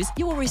you choose,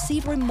 you will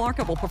receive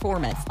remarkable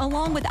performance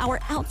along with our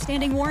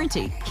outstanding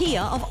warranty.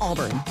 Kia of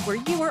Auburn, where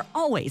you are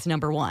always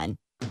number one.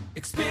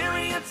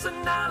 Experience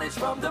and knowledge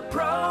from the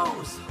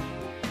pros.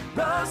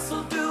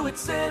 Russell Do-It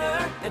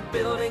Center and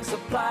Building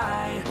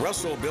Supply.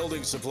 Russell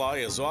Building Supply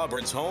is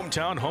Auburn's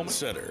hometown home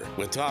center.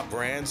 With top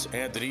brands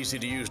and an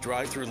easy-to-use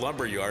drive-through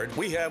lumberyard,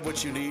 we have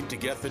what you need to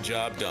get the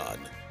job done.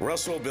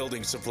 Russell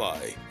Building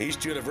Supply,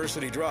 East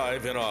University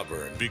Drive in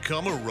Auburn.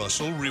 Become a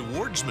Russell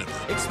Rewards member.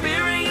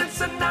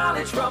 Experience and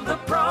knowledge from the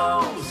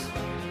pros.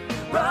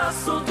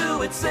 Russell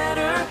Do-It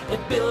Center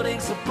and Building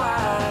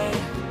Supply.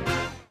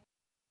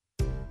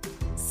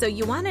 So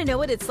you want to know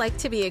what it's like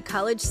to be a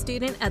college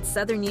student at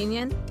Southern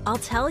Union? I'll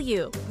tell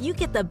you. You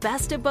get the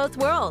best of both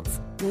worlds.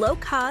 Low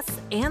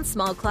costs and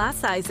small class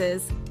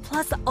sizes.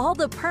 Plus all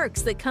the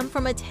perks that come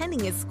from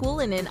attending a school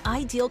in an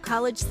ideal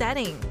college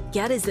setting.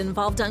 Get as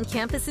involved on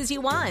campus as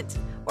you want.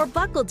 Or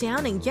buckle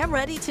down and get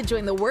ready to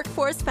join the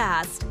workforce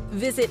fast.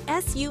 Visit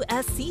suscc.edu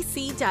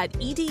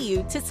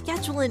to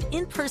schedule an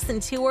in-person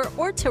tour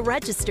or to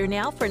register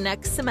now for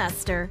next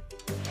semester.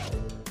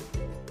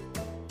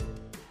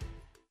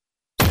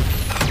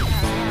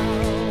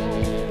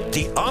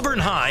 The Auburn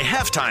High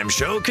Halftime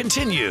Show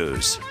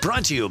continues.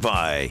 Brought to you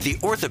by the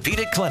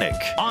Orthopedic Clinic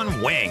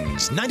on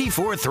Wings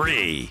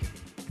 94.3.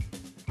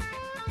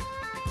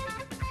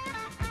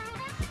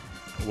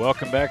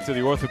 Welcome back to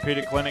the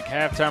Orthopedic Clinic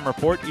halftime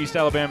report. East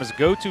Alabama's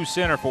go-to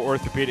center for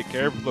orthopedic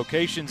care, with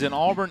locations in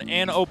Auburn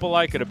and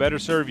Opelika to better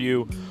serve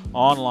you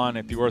online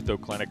at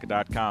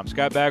theorthoclinic.com.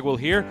 Scott Bagwell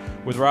here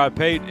with Rob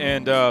Pate,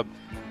 and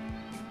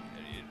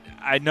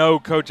I know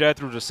Coach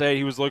Etheridge was saying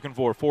he was looking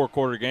for a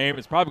four-quarter game.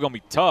 It's probably going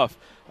to be tough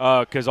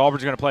because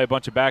Auburn's going to play a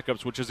bunch of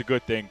backups, which is a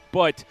good thing.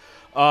 But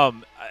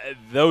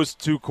those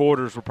 2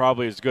 quarters were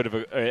probably as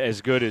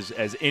good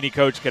as any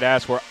coach could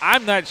ask for.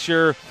 I'm not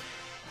sure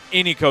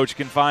any coach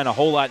can find a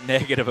whole lot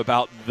negative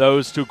about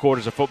those 2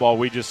 quarters of football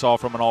we just saw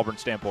from an Auburn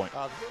standpoint.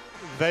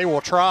 They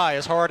will try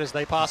as hard as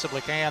they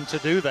possibly can to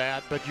do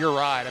that, but you're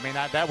right. I mean,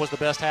 that was the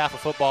best half of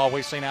football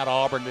we've seen out of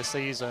Auburn this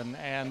season.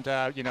 And,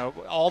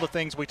 all the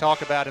things we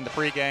talked about in the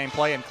pregame,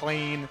 playing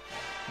clean,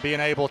 being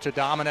able to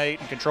dominate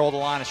and control the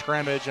line of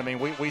scrimmage. I mean,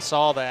 we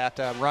saw that,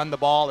 run the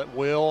ball at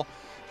will.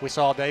 We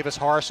saw Davis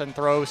Harsin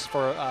throw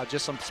for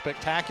just some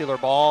spectacular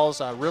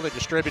balls, really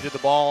distributed the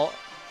ball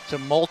to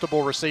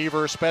multiple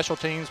receivers. Special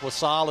teams was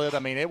solid. I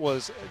mean, it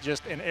was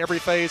just in every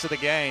phase of the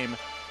game,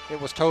 it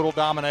was total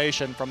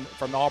domination from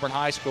Auburn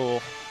High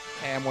School.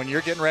 And when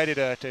you're getting ready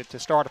to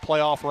start a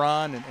playoff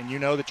run and you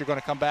know that you're going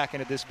to come back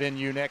into this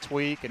venue next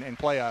week and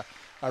play a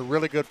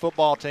really good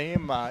football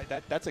team,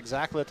 that's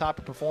exactly the type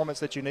of performance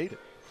that you needed.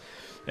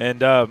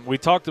 And we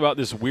talked about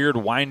this weird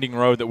winding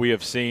road that we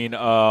have seen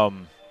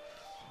all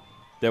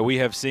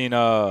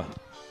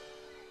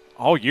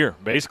year,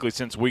 basically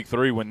since week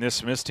 3 when this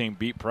Smiths team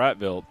beat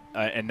Prattville.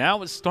 And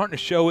now it's starting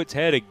to show its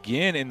head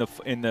again in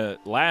the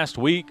last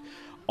week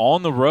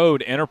on the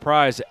road.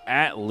 Enterprise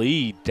at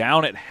Lee,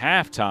 down at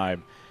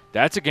halftime.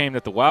 That's a game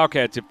that the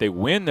Wildcats, if they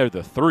win, they're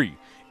the 3.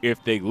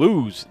 If they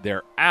lose,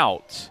 they're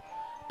out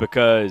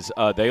because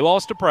they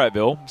lost to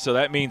Prattville. So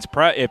that means if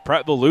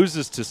Prattville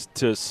loses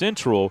to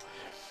Central,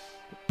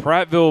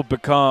 Prattville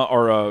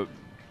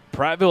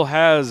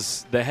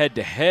has the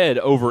head-to-head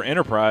over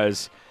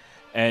Enterprise,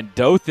 and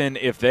Dothan,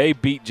 if they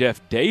beat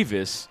Jeff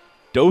Davis,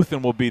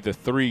 Dothan will be the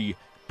 3,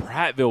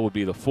 Prattville will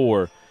be the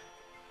 4.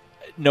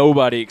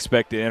 Nobody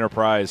expected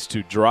Enterprise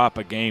to drop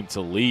a game to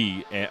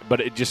Lee,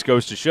 but it just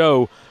goes to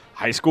show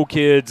high school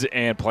kids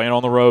and playing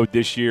on the road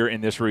this year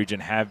in this region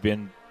have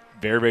been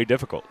very, very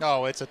difficult.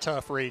 Oh, it's a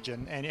tough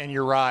region, and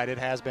you're right. It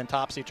has been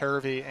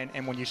topsy-turvy,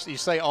 and when you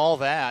say all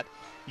that,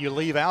 you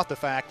leave out the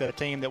fact that a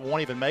team that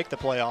won't even make the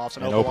playoffs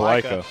in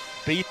Opelika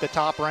beat the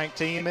top-ranked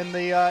team in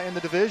the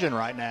division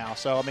right now.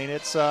 So, I mean,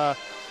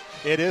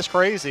 it is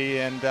crazy,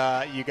 and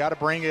you got to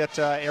bring it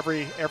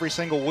every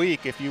single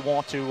week if you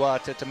want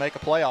to make a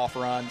playoff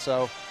run.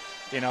 So,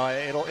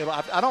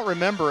 I don't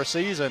remember a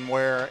season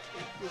where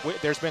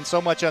there's been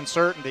so much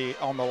uncertainty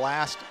on the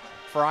last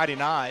Friday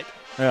night.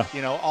 Yeah.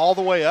 All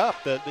the way up,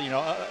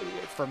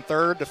 from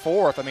 3rd to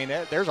 4th. I mean,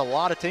 there's a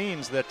lot of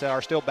teams that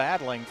are still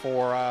battling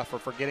for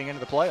getting into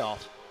the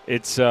playoffs.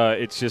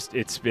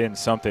 It's been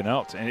something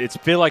else, and it's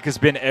feel like it's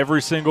been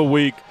every single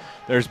week.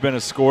 There's been a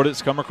score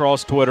that's come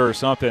across Twitter or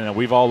something, and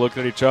we've all looked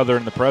at each other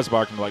in the press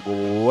box and been like,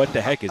 well, what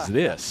the heck is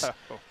this?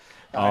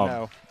 I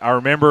know. I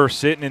remember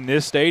sitting in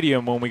this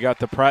stadium when we got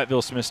the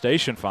Prattville-Smith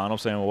Station final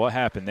saying, well, what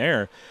happened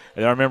there?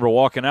 And I remember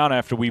walking out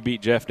after we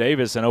beat Jeff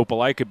Davis and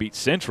Opelika beat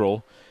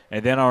Central.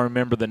 And then I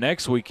remember the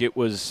next week it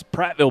was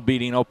Prattville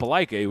beating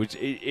Opelika.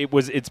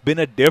 It's been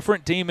a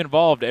different team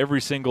involved every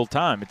single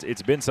time.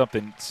 It's been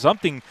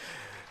something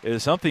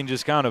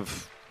just kind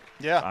of.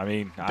 Yeah. I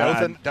mean,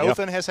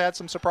 Dothan has had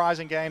some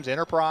surprising games.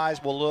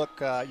 Enterprise will look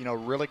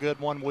really good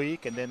one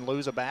week and then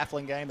lose a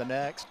baffling game the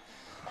next.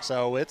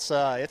 So it's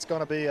going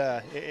to be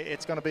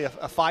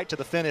a fight to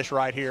the finish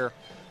right here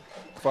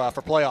for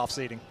playoff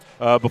seeding.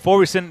 Before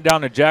we send it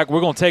down to Jack,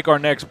 we're going to take our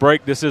next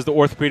break. This is the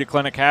Orthopedic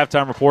Clinic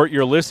Halftime Report.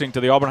 You're listening to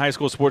the Auburn High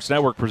School Sports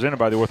Network presented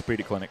by the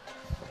Orthopedic Clinic.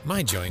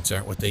 My joints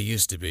aren't what they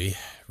used to be.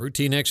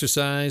 Routine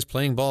exercise,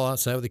 playing ball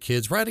outside with the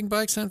kids, riding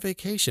bikes on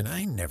vacation.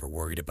 I never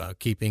worried about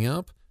keeping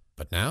up.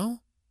 But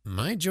now,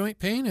 my joint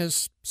pain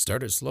has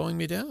started slowing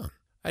me down.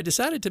 I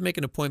decided to make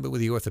an appointment with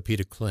the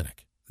Orthopedic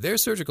Clinic. Their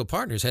surgical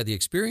partners had the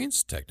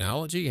experience,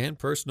 technology, and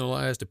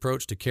personalized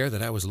approach to care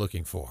that I was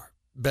looking for.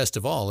 Best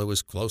of all, it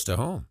was close to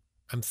home.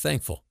 I'm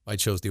thankful I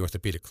chose the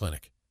Orthopedic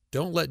Clinic.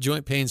 Don't let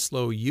joint pain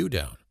slow you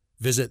down.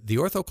 Visit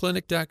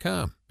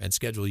theorthoclinic.com and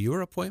schedule your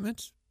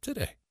appointment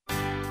today.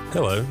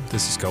 Hello,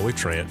 this is Coley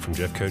Trant from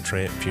Jeffcoat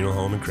Trant Funeral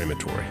Home and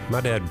Crematory.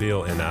 My dad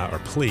Bill and I are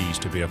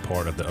pleased to be a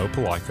part of the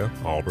Opelika,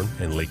 Auburn,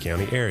 and Lee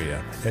County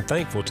area, and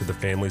thankful to the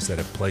families that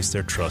have placed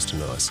their trust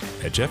in us.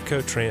 At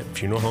Jeffcoat Trant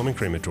Funeral Home and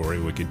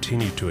Crematory, we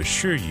continue to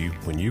assure you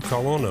when you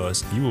call on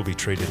us, you will be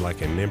treated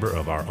like a member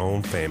of our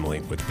own family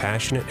with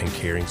passionate and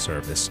caring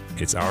service.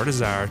 It's our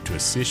desire to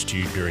assist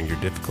you during your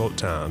difficult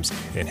times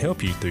and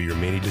help you through your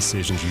many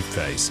decisions you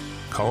face.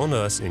 Call on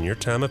us in your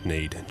time of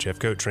need.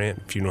 Jeffcoat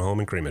Trant Funeral Home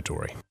and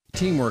Crematory.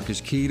 Teamwork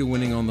is key to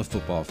winning on the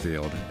football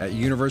field. At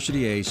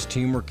University Ace,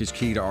 teamwork is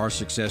key to our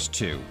success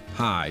too.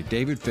 Hi,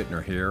 David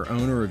Fittner here,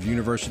 owner of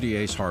University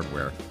Ace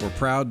Hardware. We're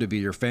proud to be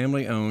your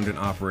family-owned and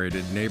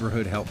operated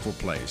neighborhood helpful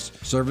place,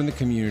 serving the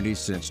community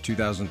since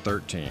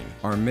 2013.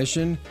 Our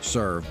mission,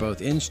 serve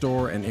both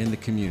in-store and in the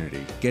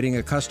community. Getting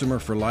a customer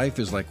for life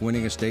is like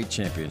winning a state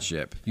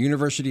championship.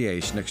 University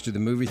Ace, next to the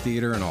movie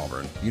theater in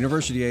Auburn.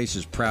 University Ace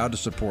is proud to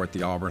support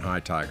the Auburn High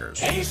Tigers.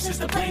 Ace is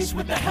the place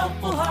with the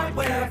helpful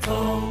hardware,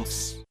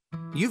 folks.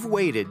 You've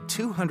waited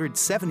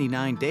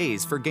 279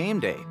 days for game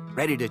day,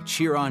 ready to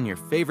cheer on your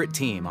favorite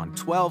team on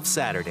 12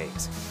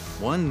 Saturdays.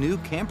 One new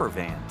camper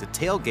van to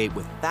tailgate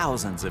with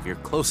thousands of your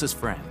closest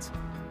friends.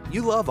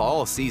 You love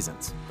all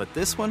seasons, but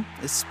this one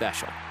is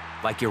special,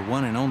 like your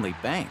one and only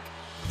bank.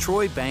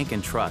 Troy Bank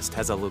and Trust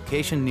has a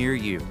location near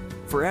you.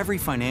 For every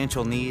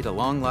financial need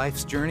along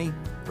life's journey,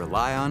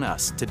 rely on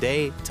us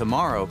today,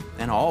 tomorrow,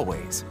 and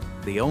always.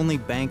 The only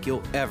bank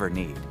you'll ever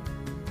need.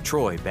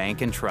 Troy Bank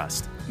and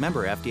Trust.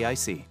 Member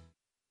FDIC.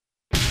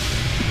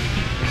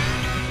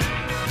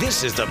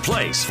 This is the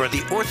place for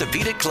the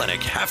Orthopedic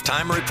Clinic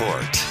Halftime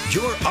Report.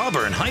 Your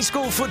Auburn High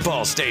School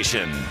football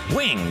station.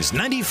 Wings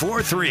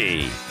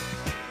 94.3.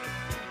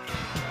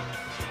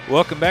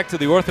 Welcome back to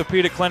the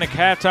Orthopedic Clinic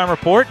Halftime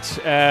Report.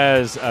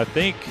 As I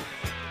think,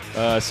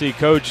 see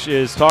Coach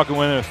is talking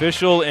with an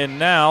official, and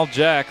now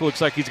Jack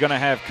looks like he's going to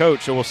have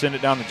Coach, so we'll send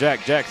it down to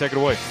Jack. Jack, take it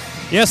away.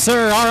 Yes,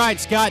 sir. All right,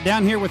 Scott,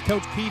 down here with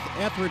Coach Keith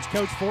Etheridge.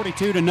 Coach,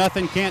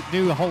 42-0. Can't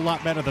do a whole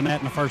lot better than that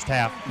in the first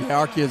half. Yeah,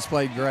 our kids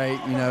played great.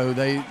 You know,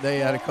 they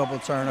had a couple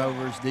of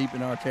turnovers deep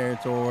in our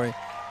territory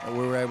that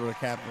we were able to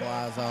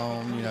capitalize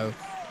on. You know,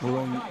 we're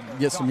going to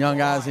get some young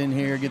guys in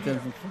here, get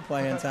them some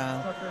playing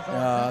time.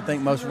 I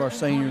think most of our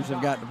seniors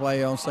have got to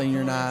play on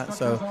senior night,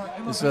 so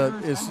it's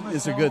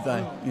a good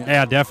thing. You know?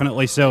 Yeah,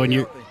 definitely so.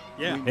 And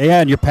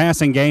and your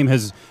passing game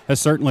has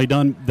certainly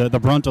done the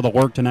brunt of the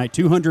work tonight.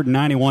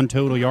 291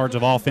 total yards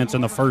of offense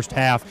in the first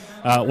half.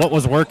 What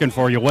was working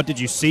for you? What did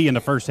you see in the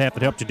first half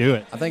that helped you do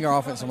it? I think our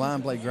offensive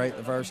line played great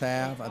the first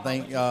half. I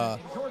think,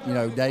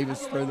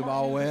 Davis threw the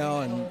ball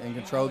well and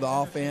controlled the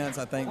offense.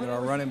 I think that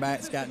our running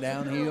backs got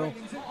downhill,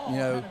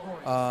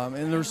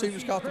 and the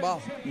receivers caught the ball.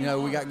 You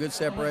know, we got good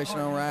separation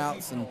on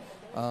routes, and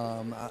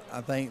I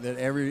think that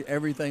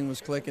everything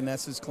was clicking.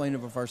 That's as clean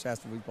of a first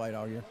half that we played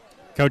all year.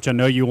 Coach, I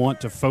know you want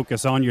to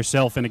focus on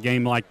yourself in a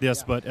game like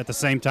this, but at the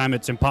same time,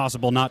 it's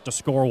impossible not to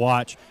scoreboard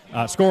watch,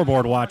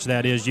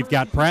 that is. You've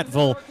got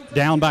Prattville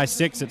down by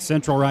 6 at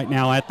Central right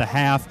now at the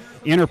half.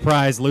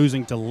 Enterprise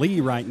losing to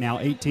Lee right now,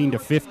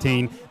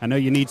 18-15. I know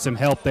you need some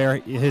help there.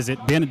 Has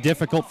it been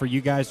difficult for you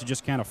guys to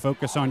just kind of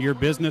focus on your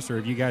business, or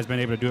have you guys been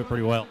able to do it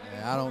pretty well?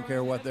 Yeah, I don't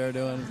care what they're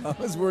doing. As long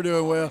as we're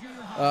doing well,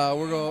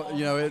 we're going.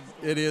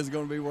 It is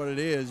going to be what it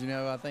is.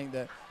 I think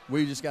that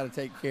we just got to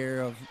take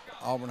care of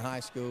Auburn High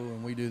School,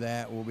 and we do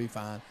that, we'll be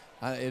fine.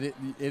 It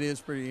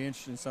is pretty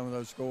interesting, some of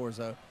those scores,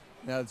 though,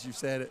 now that you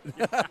said it.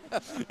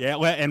 Yeah,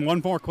 well, and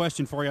one more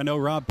question for you. I know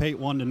Rob Pate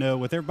wanted to know,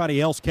 with everybody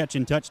else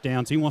catching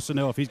touchdowns, he wants to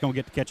know if he's going to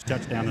get to catch a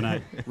touchdown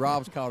tonight.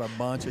 Rob's caught a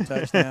bunch of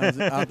touchdowns.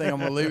 I think I'm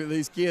going to leave it to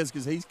these kids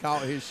because he's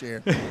caught his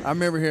share. I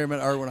remember hearing him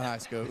at Irwin High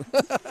School.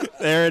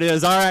 There it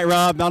is. All right,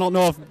 Rob, I don't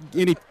know if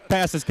any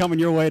pass is coming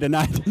your way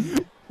tonight.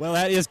 Well,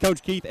 that is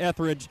Coach Keith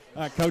Etheridge.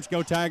 Coach,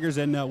 go Tigers,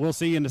 and we'll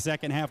see you in the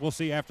second half. We'll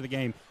see you after the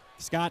game.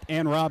 Scott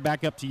and Rob,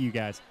 back up to you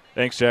guys.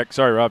 Thanks, Jack.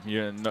 Sorry, Rob.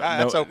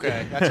 That's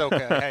okay. That's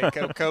okay. Hey,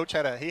 Coach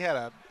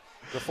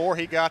before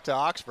he got to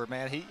Oxford,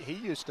 man, he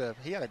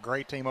had a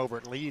great team over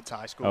at Leeds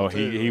High School. Oh,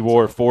 he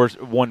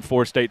won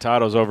 4 state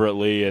titles over at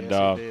Lee and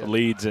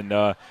Leeds, and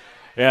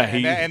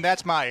and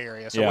that's my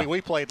area. So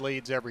we played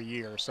Leeds every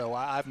year. So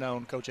I've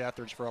known Coach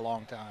Etheridge for a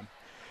long time.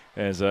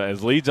 As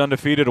Leeds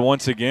undefeated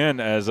once again,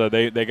 as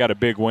they got a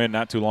big win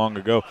not too long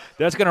ago.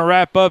 That's going to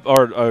wrap up,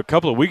 or a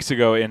couple of weeks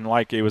ago,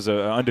 it was an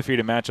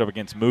undefeated matchup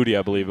against Moody,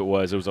 I believe it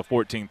was. It was a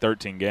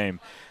 14-13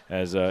 game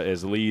as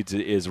Leeds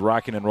is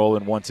rocking and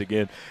rolling once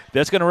again.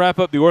 That's going to wrap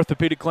up the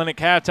Orthopedic Clinic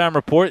Halftime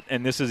Report,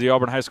 and this is the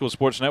Auburn High School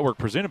Sports Network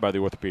presented by the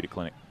Orthopedic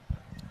Clinic.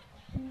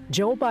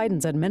 Joe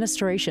Biden's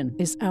administration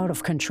is out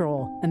of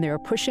control, and they are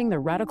pushing their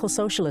radical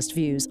socialist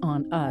views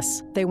on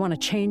us. They want to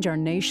change our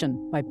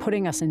nation by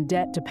putting us in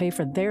debt to pay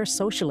for their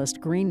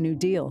socialist Green New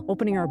Deal,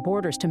 opening our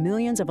borders to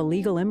millions of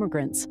illegal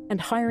immigrants,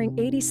 and hiring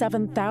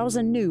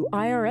 87,000 new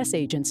IRS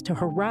agents to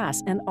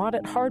harass and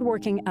audit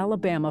hardworking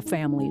Alabama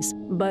families.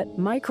 But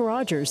Mike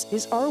Rogers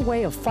is our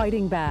way of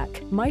fighting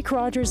back. Mike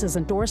Rogers is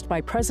endorsed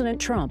by President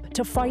Trump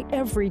to fight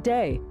every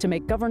day to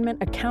make government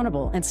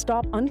accountable and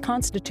stop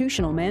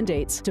unconstitutional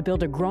mandates, to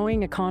build a growing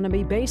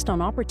economy based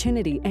on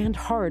opportunity and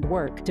hard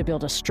work, to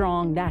build a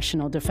strong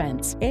national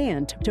defense,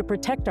 and to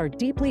protect our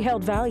deeply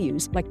held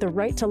values like the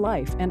right to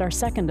life and our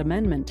Second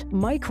Amendment.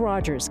 Mike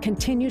Rogers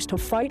continues to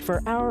fight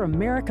for our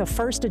America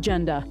First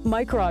agenda.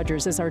 Mike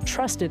Rogers is our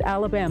trusted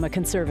Alabama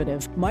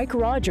conservative. Mike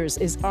Rogers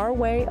is our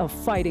way of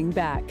fighting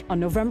back. On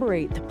November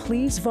 8th,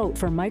 please vote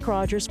for Mike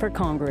Rogers for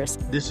Congress.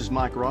 This is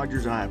Mike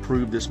Rogers, and I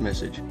approve this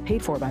message.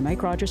 Paid for by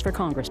Mike Rogers for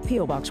Congress,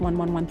 P.O. Box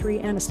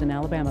 1113, Anniston,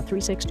 Alabama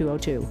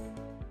 36202.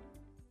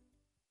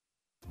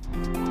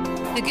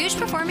 The Gooch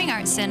Performing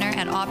Arts Center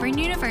at Auburn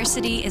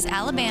University is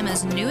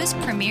Alabama's newest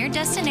premier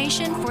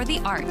destination for the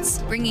arts,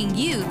 bringing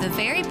you the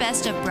very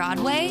best of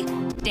Broadway,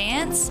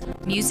 dance,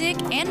 music,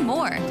 and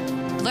more.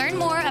 Learn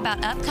more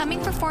about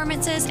upcoming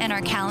performances and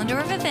our calendar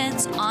of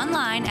events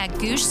online at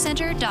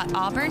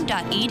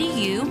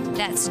goochcenter.auburn.edu.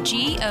 That's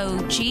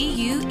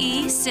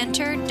GOGUE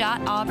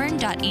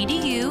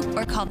center.auburn.edu,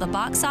 or call the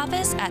box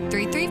office at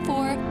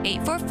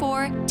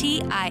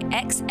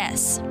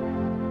 334-844-TIXS.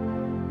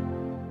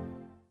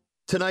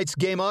 Tonight's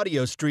game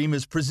audio stream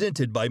is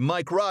presented by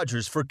Mike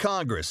Rogers for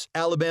Congress,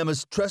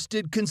 Alabama's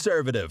trusted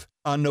conservative.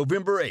 On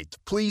November 8th,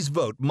 please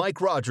vote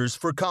Mike Rogers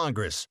for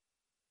Congress.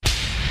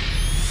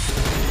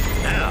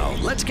 Now,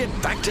 let's get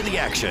back to the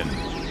action.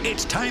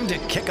 It's time to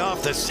kick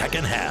off the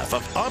second half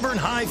of Auburn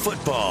High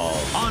football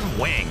on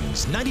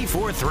Wings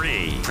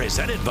 94.3.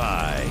 Presented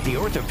by the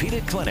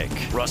Orthopedic Clinic,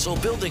 Russell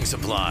Building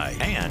Supply,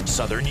 and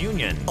Southern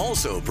Union.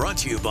 Also brought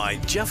to you by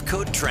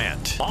Jeffcoat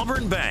Trent,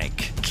 Auburn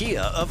Bank,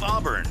 Kia of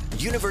Auburn,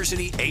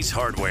 University Ace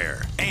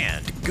Hardware,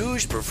 and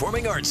Gouge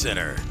Performing Arts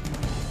Center.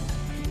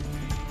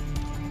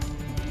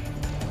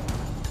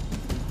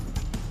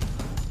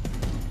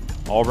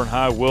 Auburn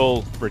High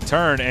will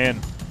return,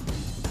 and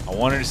I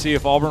wanted to see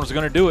if Auburn was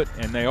going to do it,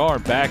 and they are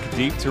back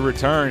deep to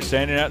return,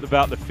 standing at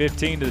about the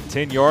 15 to the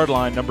 10-yard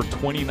line. Number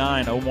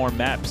 29, Omar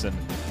Mapson,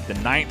 the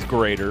 9th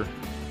grader,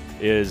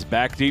 is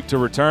back deep to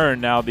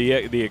return. Now the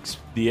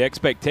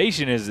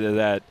expectation is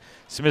that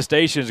Smith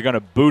Station is going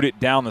to boot it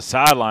down the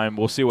sideline.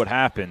 We'll see what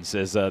happens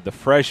as the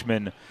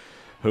freshman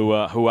who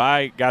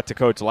I got to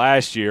coach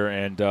last year,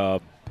 and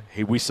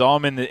we saw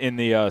him in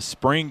the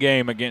spring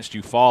game against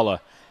Eufaula.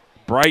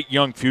 Bright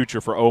young future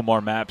for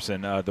Omar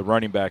Mapson, the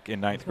running back in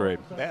 9th grade.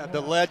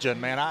 The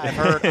legend, man.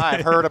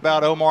 I've heard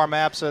about Omar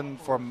Mapson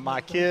from my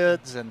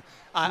kids, and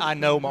I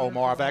know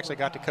Omar. I've actually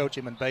got to coach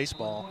him in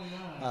baseball,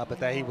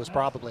 but he was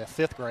probably a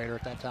 5th grader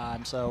at that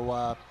time.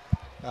 So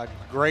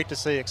great to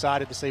see,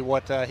 excited to see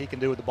what he can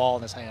do with the ball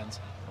in his hands.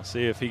 We'll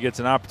see if he gets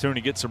an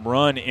opportunity to get some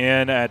run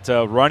in at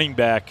running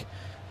back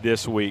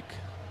this week.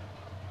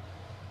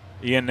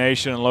 Ian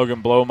Nation and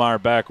Logan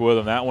Blomeyer back with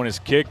him. That one is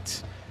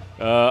kicked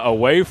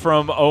away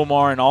from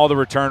Omar and all the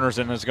returners,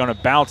 and is going to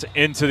bounce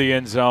into the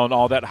end zone.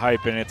 All that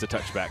hype, and it's a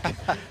touchback.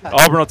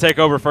 Auburn will take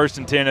over 1st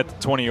and 10 at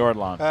the 20-yard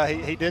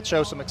line. He did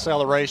show some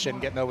acceleration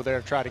getting over there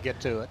to try to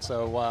get to it.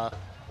 So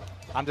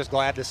I'm just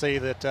glad to see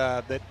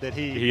that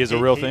he is a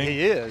real thing.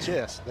 He is,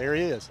 yes. There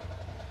he is.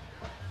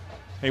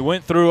 He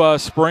went through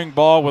spring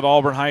ball with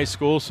Auburn High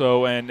School,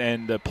 so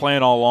and the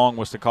plan all along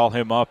was to call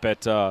him up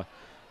at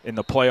in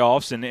the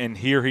playoffs, and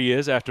here he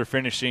is after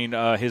finishing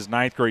his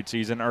 9th grade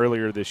season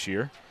earlier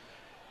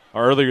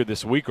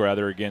this week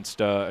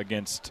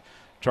against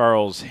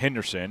Charles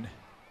Henderson.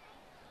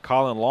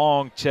 Colin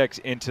Long checks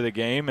into the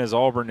game as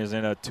Auburn is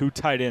in a 2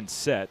 tight end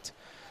set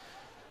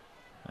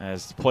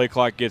as the play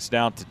clock gets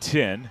down to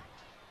 10.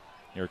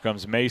 Here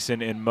comes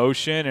Mason in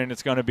motion, and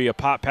it's going to be a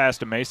pop pass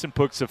to Mason.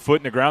 Puts a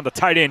foot in the ground. The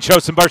tight end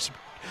shows some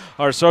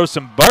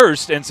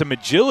burst and some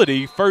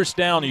agility. First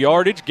down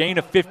yardage, gain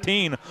of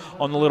 15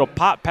 on the little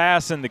pop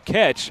pass and the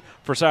catch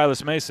for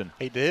Silas Mason.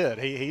 He did.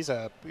 He's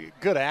a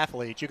good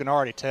athlete. You can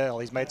already tell.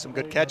 He's made some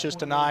good catches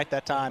tonight.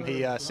 That time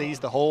he sees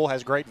the hole,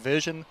 has great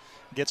vision,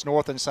 gets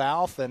north and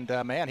south, and,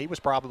 man, he was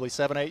probably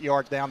 7-8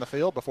 yards down the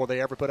field before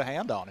they ever put a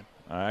hand on him.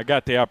 I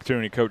got the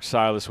opportunity to coach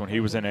Silas when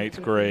he was in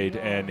 8th grade,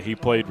 and he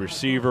played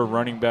receiver,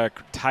 running back,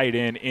 tight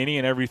end, any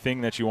and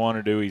everything that you want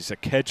to do. He's a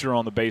catcher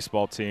on the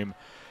baseball team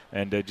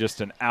and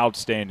just an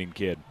outstanding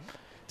kid.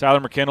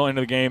 Tyler McKinnell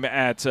into the game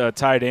at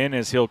tight end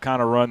as he'll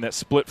kind of run that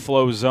split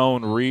flow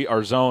zone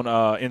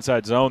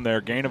inside zone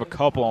there. Gain of a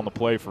couple on the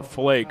play for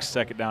Flakes,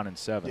 2nd down and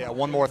 7. Yeah,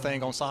 one more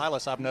thing on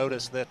Silas. I've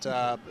noticed that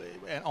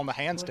on the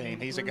hands team,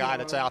 he's a guy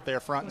that's out there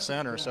front and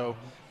center. So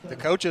the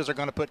coaches are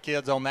going to put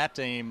kids on that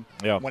team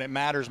when it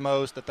matters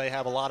most, that they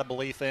have a lot of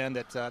belief in,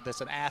 that's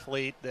an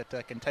athlete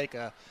that can take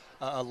a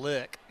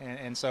lick.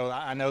 And so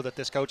I know that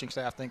this coaching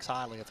staff thinks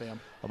highly of him.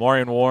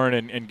 Amarian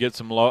Warren and get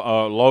some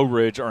Low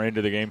Ridge are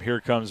into the game. Here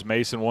comes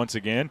Mason once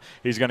again.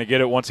 He's going to get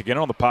it once again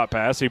on the pop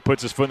pass. He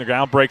puts his foot in the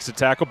ground, breaks the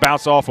tackle,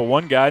 bounce off of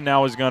one guy.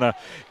 Now he's going to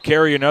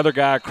carry another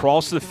guy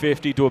across the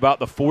 50 to about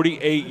the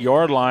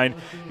 48-yard line.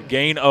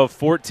 Gain of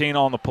 14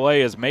 on the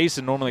play as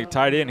Mason, normally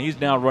tight end, he's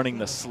now running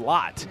the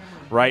slot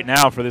right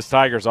now for this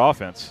Tigers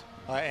offense.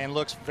 And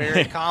looks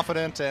very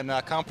confident and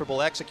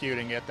comfortable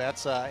executing it.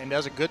 And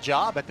does a good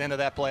job at the end of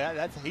that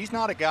play. He's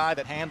not a guy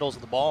that handles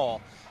the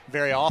ball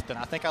very often.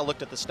 I think I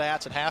looked at the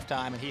stats at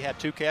halftime, and he had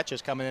 2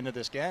 catches coming into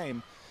this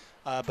game.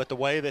 But the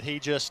way that he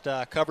just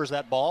covers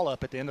that ball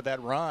up at the end of that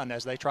run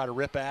as they try to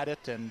rip at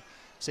it and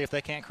see if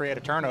they can't create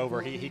a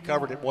turnover, he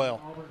covered it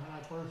well.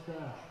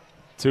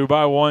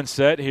 2-by-1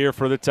 set here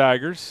for the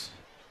Tigers.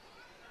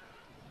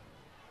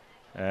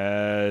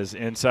 As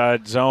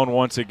inside zone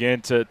once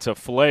again to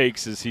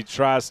Flakes as he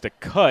tries to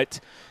cut,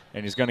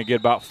 and he's going to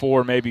get about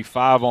 4, maybe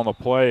 5 on the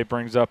play. It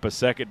brings up a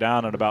 2nd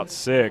down at about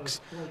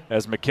 6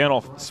 as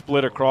McKinnell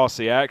split across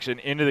the action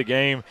into the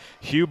game.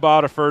 Hugh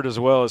Bodiford as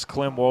well as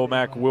Clem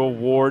Womack, Will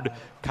Ward,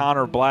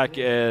 Connor Black,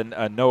 and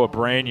Noah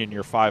Branyan,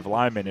 your 5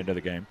 linemen into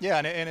the game. Yeah,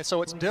 and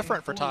so it's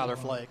different for Tyler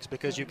Flakes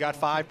because you've got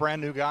 5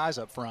 brand-new guys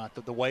up front.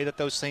 The way that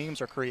those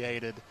seams are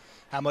created,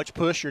 how much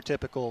push you're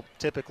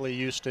typically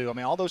used to. I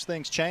mean, all those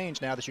things change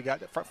now that you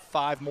got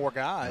 5 more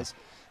guys,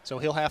 so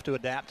he'll have to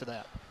adapt to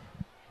that.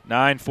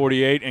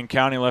 9:48 and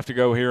counting left to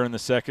go here in the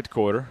 2nd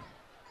quarter.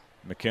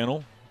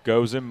 McKinnell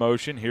goes in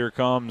motion. Here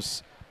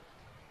comes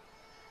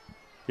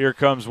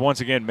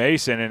once again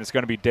Mason, and it's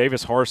going to be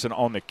Davis Harson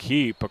on the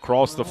keep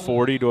across the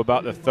 40 to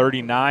about the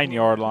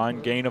 39-yard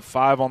line. Gain of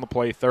 5 on the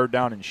play, 3rd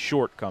down and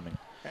short coming.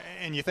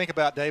 And you think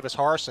about Davis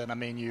Harson, I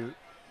mean, you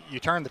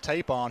turn the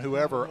tape on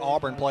whoever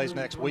Auburn plays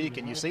next week,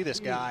 and you see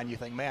this guy, and you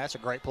think, man, that's a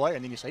great player.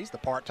 And then you say he's the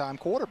part-time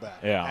quarterback.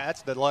 Yeah.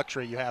 That's the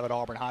luxury you have at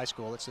Auburn High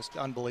School. It's just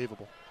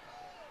unbelievable.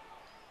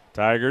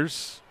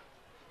 Tigers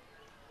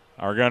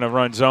are going to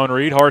run zone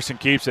read. Harson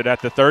keeps it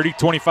at the 30,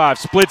 25,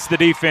 splits the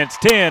defense,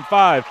 10,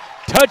 5.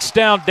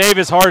 Touchdown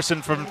Davis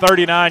Harson from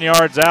 39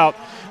 yards out.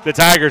 The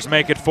Tigers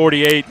make it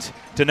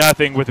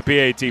 48-0 with the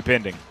PAT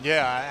pending.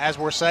 Yeah, as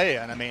we're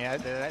saying, I mean,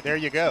 there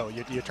you go.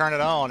 You turn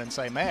it on and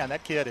say, man,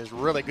 that kid is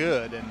really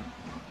good.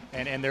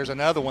 And there's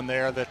another one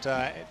there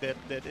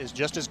that is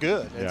just as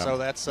good. And so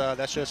that's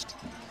just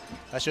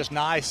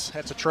nice.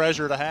 That's a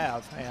treasure to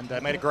have. And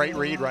made a great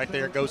read right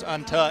there. It goes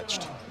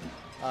untouched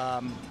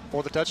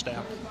for the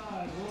touchdown.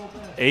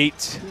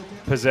 8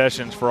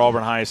 possessions for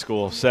Auburn High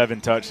School,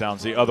 7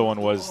 touchdowns. The other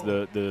one was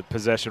the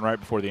possession right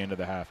before the end of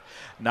the half.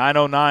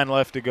 9:09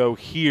 left to go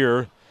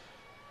here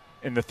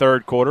in the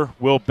third quarter.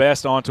 Will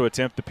Best on to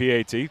attempt the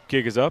PAT.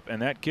 Kick is up,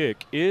 and that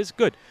kick is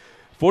good.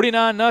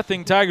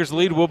 49-0 Tigers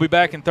lead. We'll be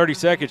back in 30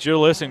 seconds. You're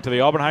listening to the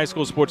Auburn High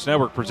School Sports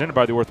Network presented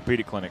by the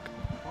Orthopedic Clinic.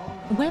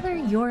 Whether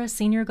you're a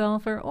senior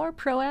golfer or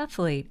pro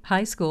athlete,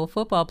 high school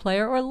football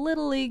player or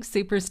little league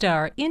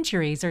superstar,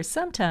 injuries are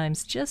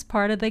sometimes just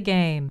part of the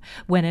game.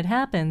 When it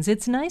happens,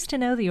 it's nice to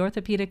know the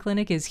Orthopedic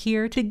Clinic is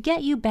here to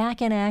get you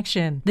back in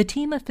action. The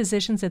team of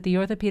physicians at the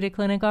Orthopedic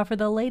Clinic offer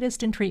the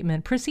latest in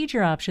treatment,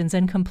 procedure options,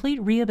 and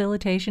complete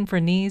rehabilitation for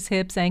knees,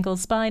 hips,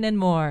 ankles, spine, and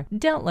more.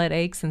 Don't let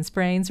aches and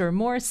sprains or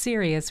more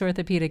serious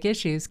orthopedic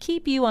issues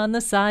keep you on the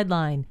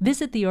sideline.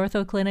 Visit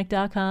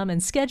theorthoclinic.com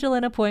and schedule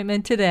an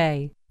appointment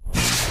today.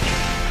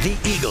 The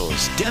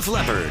Eagles, Def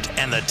Leppard,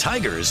 and the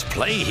Tigers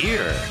play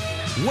here.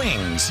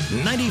 Wings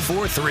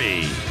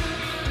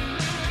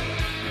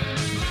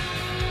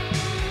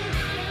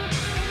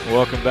 94.3.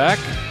 Welcome back.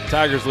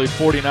 Tigers lead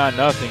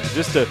 49-0.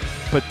 Just a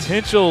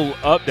potential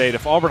update.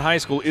 If Auburn High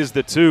School is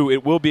the 2,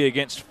 it will be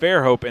against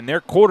Fairhope, and their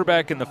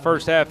quarterback in the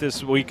first half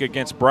this week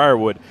against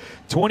Briarwood.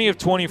 20 of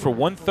 20 for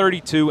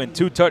 132 and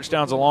 2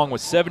 touchdowns along with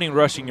 70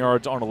 rushing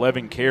yards on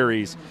 11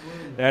 carries.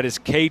 That is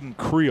Caden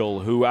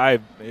Creel, who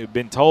I've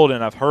been told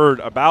and I've heard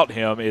about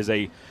him is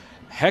a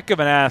heck of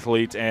an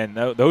athlete, and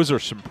those are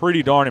some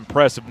pretty darn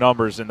impressive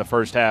numbers in the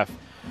first half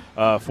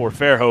for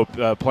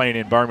Fairhope playing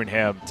in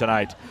Birmingham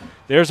tonight.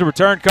 There's a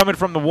return coming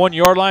from the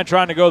 1-yard line,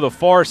 trying to go the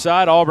far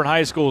side. Auburn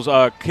High School's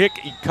kick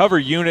cover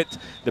unit,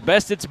 the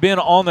best it's been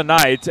on the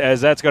night, as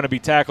that's going to be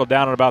tackled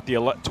down at about the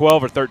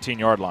 12 or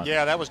 13-yard line.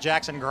 Yeah, that was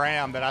Jackson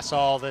Graham that I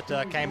saw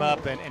that came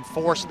up and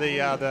forced the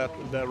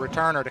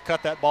returner to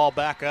cut that ball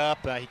back up.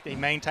 He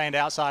maintained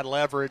outside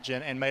leverage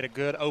and made a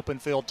good open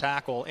field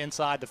tackle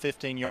inside the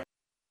 15-yard.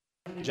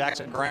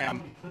 Jackson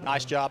Graham,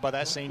 nice job by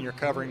that senior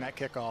covering that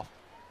kickoff.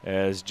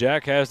 As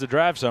Jack has the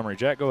drive summary.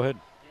 Jack, go ahead.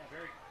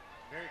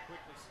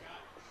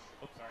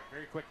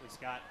 Quickly,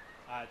 Scott.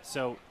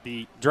 So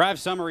the drive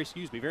summary,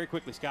 very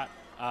quickly, Scott.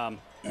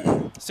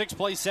 6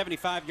 plays,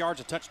 75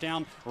 yards, a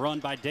touchdown run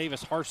by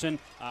Davis Harson.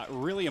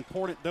 Really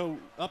important, though,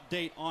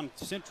 update on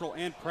Central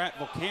and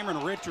Prattville.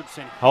 Cameron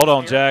Richardson. Hold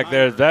on, Jack.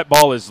 That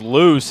ball is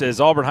loose as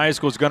Auburn High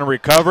School is going to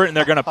recover it, and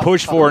they're going to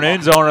push for an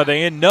end zone. Are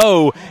they in?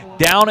 No.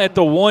 Down at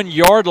the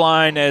 1-yard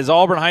line as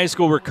Auburn High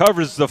School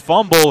recovers the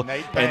fumble,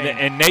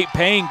 and Nate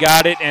Payne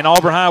got it, and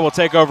Auburn High will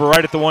take over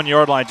right at the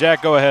 1-yard line.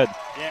 Jack, go ahead.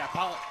 Yeah,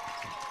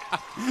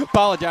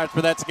 apologize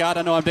for that, Scott.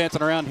 I know I'm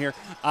dancing around here.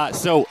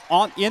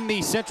 In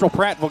the Central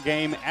Prattville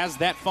game, as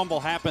that fumble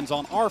happens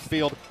on our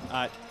field,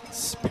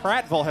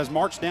 Prattville has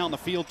marched down the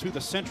field to the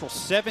Central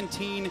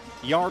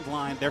 17-yard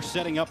line. They're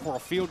setting up for a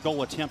field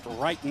goal attempt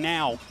right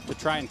now to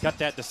try and cut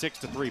that to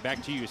 6-3.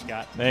 Back to you,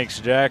 Scott. Thanks,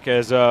 Jack.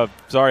 Sorry,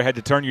 I had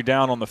to turn you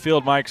down on the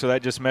field mic, so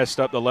that just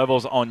messed up the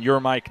levels on your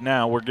mic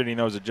now. We're getting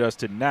those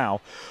adjusted now.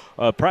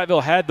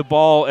 Prattville had the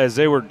ball as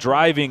they were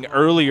driving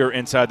earlier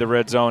inside the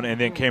red zone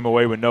and then came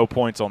away with no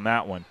points on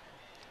that one.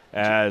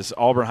 As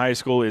Auburn High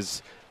School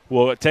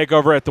will take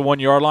over at the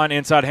 1-yard line.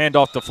 Inside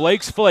handoff to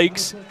Flakes.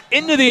 Flakes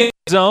into the end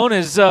zone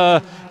is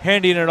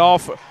handing it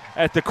off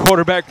at the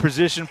quarterback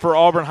position for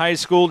Auburn High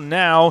School.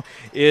 Now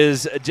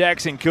is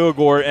Jackson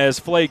Kilgore as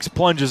Flakes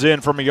plunges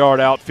in from a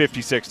yard out,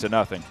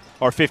 56-0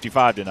 or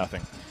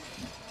 55-0.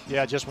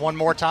 Yeah, just one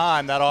more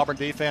time, that Auburn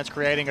defense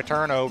creating a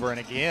turnover. And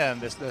again,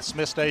 the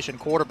Smith Station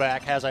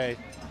quarterback has the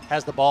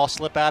ball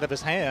slip out of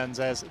his hands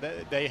as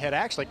they had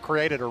actually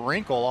created a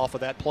wrinkle off of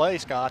that play,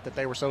 Scott, that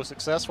they were so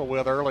successful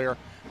with earlier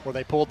where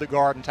they pulled the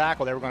guard and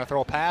tackle. They were going to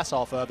throw a pass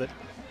off of it,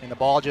 and the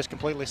ball just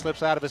completely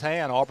slips out of his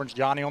hand. Auburn's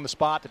Johnny on the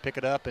spot to pick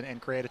it up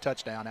and create a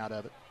touchdown out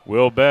of it.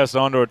 Will Best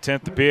on to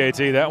attempt the PAT.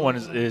 That one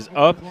is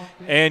up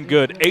and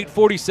good.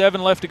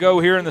 8:47 left to go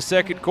here in the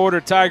second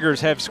quarter.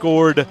 Tigers have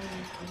scored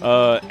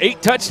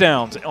 8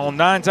 touchdowns on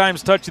 9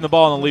 times touching the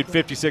ball and lead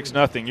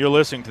 56-0. You're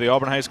listening to the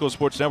Auburn High School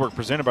Sports Network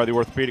presented by the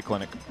Orthopedic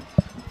Clinic.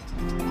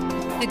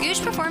 The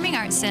Gooch Performing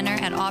Arts Center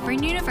at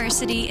Auburn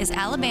University is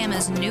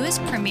Alabama's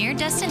newest premier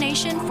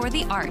destination for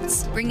the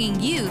arts,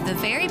 bringing you the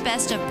very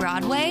best of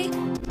Broadway,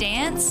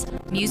 dance,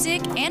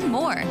 music, and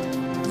more.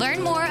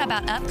 Learn more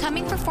about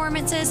upcoming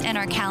performances and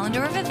our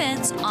calendar of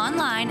events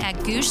online at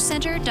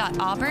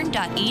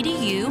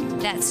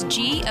goochcenter.auburn.edu. That's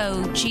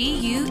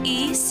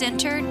GOGUE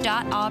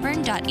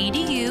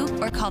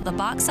center.auburn.edu, or call the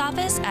box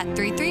office at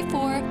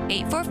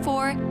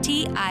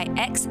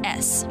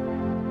 334-844-TIXS.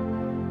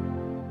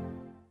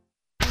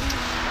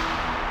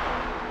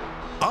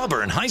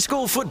 Auburn High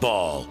School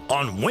football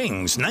on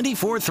Wings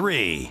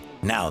 94.3.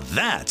 Now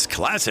that's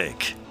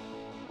classic.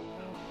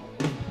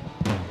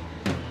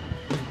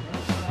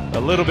 A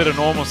little bit of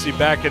normalcy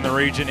back in the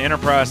region.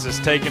 Enterprise has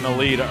taken the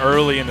lead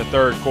early in the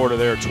third quarter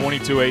there.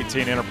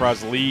 22-18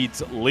 Enterprise lead.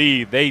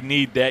 They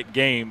need that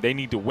game. They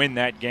need to win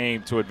that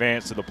game to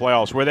advance to the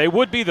playoffs, where they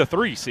would be the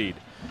 3 seed.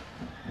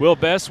 Will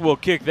Best will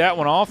kick that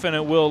one off, and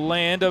it will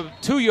land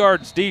 2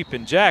 yards deep.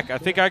 And, Jack, I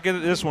think I get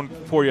this one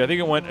for you. I think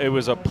it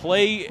was a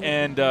play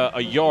and a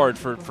yard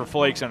for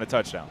Flakes and a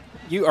touchdown.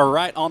 You are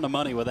right on the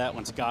money with that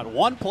one, Scott.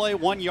 1 play,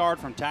 1 yard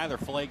from Tyler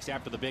Flakes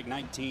after the big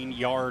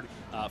 19-yard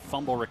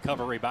fumble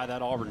recovery by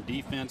that Auburn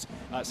defense.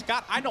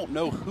 Scott, I don't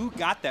know who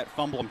got that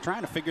fumble. I'm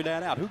trying to figure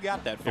that out. Who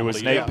got that fumble? It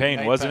was Nate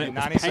Payne, wasn't it?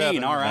 97.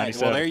 Payne, all right.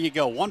 97. Well, there you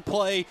go. 1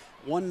 play,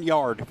 1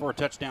 yard for a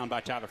touchdown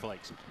by Tyler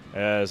Flakes.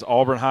 As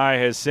Auburn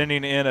High is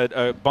sending in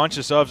a bunch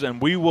of subs,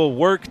 and we will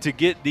work to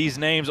get these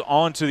names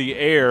onto the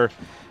air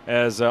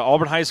as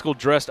Auburn High School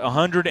dressed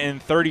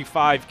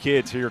 135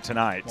 kids here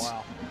tonight.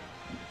 Wow.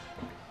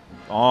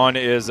 On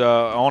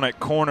at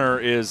corner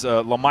is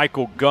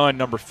LaMichael Gunn,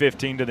 number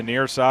 15, to the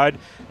near side,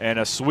 and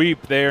a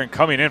sweep there, and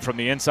coming in from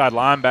the inside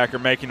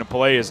linebacker making a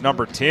play is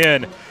number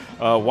 10,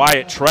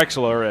 Wyatt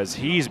Trexler, as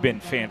he's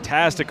been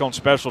fantastic on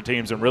special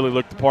teams and really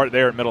looked the part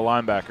there at middle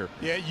linebacker.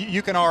 Yeah,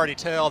 you can already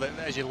tell that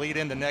as you lead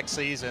into next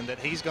season that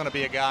he's going to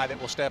be a guy that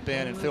will step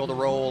in and fill the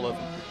role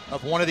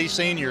of one of these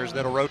seniors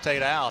that will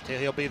rotate out.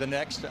 He'll be the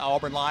next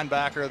Auburn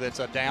linebacker that's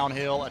a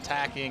downhill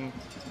attacking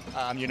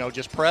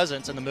just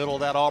presence in the middle of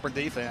that Auburn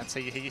defense.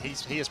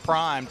 He is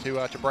primed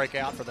to break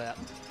out for that.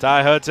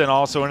 Ty Hudson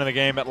also into the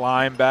game at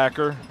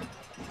linebacker.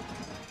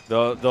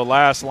 The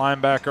last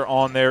linebacker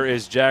on there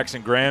is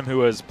Jackson Graham,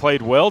 who has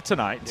played well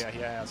tonight. Yeah,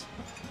 he has.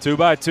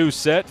 2-by-2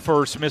 set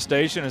for Smith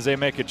Station as they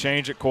make a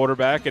change at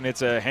quarterback, and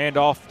it's a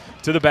handoff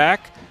to the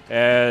back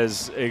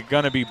as it's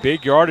going to be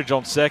big yardage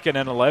on 2nd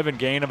and 11,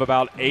 gain of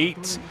about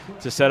 8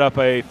 to set up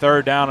a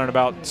 3rd down and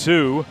about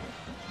 2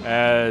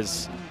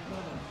 as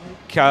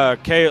Kyle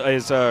King,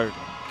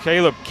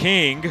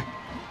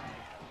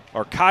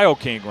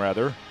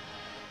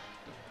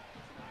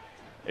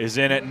 is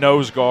in at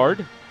nose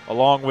guard,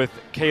 along with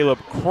Caleb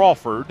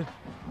Crawford.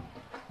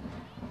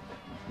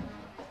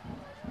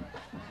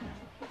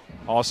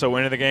 Also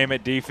into the game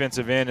at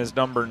defensive end is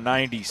number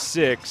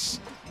 96,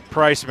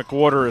 Price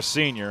McWhorter, a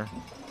senior.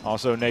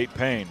 Also Nate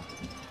Payne.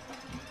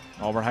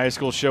 Auburn High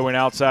School showing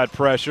outside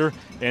pressure.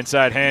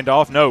 Inside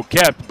handoff, no,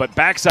 kept, but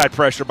backside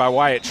pressure by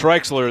Wyatt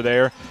Trexler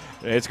there.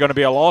 It's going to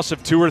be a loss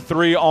of 2 or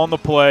 3 on the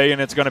play,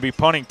 and it's going to be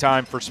punting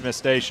time for Smith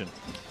Station.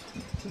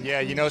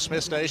 Yeah,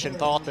 Smith Station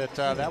thought that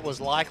that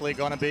was likely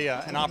going to be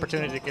an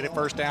opportunity to get a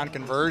first down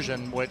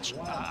conversion, which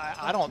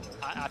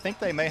I think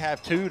they may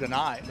have 2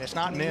 tonight. It's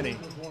not many.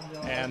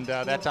 And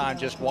that time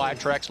just Wyatt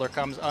Trexler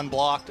comes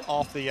unblocked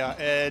off the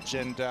edge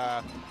and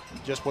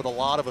just with a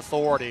lot of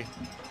authority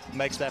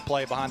makes that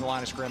play behind the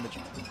line of scrimmage.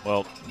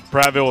 Well,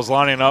 Prattville was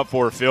lining up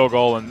for a field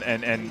goal,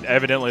 and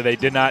evidently they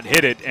did not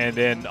hit it. And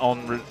then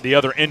on the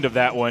other end of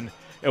that one,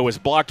 it was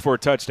blocked for a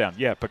touchdown.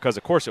 Yeah, because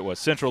of course it was.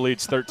 Central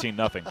leads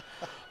 13-0.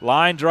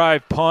 Line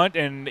drive punt,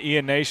 and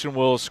Ian Nation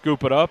will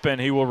scoop it up, and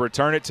he will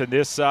return it to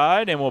this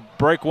side, and will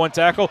break 1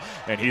 tackle,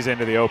 and he's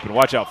into the open.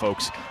 Watch out,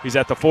 folks. He's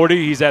at the 40,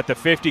 he's at the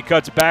 50,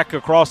 cuts back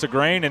across the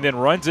grain, and then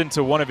runs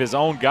into one of his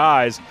own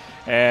guys,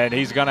 and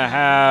he's going to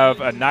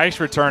have a nice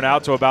return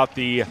out to about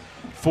the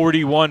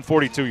 41,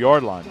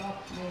 42-yard line.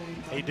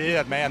 He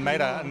did, man. Made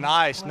a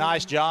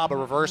nice job of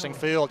reversing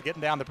field, getting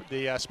down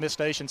the Smith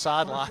Station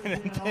sideline,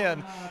 and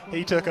then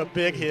he took a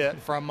big hit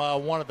from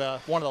one of the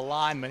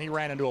linemen. He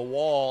ran into a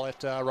wall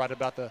at right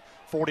about the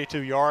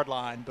 42-yard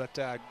line. But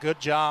good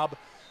job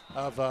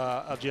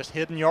of just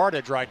hidden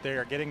yardage right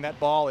there, getting that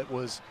ball. It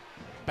was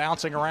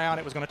bouncing around.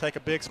 It was going to take a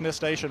big Smith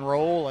Station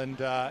roll,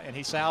 and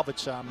he salvaged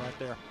some right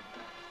there.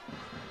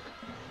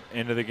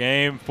 Into the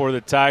game for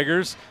the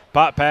Tigers.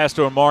 Pop pass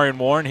to Amarian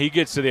Warren. He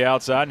gets to the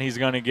outside, and he's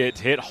going to get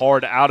hit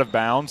hard out of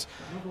bounds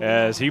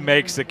as he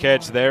makes the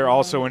catch there.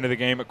 Also into the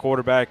game at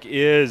quarterback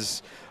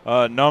is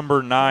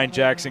number 9,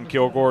 Jackson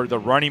Kilgore. The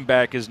running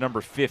back is number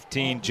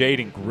 15,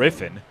 Jaden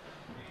Griffin.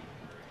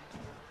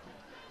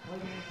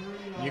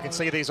 You can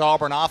see these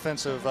Auburn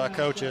offensive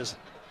coaches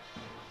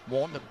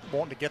wanting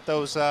to get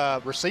those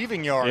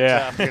receiving yards.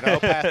 Yeah.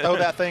 Throw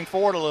that thing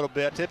forward a little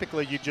bit.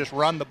 Typically, you just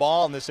run the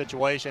ball in this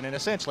situation, and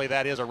essentially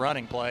that is a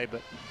running play.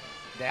 But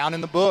down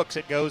in the books,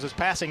 it goes as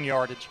passing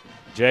yardage.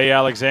 Jay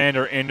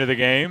Alexander into the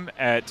game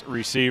at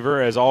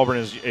receiver as Auburn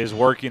is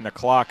working the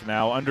clock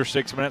now. Under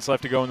 6 minutes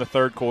left to go in the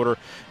third quarter.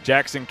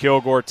 Jackson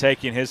Kilgore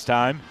taking his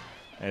time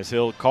as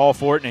he'll call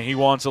for it, and he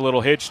wants a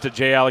little hitch to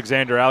Jay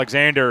Alexander.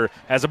 Alexander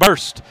has a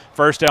burst.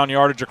 First down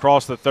yardage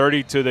across the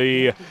 30 to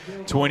the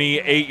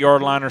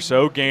 28-yard line or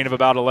so. Gain of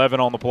about 11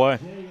 on the play.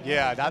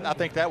 Yeah, I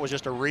think that was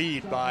just a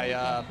read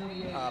by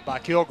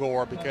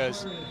Kilgore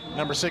because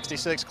number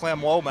 66,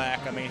 Clem Womack,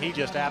 he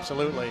just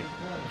absolutely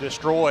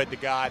destroyed the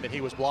guy that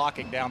he was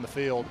blocking down the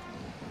field.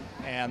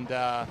 And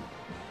I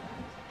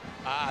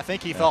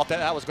think he thought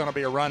that was going to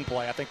be a run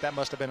play. I think that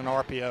must have been an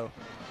RPO.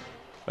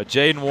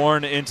 Jaden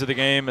Warren into the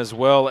game, as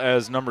well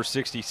as number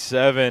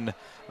 67,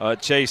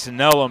 Chase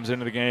Nellums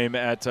into the game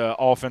at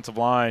offensive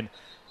line,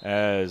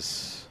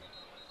 as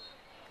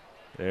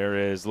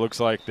looks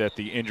like that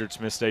the injured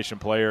Smith Station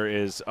player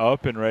is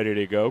up and ready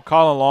to go.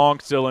 Colin Long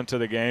still into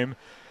the game,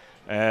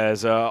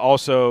 as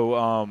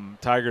also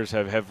Tigers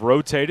have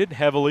rotated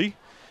heavily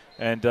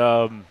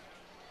and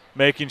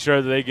making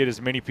sure that they get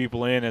as many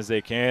people in as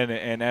they can.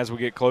 And as we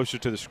get closer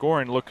to the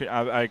scoring,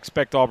 I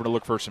expect Auburn to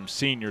look for some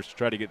seniors to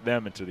try to get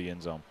them into the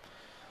end zone.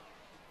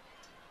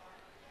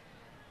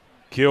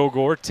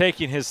 Kilgore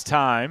taking his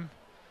time,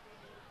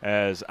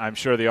 as I'm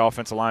sure the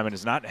offensive lineman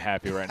is not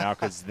happy right now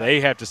because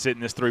they have to sit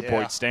in this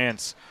three-point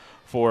stance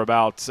for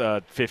about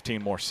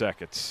 15 more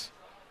seconds.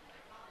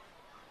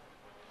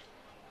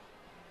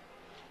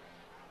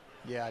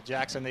 Yeah,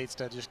 Jackson needs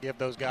to just give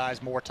those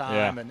guys more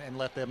time and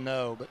let them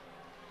know.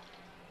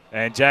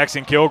 And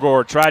Jackson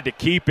Kilgore tried to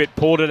keep it,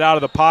 pulled it out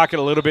of the pocket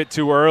a little bit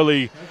too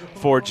early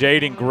for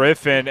Jaden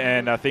Griffin,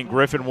 and I think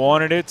Griffin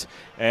wanted it,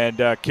 and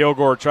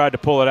Kilgore tried to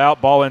pull it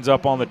out. Ball ends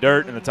up on the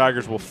dirt, and the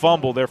Tigers will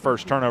fumble their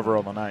first turnover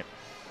on the night.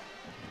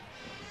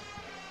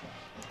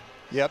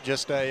 Yep,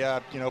 just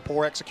a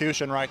poor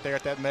execution right there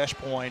at that mesh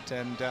point,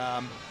 and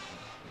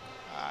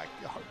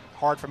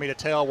hard for me to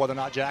tell whether or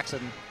not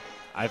Jackson.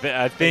 I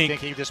think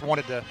he just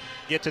wanted to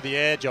get to the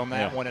edge on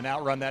that one and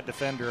outrun that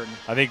defender. And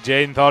I think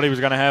Jaden thought he was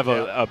going to have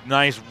a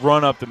nice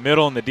run up the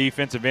middle, and the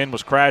defensive end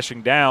was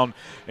crashing down,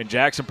 and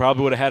Jackson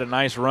probably would have had a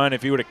nice run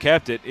if he would have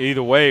kept it.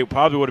 Either way, it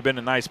probably would have been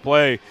a nice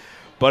play.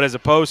 But as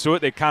opposed to it,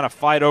 they kind of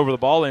fight over the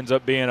ball. Ends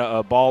up being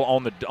a ball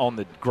on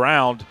the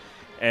ground,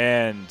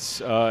 and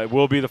it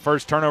will be the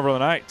first turnover of the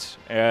night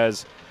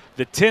as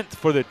the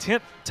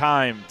 10th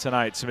time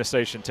tonight, Smith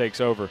Station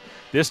takes over.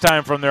 This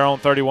time from their own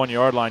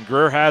 31-yard line.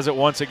 Greer has it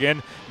once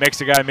again, makes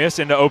the guy miss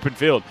into open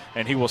field,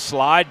 and he will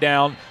slide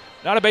down.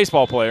 Not a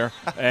baseball player,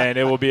 and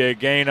it will be a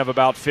gain of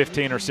about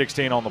 15 or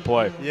 16 on the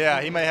play. Yeah,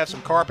 he may have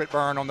some carpet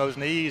burn on those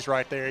knees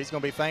right there. He's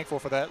going to be thankful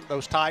for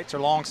those tights or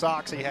long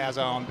socks he has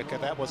on,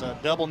 because that was a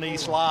double knee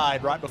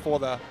slide right before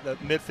the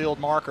midfield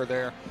marker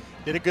there.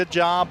 Did a good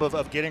job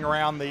of getting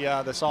around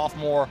the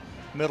sophomore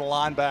middle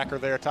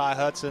linebacker there, Ty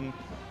Hudson.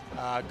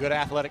 Good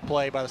athletic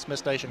play by the Smith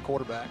Station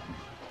quarterback.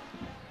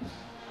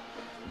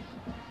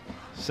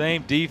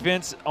 Same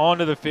defense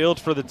onto the field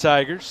for the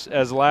Tigers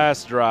as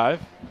last drive.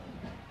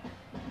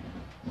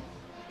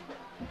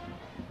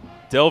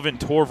 Delvin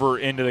Torver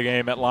into the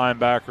game at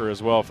linebacker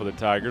as well for the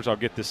Tigers. I'll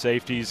get the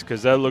safeties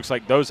because that looks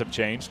like those have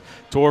changed.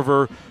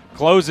 Torver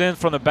close in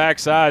from the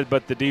backside,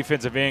 but the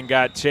defensive end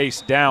got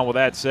chased down. With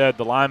that said,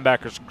 the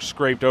linebackers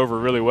scraped over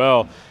really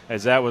well,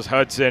 as that was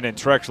Hudson and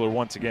Trexler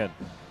once again.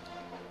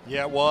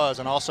 Yeah, it was.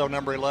 And also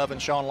number 11,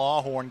 Sean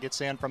Lawhorn,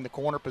 gets in from the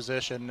corner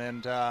position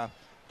and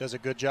does a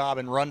good job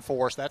in run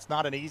force. That's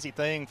not an easy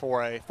thing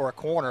for a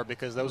corner,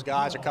 because those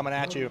guys are coming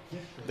at you.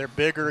 They're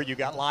bigger. You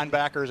got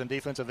linebackers and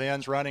defensive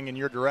ends running in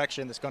your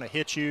direction that's going to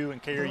hit you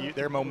and carry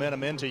their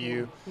momentum into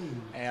you.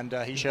 And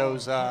he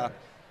shows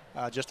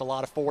just a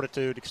lot of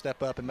fortitude to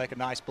step up and make a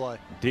nice play.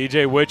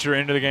 DJ Witcher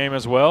into the game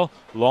as well.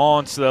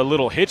 Launches the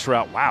little hitch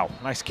route. Wow,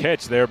 nice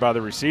catch there by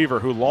the receiver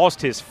who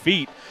lost his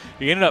feet.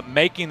 He ended up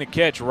making the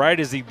catch right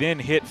as he then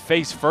hit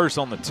face first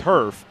on the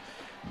turf.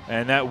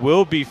 And that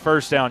will be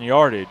first down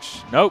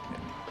yardage. Nope.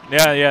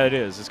 Yeah, it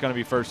is. It's going to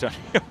be first down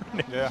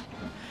yardage.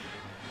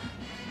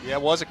 Yeah,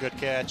 it was a good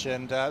catch.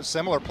 And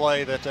similar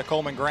play that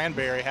Coleman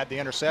Granberry had the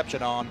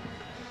interception on.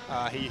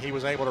 He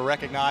was able to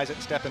recognize it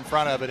and step in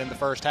front of it in the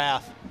first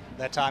half.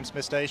 That time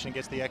Smith Station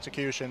gets the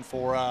execution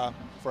for a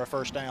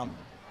first down.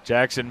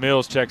 Jackson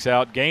Mills checks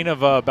out. Gain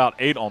of about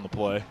 8 on the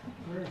play.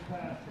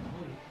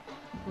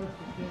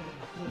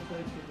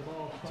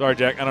 Sorry,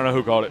 Jack. I don't know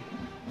who called it.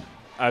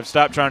 I've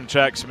stopped trying to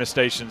track Smith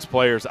Station's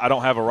players. I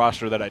don't have a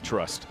roster that I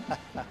trust.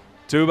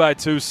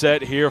 2-by-2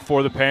 set here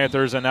for the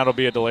Panthers, and that'll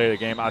be a delay of the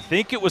game. I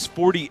think it was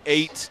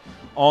 48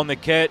 on the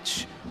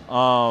catch.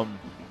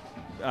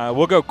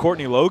 We'll go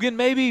Courtney Logan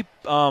maybe.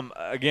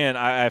 Again,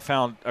 I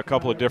found a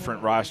couple of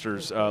different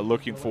rosters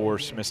looking for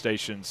Smith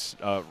Station's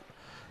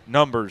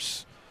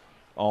numbers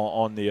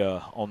on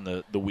the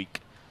week.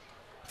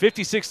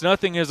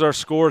 56-0 is our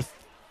score.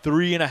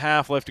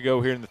 3.5 left to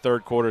go here in the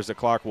third quarter as the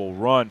clock will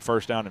run.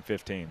 First down and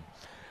 15.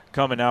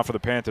 Coming now for the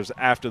Panthers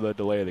after the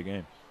delay of the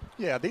game.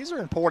 Yeah, these are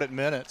important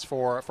minutes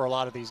for a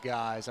lot of these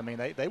guys. I mean,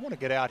 they want to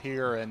get out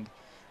here and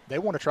they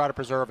want to try to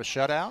preserve a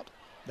shutout.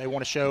 They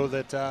want to show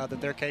that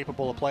they're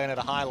capable of playing at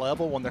a high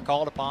level when they're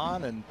called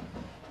upon, and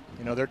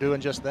they're doing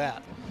just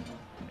that.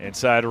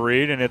 Inside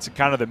read, and it's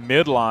kind of the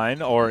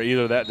midline, or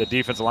either that the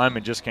defensive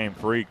lineman just came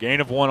free.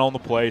 Gain of 1 on the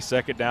play,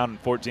 second down and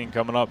 14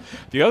 coming up.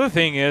 The other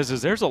thing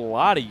is there's a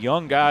lot of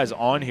young guys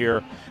on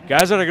here,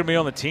 guys that are going to be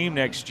on the team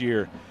next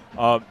year.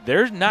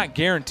 They're not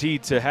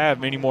guaranteed to have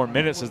many more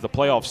minutes as the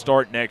playoffs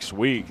start next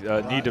week.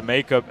 Need to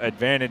make up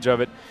advantage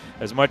of it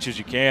as much as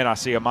you can. I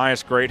see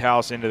Amias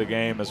Greathouse into the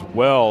game as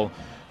well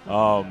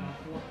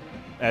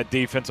at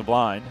defensive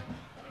line.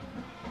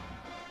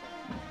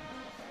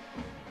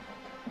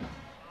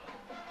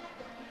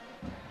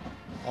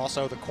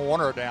 Also, the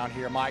corner down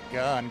here, Mike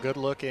Gunn,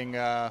 good-looking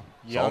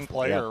young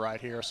player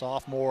right here.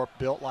 Sophomore,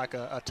 built like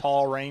a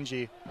tall,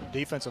 rangy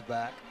defensive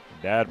back.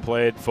 Dad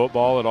played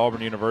football at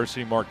Auburn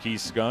University,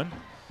 Marquise Gunn.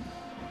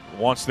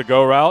 Wants the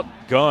go route.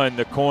 Gunn,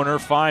 the corner,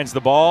 finds the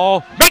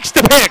ball, makes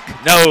the pick.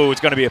 No, it's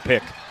going to be a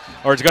pick,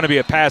 or it's going to be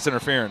a pass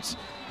interference.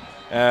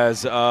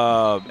 As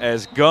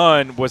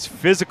Gunn was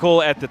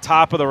physical at the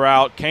top of the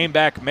route, came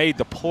back, made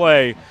the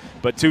play,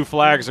 but 2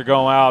 flags are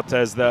going out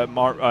as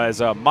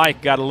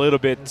Mike got a little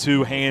bit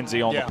too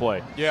handsy on the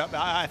play. Yeah,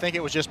 I think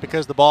it was just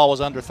because the ball was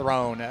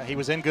underthrown. He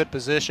was in good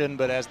position,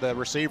 but as the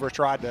receiver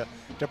tried to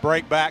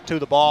break back to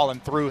the ball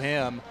and threw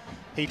him,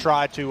 he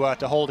tried to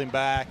hold him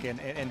back,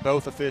 and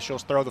both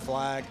officials throw the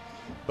flag.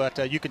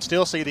 But you can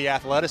still see the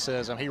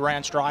athleticism. He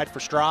ran stride for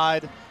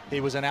stride. He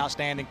was in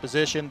outstanding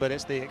position, but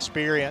it's the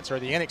experience or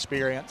the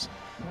inexperience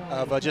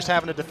of just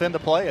having to defend the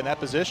play in that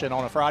position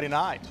on a Friday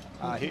night.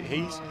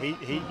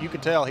 You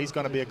can tell he's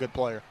going to be a good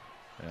player.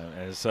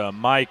 As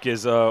Mike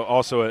is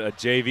also a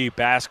JV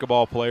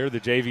basketball player. The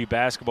JV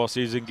basketball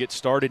season gets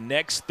started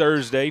next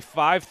Thursday,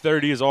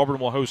 5:30, as Auburn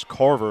will host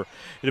Carver.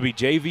 It'll be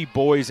JV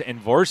boys and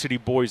varsity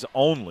boys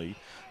only.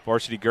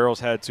 Varsity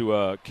girls had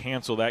to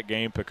cancel that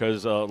game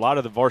because a lot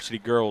of the varsity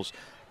girls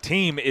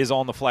team is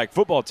on the flag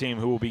football team,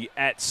 who will be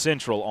at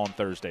Central on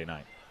Thursday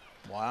night.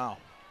 Wow.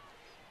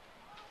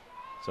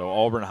 So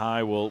Auburn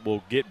High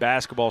will get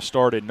basketball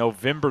started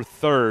November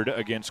 3rd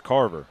against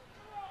Carver.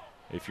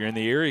 If you're in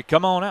the area,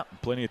 come on out.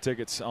 Plenty of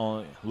tickets.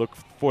 Look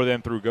for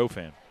them through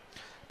GoFan.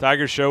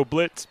 Tigers show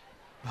blitz.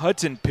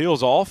 Hudson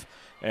peels off,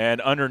 and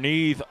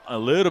underneath a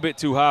little bit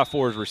too high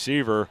for his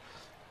receiver.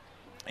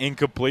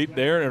 Incomplete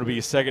there. It'll be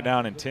a 2nd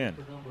down and 10.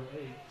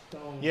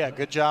 Yeah,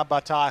 good job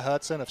by Ty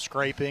Hudson of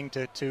scraping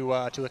to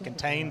a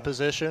contained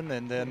position,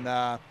 and then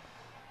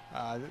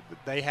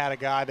they had a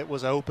guy that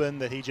was open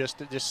that he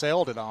just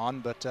sailed it on.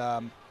 But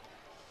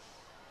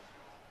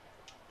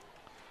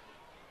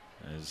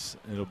as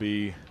it'll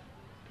be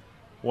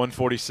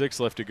 1:46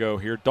 left to go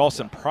here.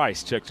 Dawson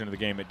Price checked into the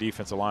game at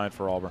defensive line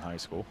for Auburn High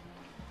School.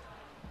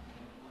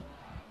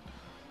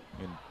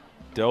 And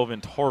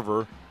Delvin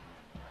Tarver,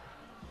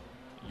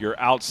 your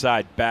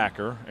outside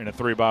backer in a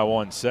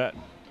 3-by-1 set.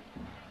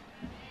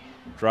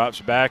 Drops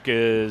back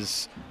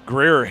is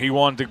Greer. He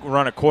wanted to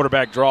run a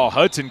quarterback draw.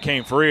 Hudson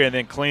came free and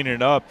then cleaning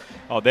it up.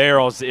 There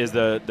is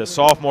the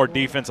sophomore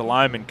defensive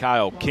lineman,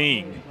 Kyle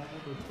King.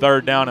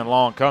 3rd down and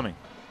long coming.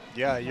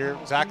 Yeah, you're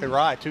exactly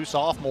right. 2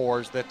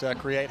 sophomores that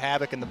create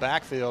havoc in the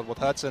backfield, with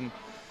Hudson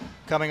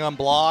coming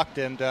unblocked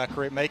and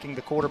making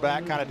the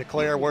quarterback kind of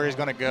declare where he's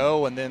going to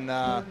go. And then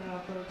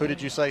who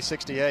did you say,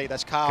 68?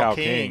 That's Kyle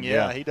King.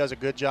 Yeah, he does a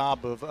good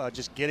job of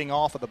just getting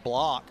off of the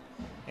block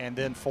and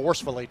then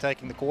forcefully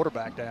taking the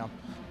quarterback down.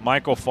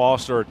 Michael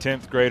Foster, a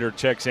 10th grader,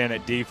 checks in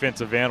at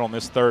defensive end on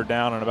this 3rd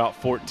down and about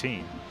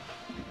 14.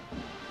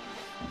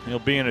 He'll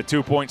be in a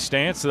 2-point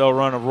stance. They'll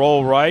run a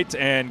roll right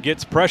and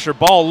gets pressure.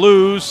 Ball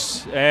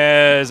loose.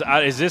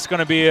 Is this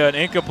going to be an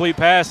incomplete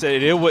pass?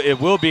 It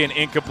will be an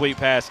incomplete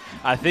pass.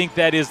 I think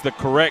that is the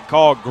correct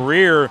call.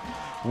 Greer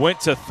went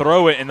to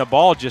throw it, and the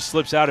ball just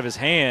slips out of his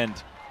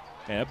hand.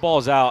 And that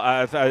ball's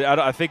out.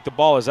 I think the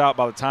ball is out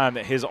by the time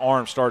that his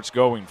arm starts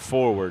going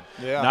forward.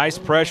 Yeah. Nice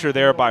pressure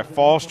there by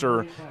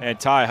Foster and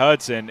Ty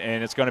Hudson,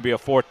 and it's going to be a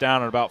 4th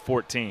down and about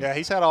 14. Yeah,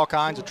 he's had all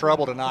kinds of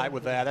trouble tonight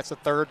with that. That's the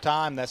 3rd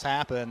time that's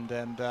happened,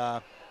 and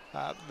the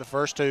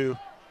first two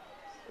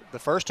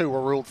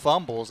were ruled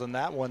fumbles, and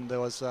that one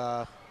was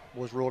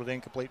ruled an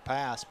incomplete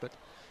pass. But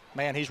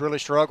man, he's really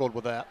struggled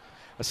with that.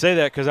 I say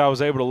that because I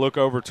was able to look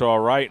over to our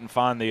right and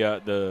find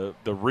the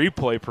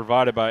replay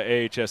provided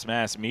by AHS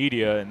Mass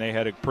Media, and they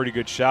had a pretty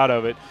good shot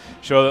of it.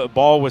 Show that the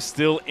ball was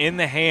still in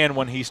the hand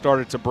when he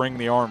started to bring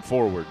the arm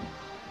forward.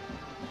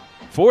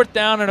 4th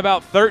down and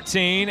about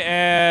 13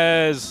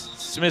 as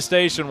Smith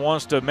Station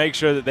wants to make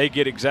sure that they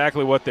get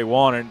exactly what they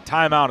want, and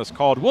timeout is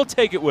called. We'll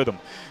take it with them.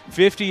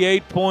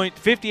 58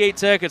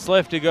 seconds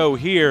left to go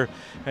here,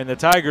 and the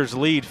Tigers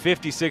lead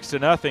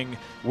 56-0.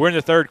 We're in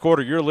the 3rd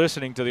quarter. You're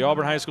listening to the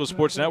Auburn High School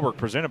Sports Network,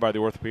 presented by the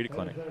Orthopedic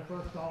Clinic.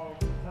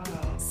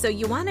 So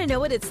you want to know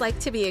what it's like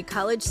to be a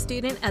college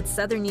student at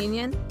Southern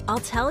Union? I'll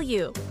tell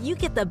you. You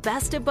get the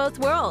best of both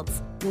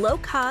worlds. Low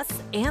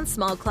costs and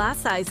small class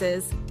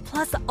sizes.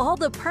 Plus all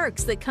the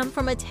perks that come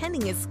from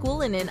attending a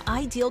school in an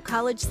ideal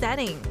college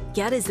setting.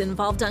 Get as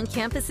involved on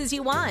campus as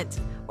you want.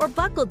 Or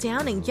buckle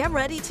down and get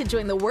ready to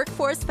join the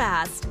workforce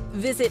fast.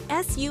 Visit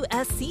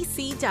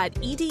suscc.edu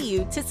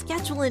to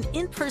schedule an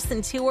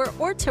in-person tour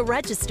or to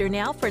register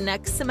now for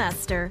next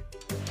semester.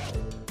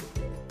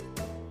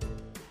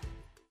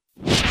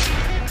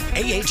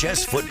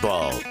 AHS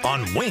Football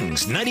on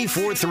Wings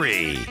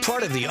 94.3,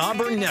 part of the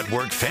Auburn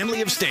Network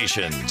family of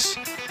stations.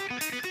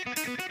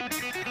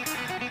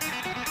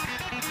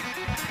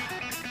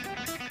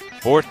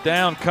 Fourth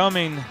down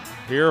coming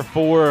here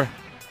for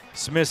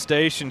Smith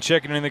Station.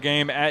 Checking in the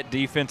game at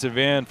defensive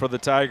end for the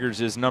Tigers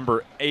is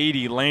number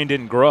 80,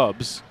 Landon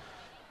Grubbs.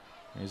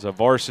 He's a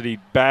varsity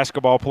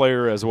basketball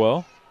player as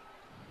well.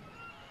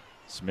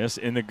 Smith's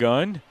in the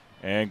gun.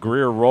 And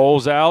Greer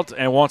rolls out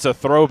and wants a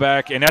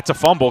throwback, and that's a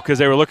fumble because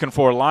they were looking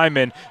for a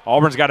lineman.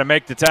 Auburn's got to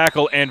make the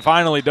tackle and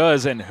finally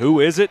does. And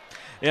who is it?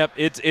 Yep,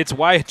 it's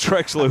Wyatt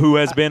Trexler, who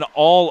has been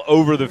all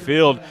over the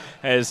field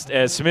as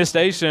Smith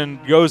Station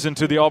goes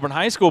into the Auburn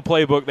High School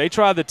playbook. They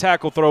tried the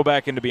tackle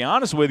throwback, and to be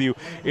honest with you,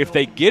 if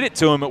they get it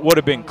to him, it would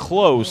have been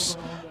close.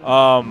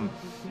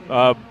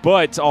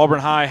 But Auburn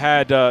High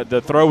had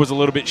the throw was a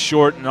little bit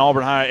short, and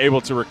Auburn High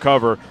able to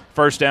recover.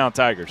 First down,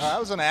 Tigers.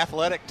 That was an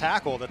athletic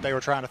tackle that they were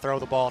trying to throw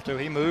the ball to.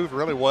 He moved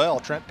really well.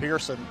 Trent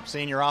Pearson,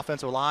 senior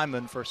offensive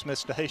lineman for Smith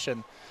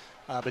Station.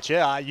 But,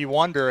 yeah, you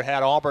wonder,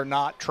 had Auburn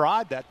not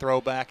tried that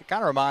throwback, it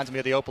kind of reminds me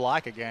of the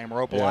Opelika game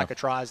where Opelika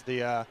tries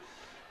the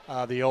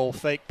old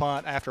fake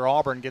punt after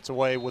Auburn gets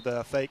away with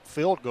a fake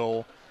field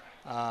goal.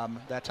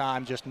 That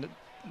time just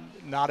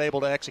not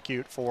able to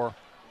execute for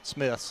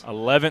Smiths.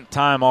 11th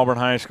time Auburn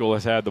High School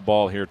has had the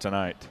ball here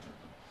tonight.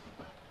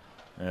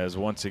 As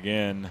once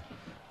again –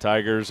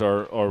 Tigers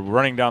are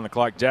running down the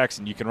clock.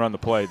 Jackson, you can run the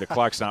play. The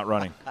clock's not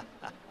running.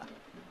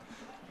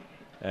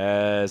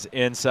 As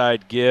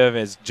inside give,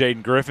 as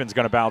Jaden Griffin's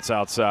going to bounce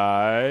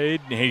outside.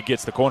 He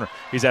gets the corner.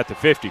 He's at the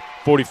 50,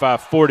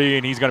 45, 40,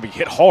 and he's going to be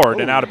hit hard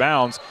and out of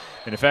bounds.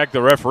 And in fact,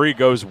 the referee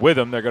goes with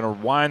him. They're going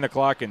to wind the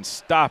clock and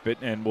stop it,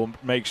 and we'll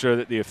make sure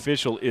that the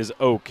official is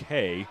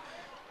okay.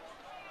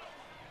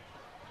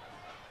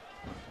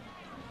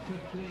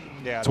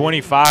 Yeah,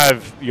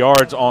 25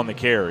 yards on the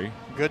carry.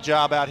 Good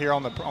job out here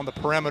on the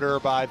perimeter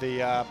by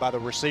the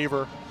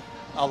receiver,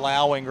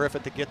 allowing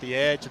Griffith to get the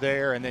edge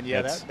there, and then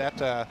that's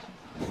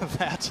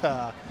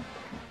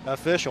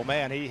official,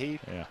 man.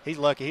 He's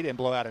lucky he didn't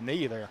blow out a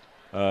knee there.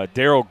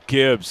 Daryl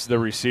Gibbs, the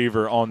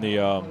receiver, on the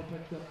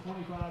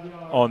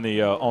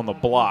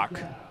block.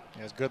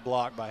 Yeah, it's a good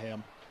block by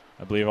him.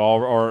 I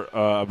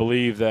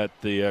believe that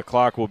the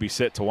clock will be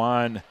set to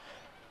wind.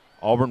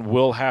 Auburn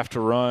will have to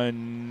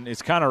run.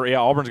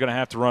 Auburn's going to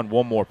have to run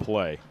one more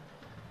play.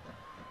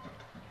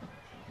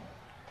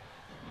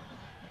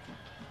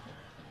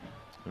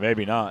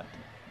 Maybe not.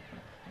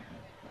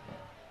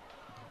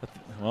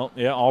 Well,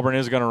 yeah, Auburn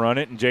is going to run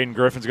it, and Jaden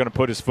Griffin's going to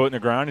put his foot in the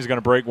ground. He's going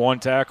to break one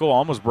tackle,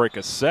 almost break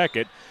a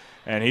second,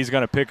 and he's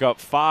going to pick up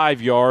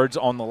 5 yards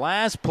on the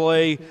last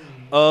play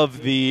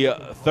of the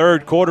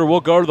third quarter.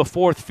 We'll go to the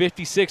fourth,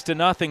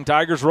 56-0.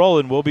 Tigers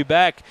rolling. We'll be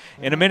back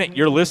in a minute.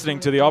 You're listening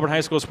to the Auburn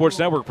High School Sports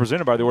Network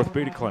presented by the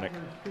Orthopedic Clinic.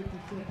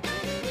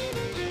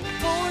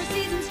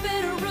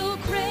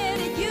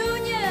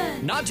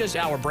 Not just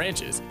our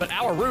branches, but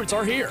our roots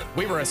are here.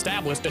 We were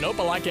established in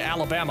Opelika,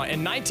 Alabama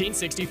in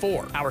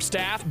 1964. Our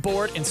staff,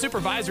 board, and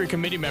supervisory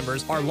committee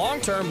members are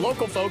long-term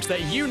local folks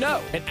that you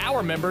know, and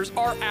our members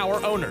are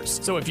our owners.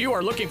 So if you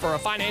are looking for a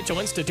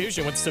financial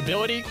institution with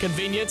stability,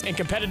 convenience, and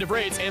competitive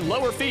rates and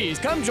lower fees,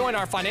 come join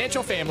our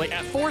financial family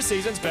at Four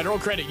Seasons Federal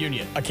Credit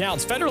Union.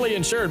 Accounts federally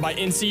insured by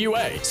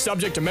NCUA.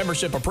 Subject to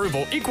membership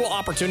approval, equal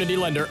opportunity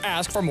lender.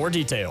 Ask for more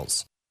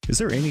details. Is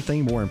there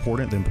anything more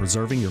important than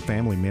preserving your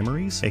family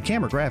memories? At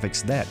Camera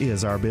Graphics, that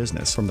is our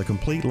business. From the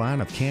complete line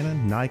of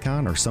Canon,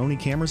 Nikon, or Sony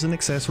cameras and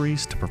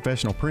accessories to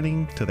professional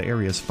printing to the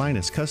area's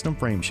finest custom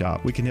frame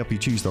shop, we can help you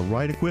choose the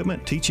right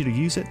equipment, teach you to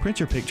use it, print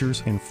your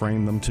pictures, and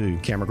frame them too.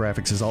 Camera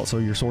Graphics is also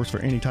your source for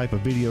any type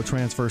of video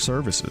transfer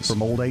services.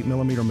 From old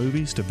 8mm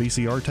movies to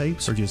VCR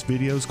tapes or just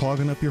videos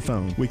clogging up your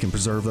phone, we can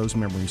preserve those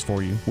memories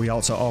for you. We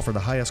also offer the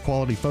highest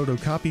quality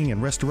photocopying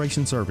and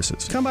restoration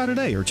services. Come by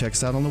today or check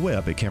us out on the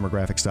web at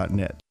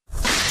cameragraphics.net.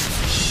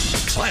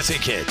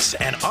 Classic hits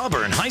and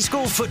Auburn High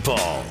School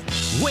football.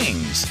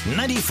 Wings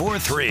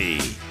 94.3.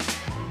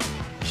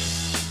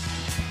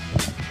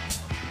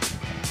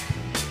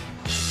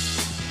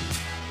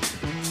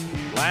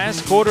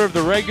 Last quarter of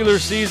the regular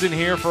season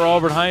here for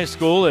Auburn High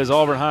School as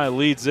Auburn High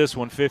leads this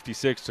one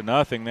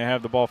 56-0. They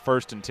have the ball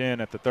 1st and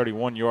 10 at the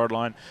 31-yard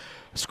line.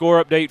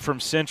 Score update from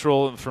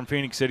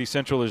Phoenix City.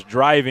 Central is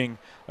driving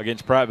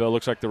against Prattville.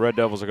 Looks like the Red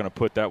Devils are going to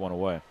put that one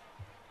away.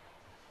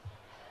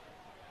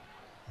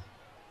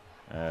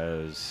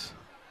 As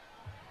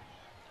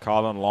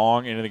Colin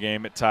Long into the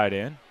game at tight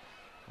end.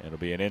 It'll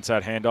be an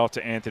inside handoff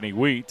to Anthony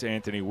Wheat.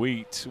 Anthony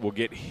Wheat will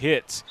get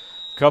hit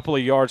a couple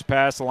of yards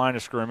past the line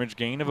of scrimmage.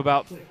 Gain of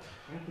about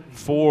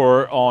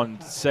 4 on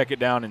 2nd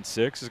down and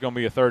 6. It's going to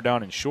be a 3rd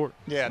down and short.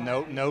 Yeah,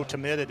 no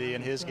timidity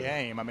in his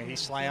game. I mean, he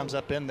slams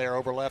up in there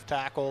over left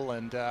tackle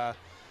and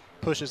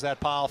pushes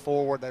that pile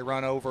forward. They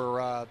run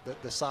over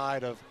the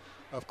side of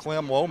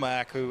Clem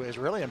Womack, who is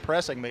really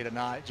impressing me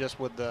tonight just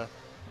with the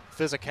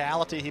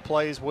physicality he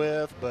plays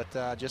with,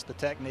 but just the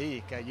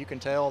technique. You can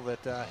tell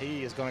that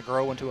he is going to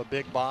grow into a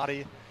big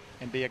body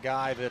and be a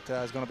guy that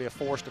is going to be a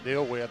force to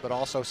deal with, but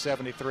also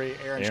 73,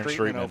 Aaron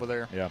Streetman over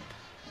there. Yeah.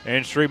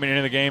 Aaron Streetman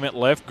into the game at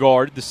left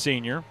guard, the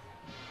senior.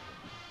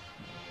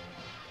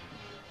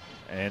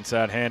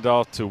 Inside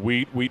handoff to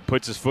Wheat. Wheat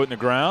puts his foot in the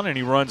ground, and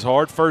he runs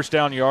hard. First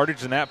down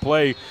yardage, and that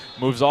play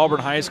moves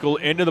Auburn High School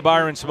into the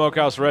Byron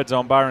Smokehouse red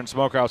zone. Byron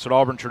Smokehouse, an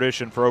Auburn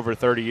tradition for over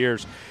 30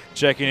 years.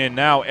 Checking in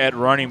now at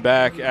running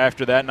back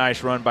after that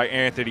nice run by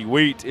Anthony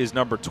Wheat is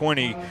number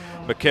 20,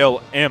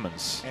 Mikael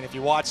Emmons. And if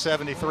you watch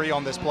 73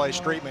 on this play,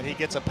 Streetman, he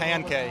gets a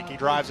pancake. He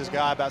drives his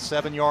guy about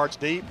 7 yards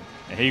deep.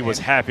 And he was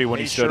happy when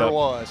he stood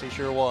up. He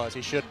sure was.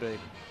 He should be.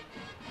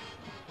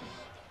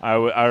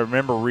 I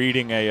remember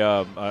reading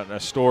a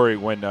story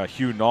when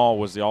Hugh Nall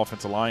was the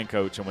offensive line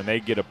coach, and when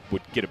they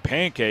would get a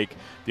pancake,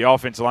 the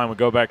offensive line would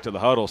go back to the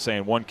huddle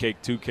saying 1 cake,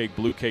 2 cake,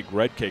 blue cake,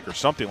 red cake, or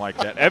something like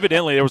that.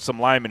 Evidently, there was some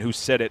linemen who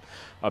said it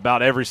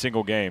about every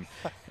single game.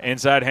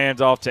 Inside hands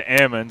off to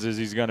Emmons as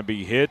he's going to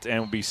be hit and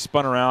will be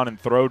spun around and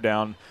throw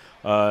down.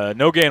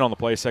 No gain on the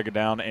play, 2nd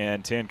down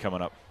and 10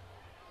 coming up.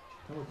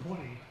 I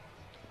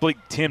believe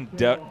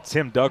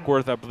Tim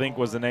Duckworth, I think,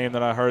 was the name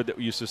that I heard that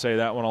used to say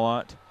that one a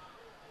lot.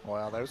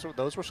 Well,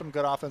 those were some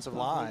good offensive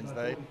lines.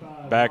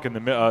 Back in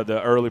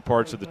the early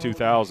parts of the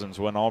 2000s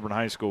when Auburn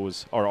High School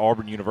was, or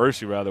Auburn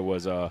University rather,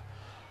 was a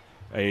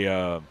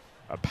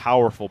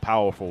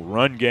powerful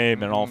run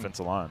game and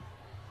offensive line.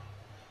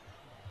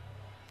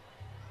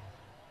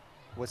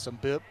 With some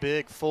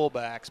big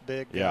fullbacks,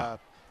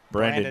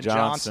 Brandon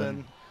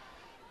Johnson.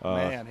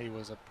 Man, he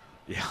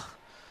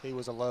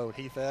was a load.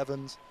 Heath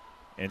Evans.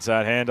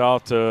 Inside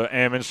handoff to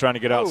Emmons trying to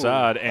get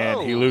outside,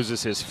 and he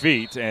loses his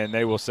feet, and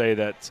they will say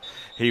that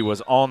he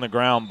was on the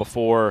ground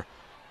before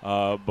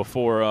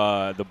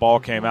the ball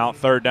came out.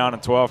 3rd down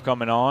and 12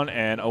 coming on,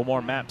 and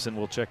Omar Mapson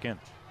will check in.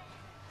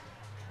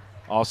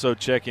 Also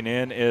checking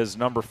in is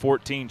number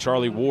 14,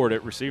 Charlie Ward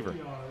at receiver.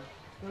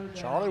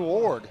 Charlie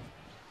Ward.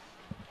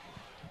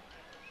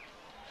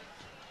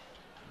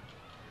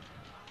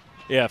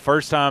 Yeah,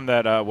 first time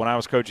that when I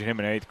was coaching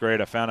him in 8th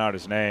grade, I found out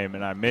his name,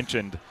 and I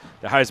mentioned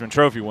the Heisman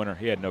Trophy winner.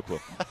 He had no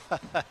clue.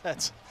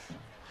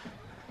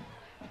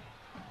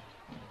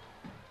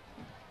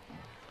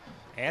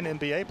 And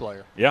NBA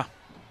player. Yeah.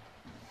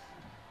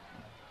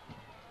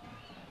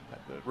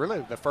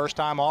 Really, the first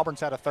time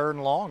Auburn's had a 3rd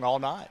and long all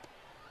night.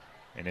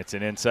 And it's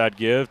an inside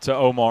give to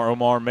Omar.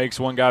 Omar makes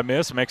one guy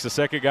miss, makes the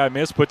second guy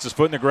miss, puts his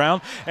foot in the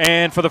ground.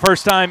 And for the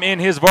first time in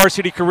his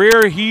varsity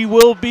career, he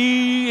will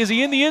be – is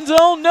he in the end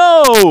zone?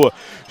 No.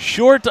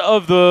 Short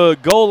of the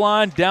goal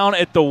line, down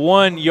at the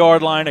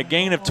 1-yard line. A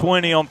gain of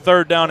 20 on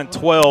 3rd down and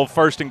 12.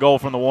 1st and goal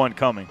from the 1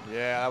 coming.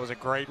 Yeah, that was a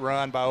great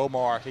run by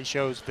Omar. He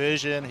shows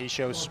vision. He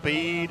shows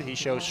speed. He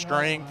shows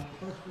strength.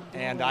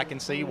 And I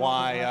can see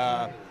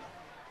why,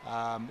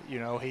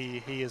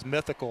 he is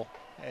mythical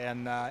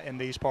in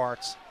these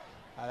parts.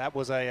 That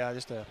was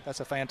that's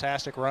a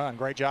fantastic run.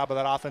 Great job of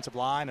that offensive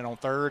line, and on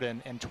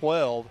 3rd and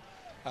 12,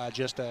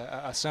 just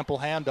a simple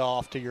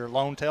handoff to your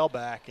lone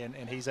tailback,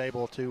 and he's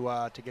able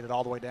to get it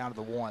all the way down to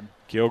the 1.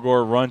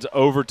 Kilgore runs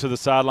over to the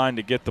sideline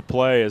to get the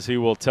play as he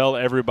will tell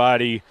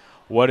everybody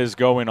what is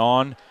going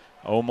on.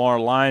 Omar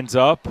lines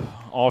up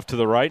off to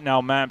the right.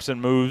 Now Mapson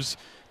moves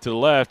to the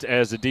left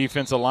as the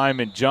defensive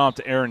lineman jumped.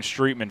 Aaron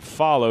Streetman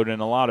followed,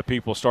 and a lot of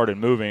people started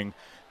moving.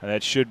 And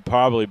that should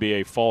probably be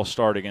a false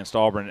start against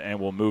Auburn,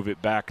 and we'll move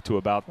it back to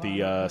about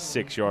the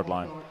 6-yard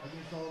line.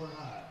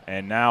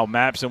 And now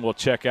Mapson will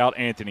check out.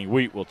 Anthony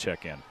Wheat will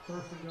check in.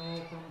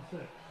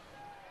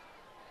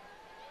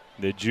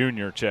 The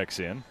junior checks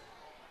in.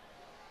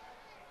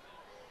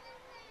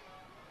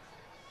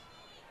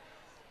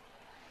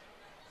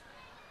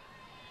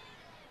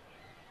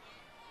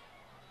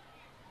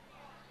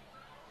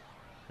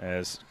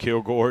 As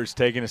Kilgore is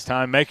taking his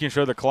time, making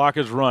sure the clock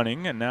is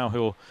running, and now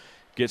he'll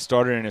get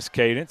started in his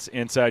cadence.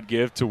 Inside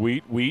give to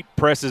Wheat. Wheat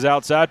presses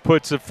outside,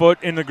 puts a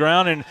foot in the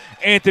ground, and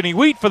Anthony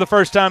Wheat, for the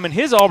first time in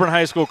his Auburn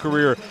High School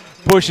career,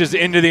 pushes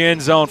into the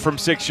end zone from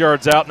 6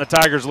 yards out, and the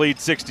Tigers lead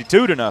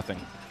 62-0.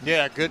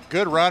 Yeah,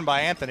 good run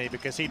by Anthony,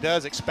 because he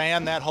does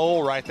expand that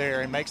hole right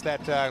there and makes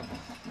that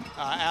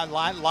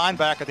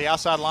linebacker, the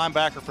outside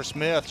linebacker for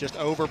Smith, just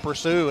over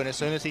pursue. And as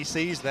soon as he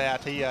sees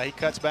that, he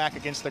cuts back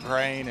against the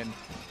grain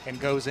and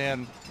goes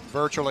in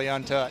virtually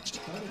untouched.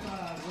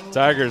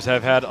 Tigers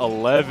have had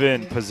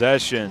 11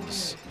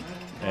 possessions,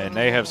 and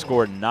they have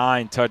scored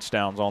 9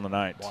 touchdowns on the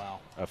night. Wow.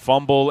 A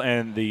fumble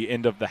and the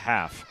end of the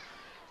half.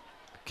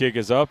 Kick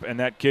is up, and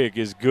that kick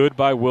is good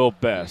by Will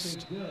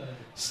Best.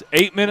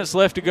 8 minutes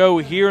left to go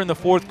here in the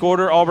 4th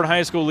quarter. Auburn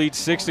High School leads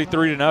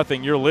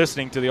 63-0. You're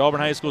listening to the Auburn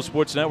High School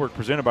Sports Network,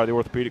 presented by the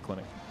Orthopedic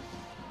Clinic.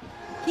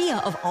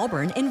 Kia of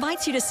Auburn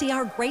invites you to see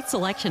our great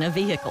selection of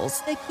vehicles.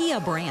 The Kia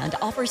brand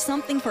offers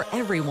something for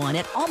everyone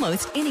at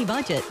almost any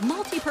budget.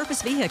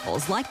 Multi-purpose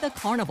vehicles like the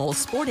Carnival,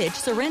 Sportage,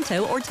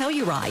 Sorrento, or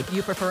Telluride.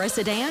 You prefer a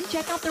sedan?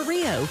 Check out the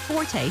Rio,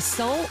 Forte,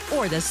 Soul,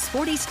 or the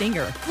Sporty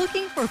Stinger.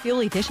 Looking for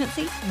fuel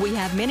efficiency? We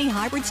have many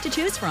hybrids to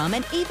choose from,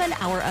 and even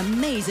our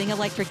amazing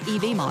electric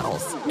EV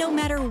models. No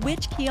matter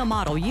which Kia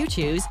model you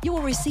choose, you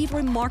will receive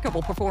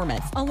remarkable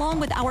performance, along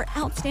with our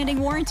outstanding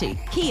warranty.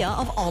 Kia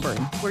of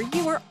Auburn, where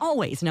you are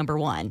always number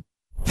one.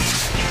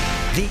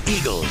 The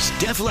Eagles,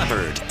 Def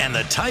Leppard, and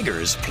the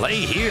Tigers play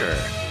here.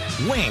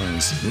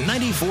 Wings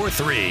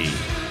 94.3.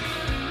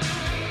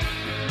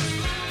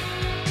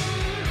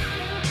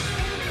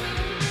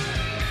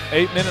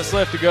 8 minutes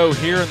left to go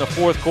here in the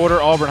fourth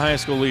quarter. Auburn High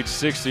School leads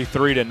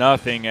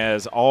 63-0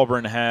 as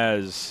Auburn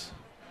has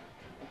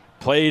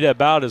played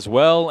about as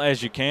well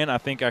as you can. I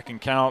think I can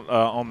count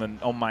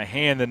on my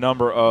hand the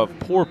number of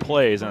poor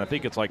plays, and I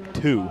think it's like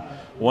 2.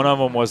 One of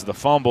them was the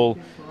fumble,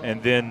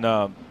 and then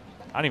I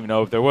don't even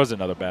know if there was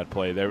another bad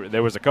play.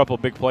 There was a couple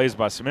of big plays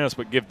by Seminole,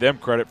 but give them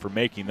credit for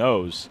making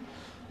those.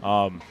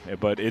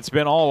 But it's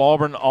been all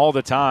Auburn all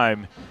the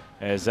time,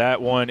 as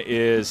that one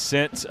is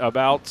sent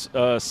about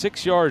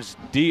 6 yards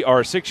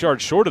 6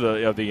 yards short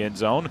of the end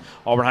zone.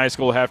 Auburn High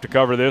School will have to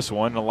cover this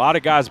one. A lot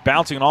of guys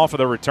bouncing off of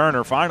the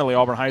returner. Finally,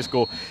 Auburn High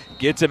School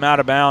gets him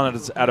out of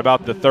bounds at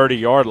about the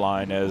 30-yard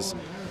line, as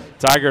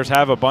Tigers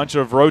have a bunch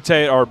of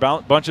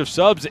bunch of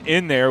subs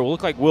in there. It will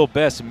look like Will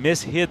Best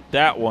mishit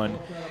that one,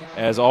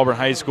 as Auburn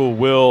High School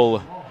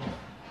will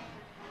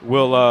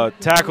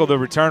tackle the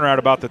returner at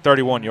about the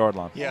 31-yard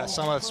line. Yeah,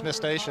 some of Smith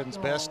Station's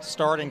best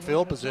starting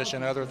field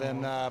position other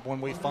than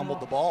when we fumbled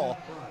the ball.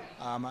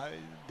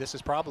 This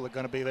is probably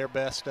going to be their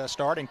best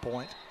starting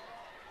point.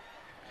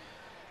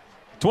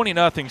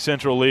 20-0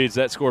 Central leads.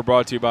 That score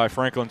brought to you by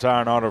Franklin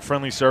Tire and Auto.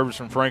 Friendly service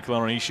from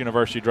Franklin on East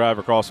University Drive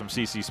across from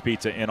CC's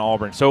Pizza in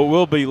Auburn. So it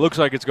will be, looks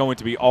like it's going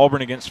to be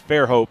Auburn against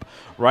Fairhope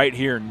right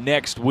here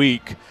next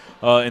week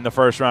in the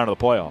first round of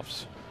the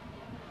playoffs.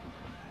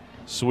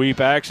 Sweep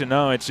action,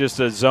 no, it's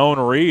just a zone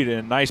read and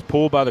a nice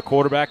pull by the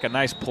quarterback, a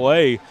nice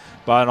play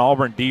by an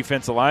Auburn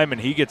defensive lineman.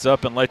 He gets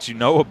up and lets you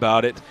know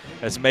about it,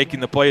 as making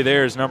the play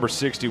there is number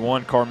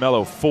 61,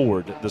 Carmelo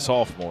Ford, the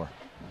sophomore.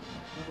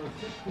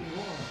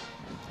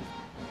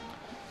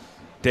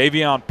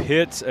 Davion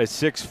Pitts, a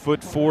 6'4",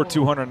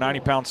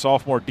 290-pound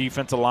sophomore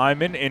defensive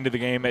lineman, into the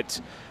game at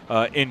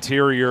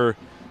interior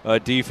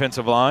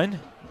defensive line.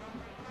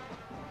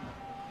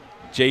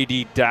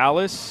 J.D.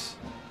 Dallas.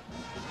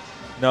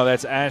 No,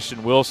 that's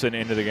Ashton Wilson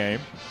into the game,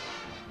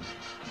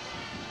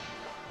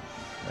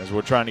 as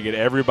we're trying to get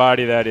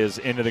everybody that is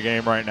into the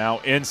game right now.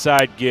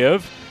 Inside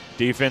give.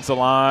 Defensive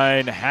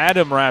line had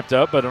him wrapped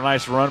up, but a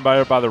nice run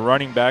by the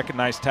running back. A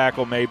nice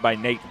tackle made by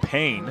Nate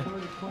Payne.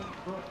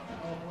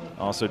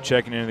 Also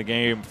checking into the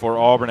game for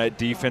Auburn at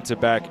defensive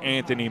back,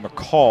 Anthony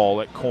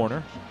McCall at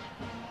corner.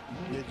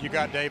 You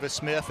got Davis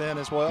Smith in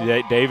as well?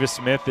 Yeah, Davis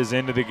Smith is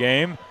into the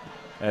game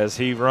as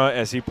he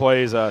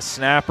plays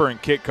snapper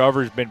and kick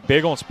cover. He's been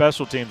big on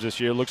special teams this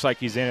year. Looks like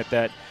he's in at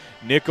that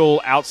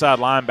nickel outside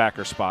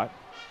linebacker spot.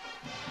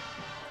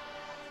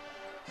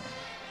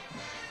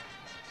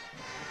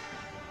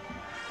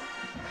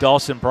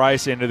 Dawson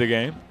Price into the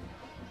game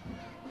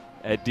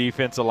at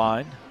defensive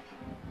line.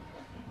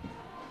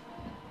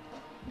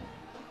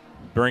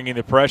 Bringing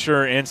the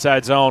pressure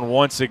inside zone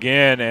once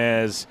again,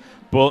 as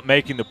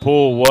making the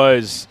pull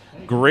was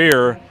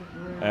Greer,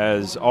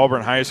 as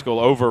Auburn High School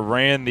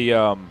overran the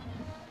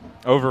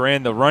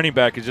running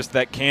back. Is just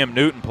that Cam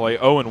Newton play.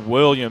 Owen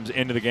Williams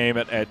into the game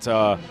at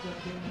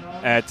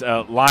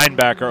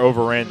linebacker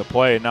overran the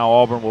play, and now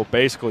Auburn will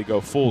basically go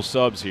full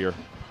subs here.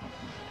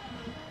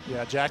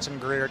 Yeah, Jackson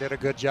Greer did a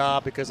good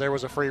job because there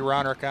was a free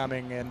runner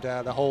coming, and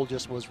the hole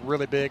just was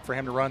really big for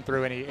him to run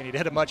through, and he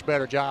did a much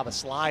better job of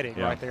sliding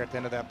right there at the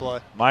end of that play.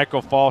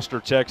 Michael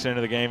Foster checks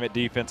into the game at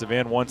defensive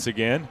end once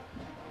again.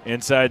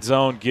 Inside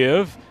zone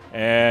give,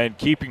 and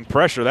keeping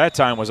pressure that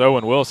time was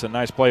Owen Wilson.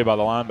 Nice play by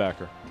the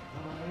linebacker.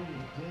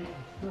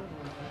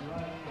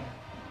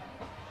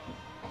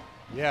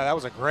 Yeah, that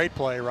was a great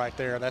play right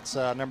there. That's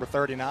number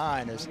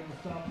 39 is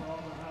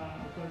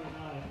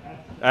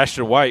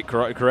Ashton White,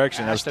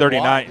 correction. That was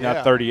 39, White,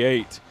 not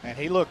 38. And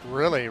he looked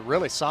really,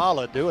 really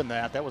solid doing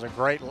that. That was a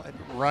great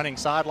running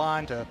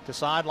sideline to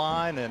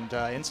sideline and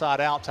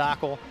inside-out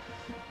tackle.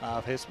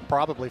 His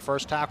probably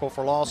first tackle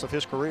for loss of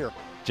his career.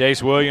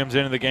 Jace Williams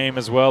into the game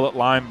as well at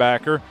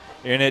linebacker.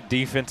 In at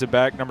defensive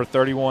back, number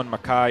 31,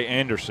 Makai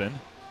Anderson.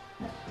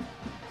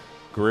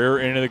 Greer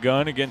into the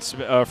gun against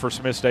for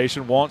Smith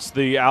Station. Wants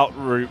the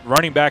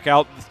running back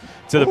out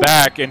to the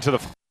back into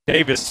the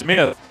Davis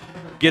Smith.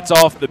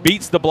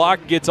 Beats the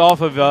block, gets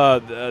off of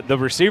the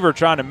receiver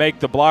trying to make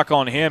the block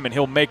on him, and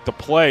he'll make the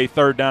play,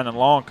 third down and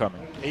long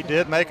coming. He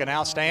did make an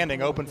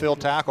outstanding open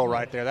field tackle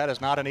right there. That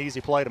is not an easy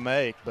play to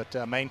make,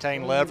 but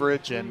maintained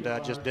leverage and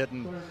just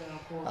didn't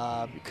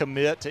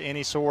commit to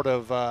any sort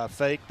of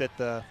fake that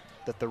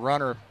the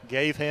runner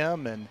gave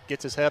him, and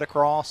gets his head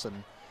across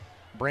and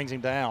brings him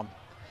down.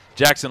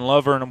 Jackson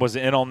Lovern was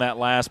in on that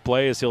last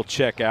play as he'll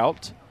check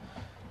out.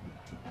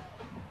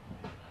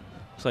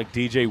 Looks like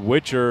DJ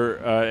Witcher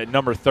at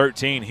number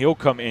 13, he'll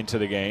come into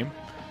the game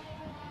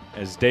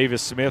as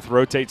Davis Smith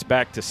rotates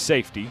back to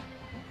safety.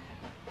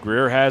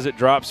 Greer has it,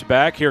 drops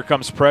back. Here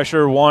comes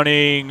pressure,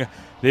 wanting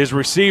his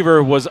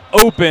receiver was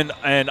open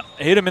and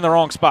hit him in the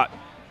wrong spot.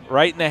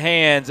 Right in the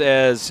hands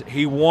as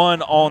he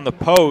won on the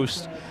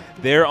post.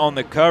 There on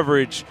the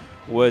coverage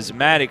was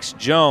Maddox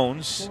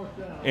Jones.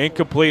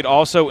 Incomplete.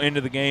 Also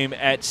into the game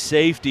at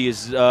safety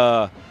is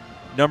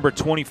number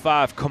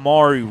 25,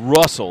 Kamari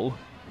Russell,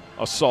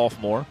 a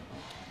sophomore.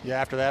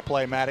 Yeah, after that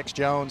play, Maddox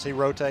Jones, he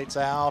rotates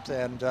out,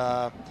 and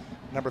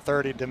number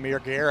 30,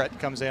 Demir Garrett,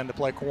 comes in to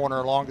play corner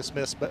along the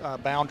Smith's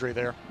boundary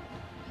there.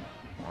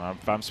 Well,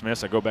 if I'm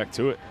Smith, I go back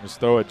to it. Just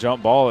throw a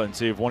jump ball and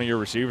see if one of your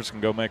receivers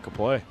can go make a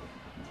play.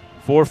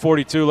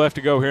 4:42 left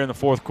to go here in the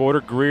fourth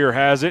quarter. Greer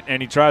has it,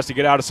 and he tries to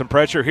get out of some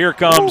pressure. Here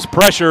comes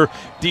pressure.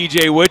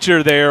 DJ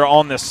Witcher there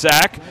on the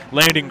sack.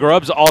 Landon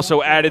Grubbs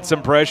also added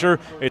some pressure.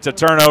 It's a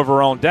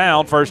turnover on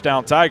down. First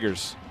down,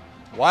 Tigers.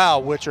 Wow,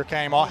 Witcher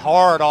came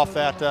hard off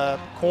that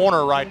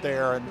corner right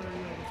there, and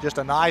just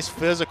a nice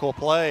physical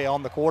play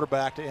on the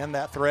quarterback to end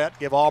that threat,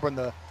 give Auburn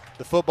the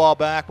football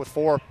back with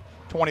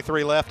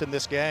 4:23 left in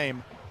this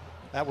game.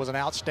 That was an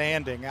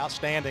outstanding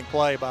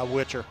play by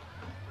Witcher.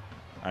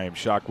 I am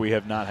shocked we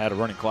have not had a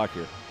running clock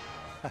here.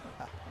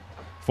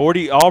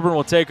 Auburn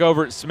will take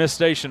over at Smith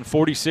Station,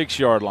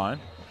 46-yard line.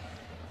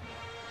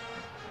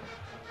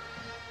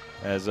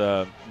 As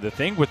the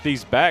thing with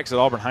these backs that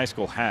Auburn High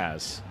School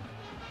has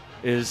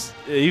is,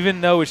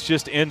 even though it's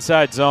just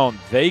inside zone,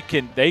 they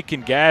can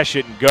gash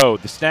it and go.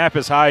 The snap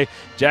is high.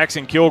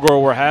 Jackson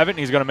Kilgore will have it, and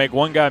he's going to make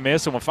one guy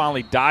miss and will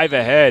finally dive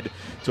ahead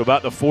to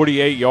about the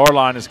 48-yard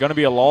line. It's going to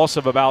be a loss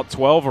of about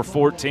 12 or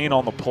 14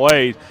 on the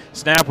play.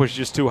 Snap was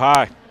just too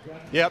high.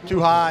 Yep, too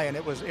high, and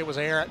it was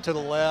errant to the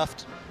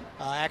left.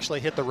 Actually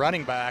hit the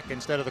running back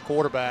instead of the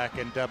quarterback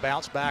and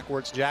bounced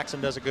backwards. Jackson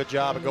does a good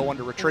job of going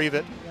to retrieve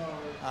it.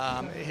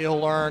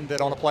 He'll learn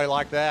that on a play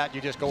like that,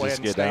 you just go ahead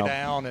and stay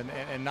down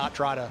and not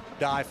try to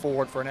dive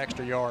forward for an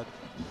extra yard.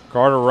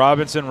 Carter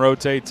Robinson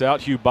rotates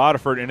out. Hugh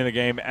Bodiford into the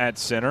game at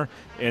center.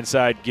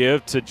 Inside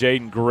give to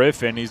Jaden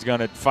Griffin. He's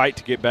going to fight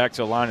to get back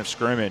to the line of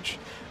scrimmage.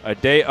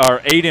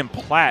 Aiden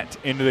Platt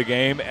into the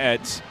game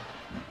at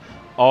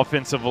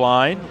offensive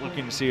line,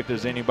 looking to see if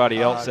there's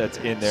anybody else that's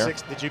in there.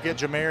 Did you get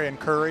Jamarian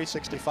Curry,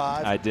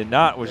 65? I did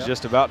not. Was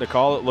just about to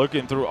call it.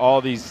 Looking through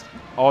all these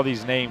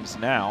names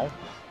now.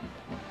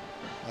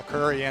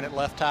 Curry in at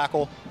left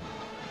tackle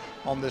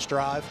on this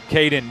drive.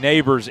 Caden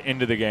Neighbors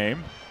into the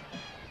game.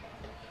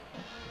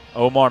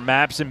 Omar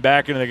Mapson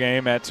back into the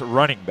game at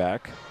running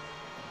back.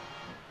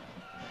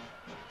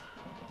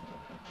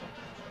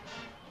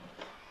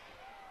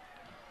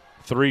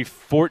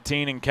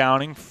 .314 and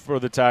counting for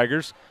the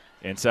Tigers.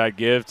 Inside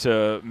give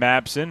to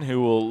Mapson,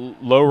 who will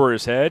lower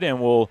his head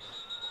and will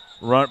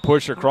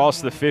push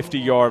across the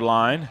 50-yard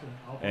line.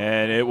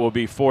 And it will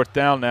be fourth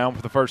down now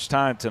for the first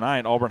time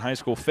tonight. Auburn High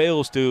School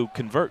fails to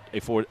convert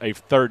a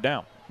third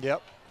down.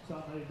 Yep.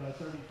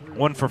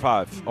 4 for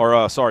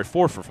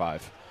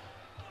 5.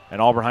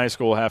 And Auburn High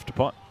School will have to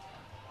punt.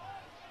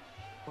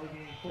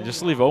 And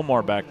just leave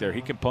Omar back there. He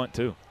can punt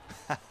too.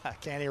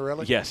 Can he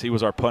really? Yes, he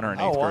was our punter in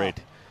 8th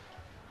grade.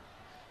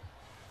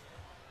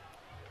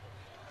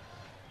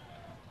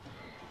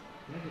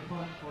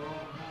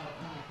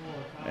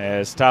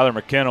 As Tyler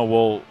McKenna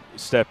will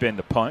step in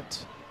to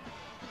punt.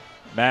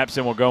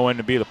 Mapson will go in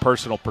to be the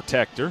personal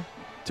protector.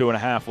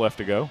 2.5 left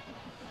to go.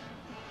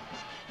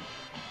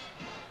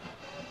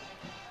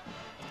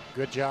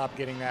 Good job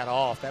getting that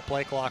off. That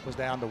play clock was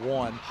down to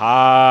 1.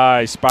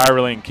 High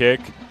spiraling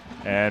kick.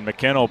 And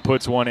McKenna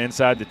puts one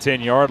inside the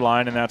 10-yard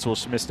line, and that's where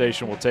Smith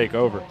Station will take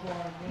over.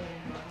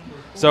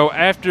 So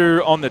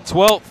on the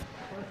 12th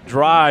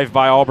drive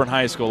by Auburn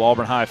High School,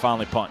 Auburn High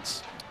finally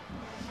punts.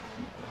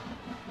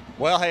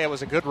 Well, hey, it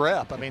was a good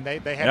rep. I mean, they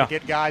had to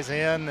get guys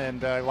in,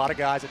 and a lot of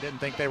guys that didn't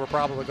think they were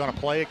probably going to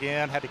play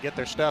again had to get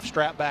their stuff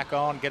strapped back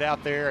on, get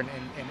out there and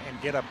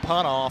get a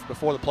punt off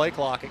before the play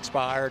clock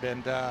expired,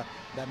 and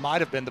that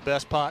might have been the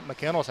best punt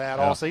McKinnell's had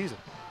all season.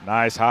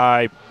 Nice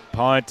high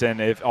punt,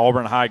 and if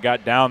Auburn High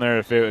got down there,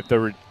 if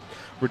the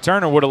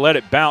returner would have let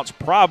it bounce,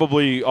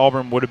 probably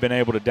Auburn would have been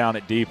able to down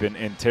it deep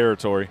in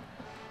territory.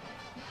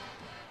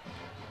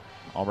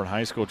 Auburn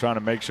High School trying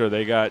to make sure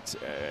they got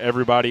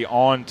everybody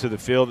onto the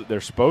field that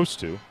they're supposed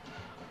to.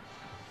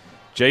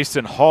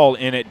 Jason Hall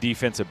in at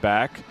defensive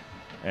back.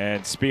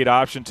 And speed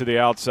option to the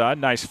outside.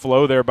 Nice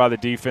flow there by the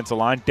defensive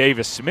line.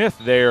 Davis Smith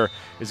there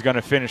is going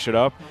to finish it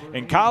up.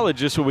 In college,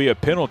 this will be a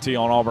penalty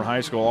on Auburn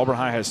High School. Auburn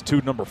High has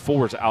 2 number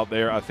 4s out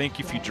there. I think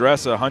if you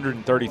dress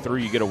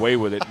 133, you get away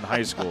with it in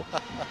high school.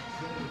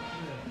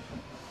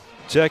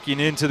 Checking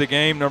into the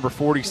game, number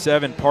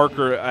 47,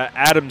 Parker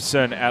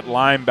Adamson at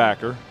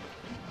linebacker.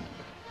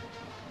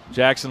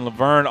 Jackson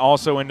Laverne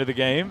also into the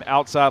game,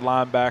 outside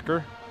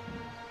linebacker.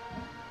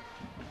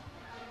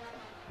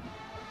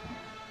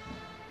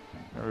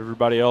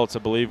 Everybody else, I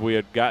believe we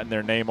had gotten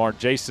their name on.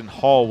 Jason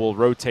Hall will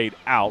rotate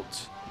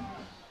out.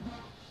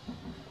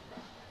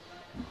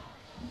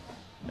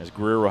 As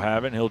Greer will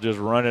have it, and he'll just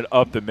run it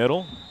up the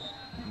middle.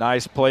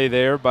 Nice play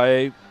there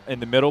in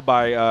the middle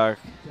by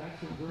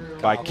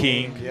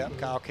King. Yep,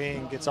 Kyle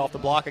King gets off the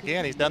block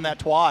again. He's done that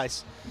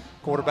twice.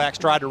 Quarterback's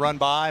tried to run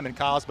by him, and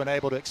Kyle's been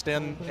able to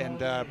extend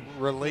and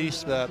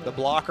release the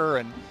blocker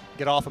and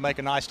get off and make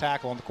a nice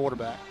tackle on the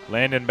quarterback.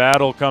 Landon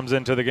Battle comes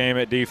into the game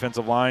at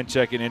defensive line.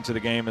 Checking into the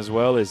game as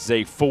well is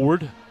Zay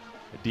Ford,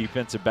 a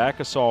defensive back,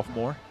 a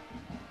sophomore.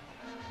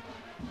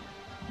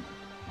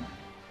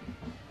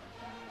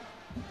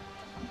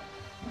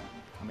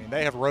 I mean,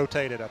 they have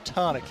rotated a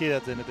ton of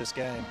kids into this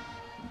game.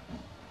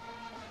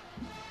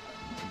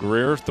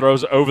 Greer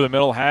throws over the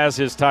middle, has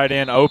his tight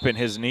end open.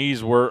 His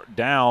knees were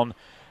down.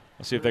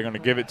 Let's see if they're going to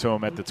give it to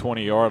them at the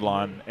 20-yard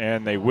line,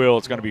 and they will.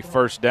 It's going to be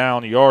first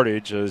down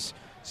yardage as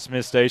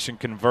Smith Station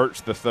converts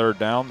the third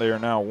down. They are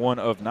now 1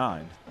 of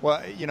 9.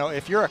 Well, you know,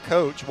 if you're a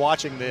coach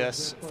watching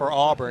this for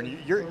Auburn,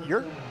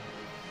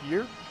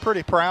 you're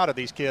pretty proud of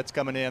these kids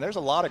coming in. There's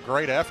a lot of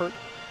great effort.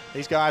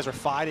 These guys are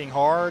fighting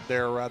hard.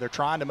 They're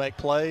trying to make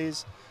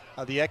plays.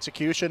 The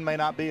execution may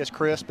not be as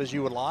crisp as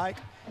you would like,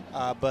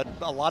 but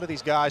a lot of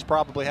these guys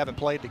probably haven't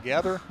played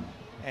together.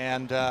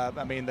 And,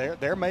 I mean,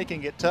 they're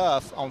making it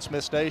tough on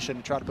Smith Station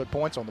to try to put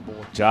points on the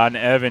board. John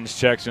Evans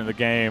checks into the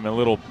game. A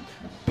little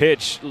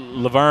pitch.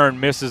 Laverne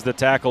misses the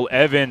tackle.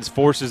 Evans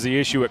forces the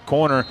issue at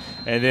corner.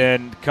 And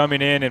then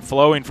coming in and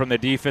flowing from the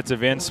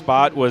defensive end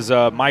spot was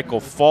Michael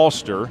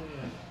Foster,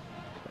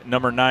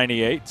 number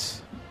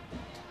 98.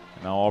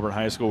 Now Auburn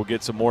High School will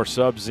get some more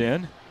subs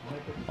in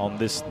on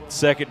this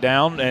second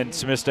down. And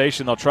Smith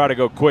Station, they'll try to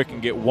go quick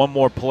and get one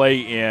more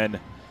play in.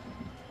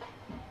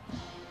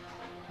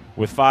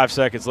 With 5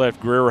 seconds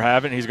left, Greer will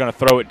have it. He's going to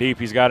throw it deep.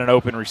 He's got an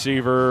open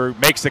receiver,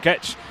 makes the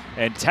catch,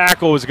 and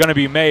tackle is going to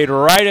be made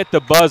right at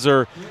the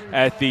buzzer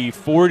at the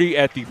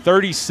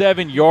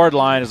 37-yard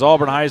line as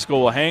Auburn High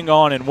School will hang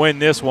on and win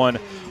this one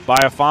by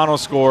a final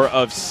score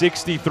of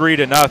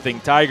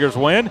 63-0. Tigers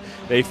win.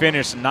 They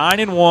finish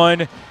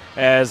 9-1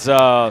 as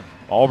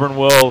Auburn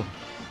will.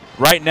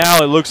 Right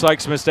now, it looks like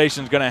Smith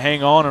Station is going to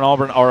hang on, and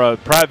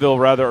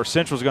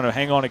Central is going to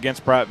hang on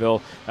against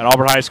Prattville, and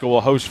Auburn High School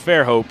will host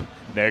Fairhope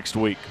next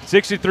week.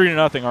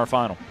 63-0 our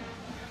final.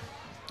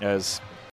 As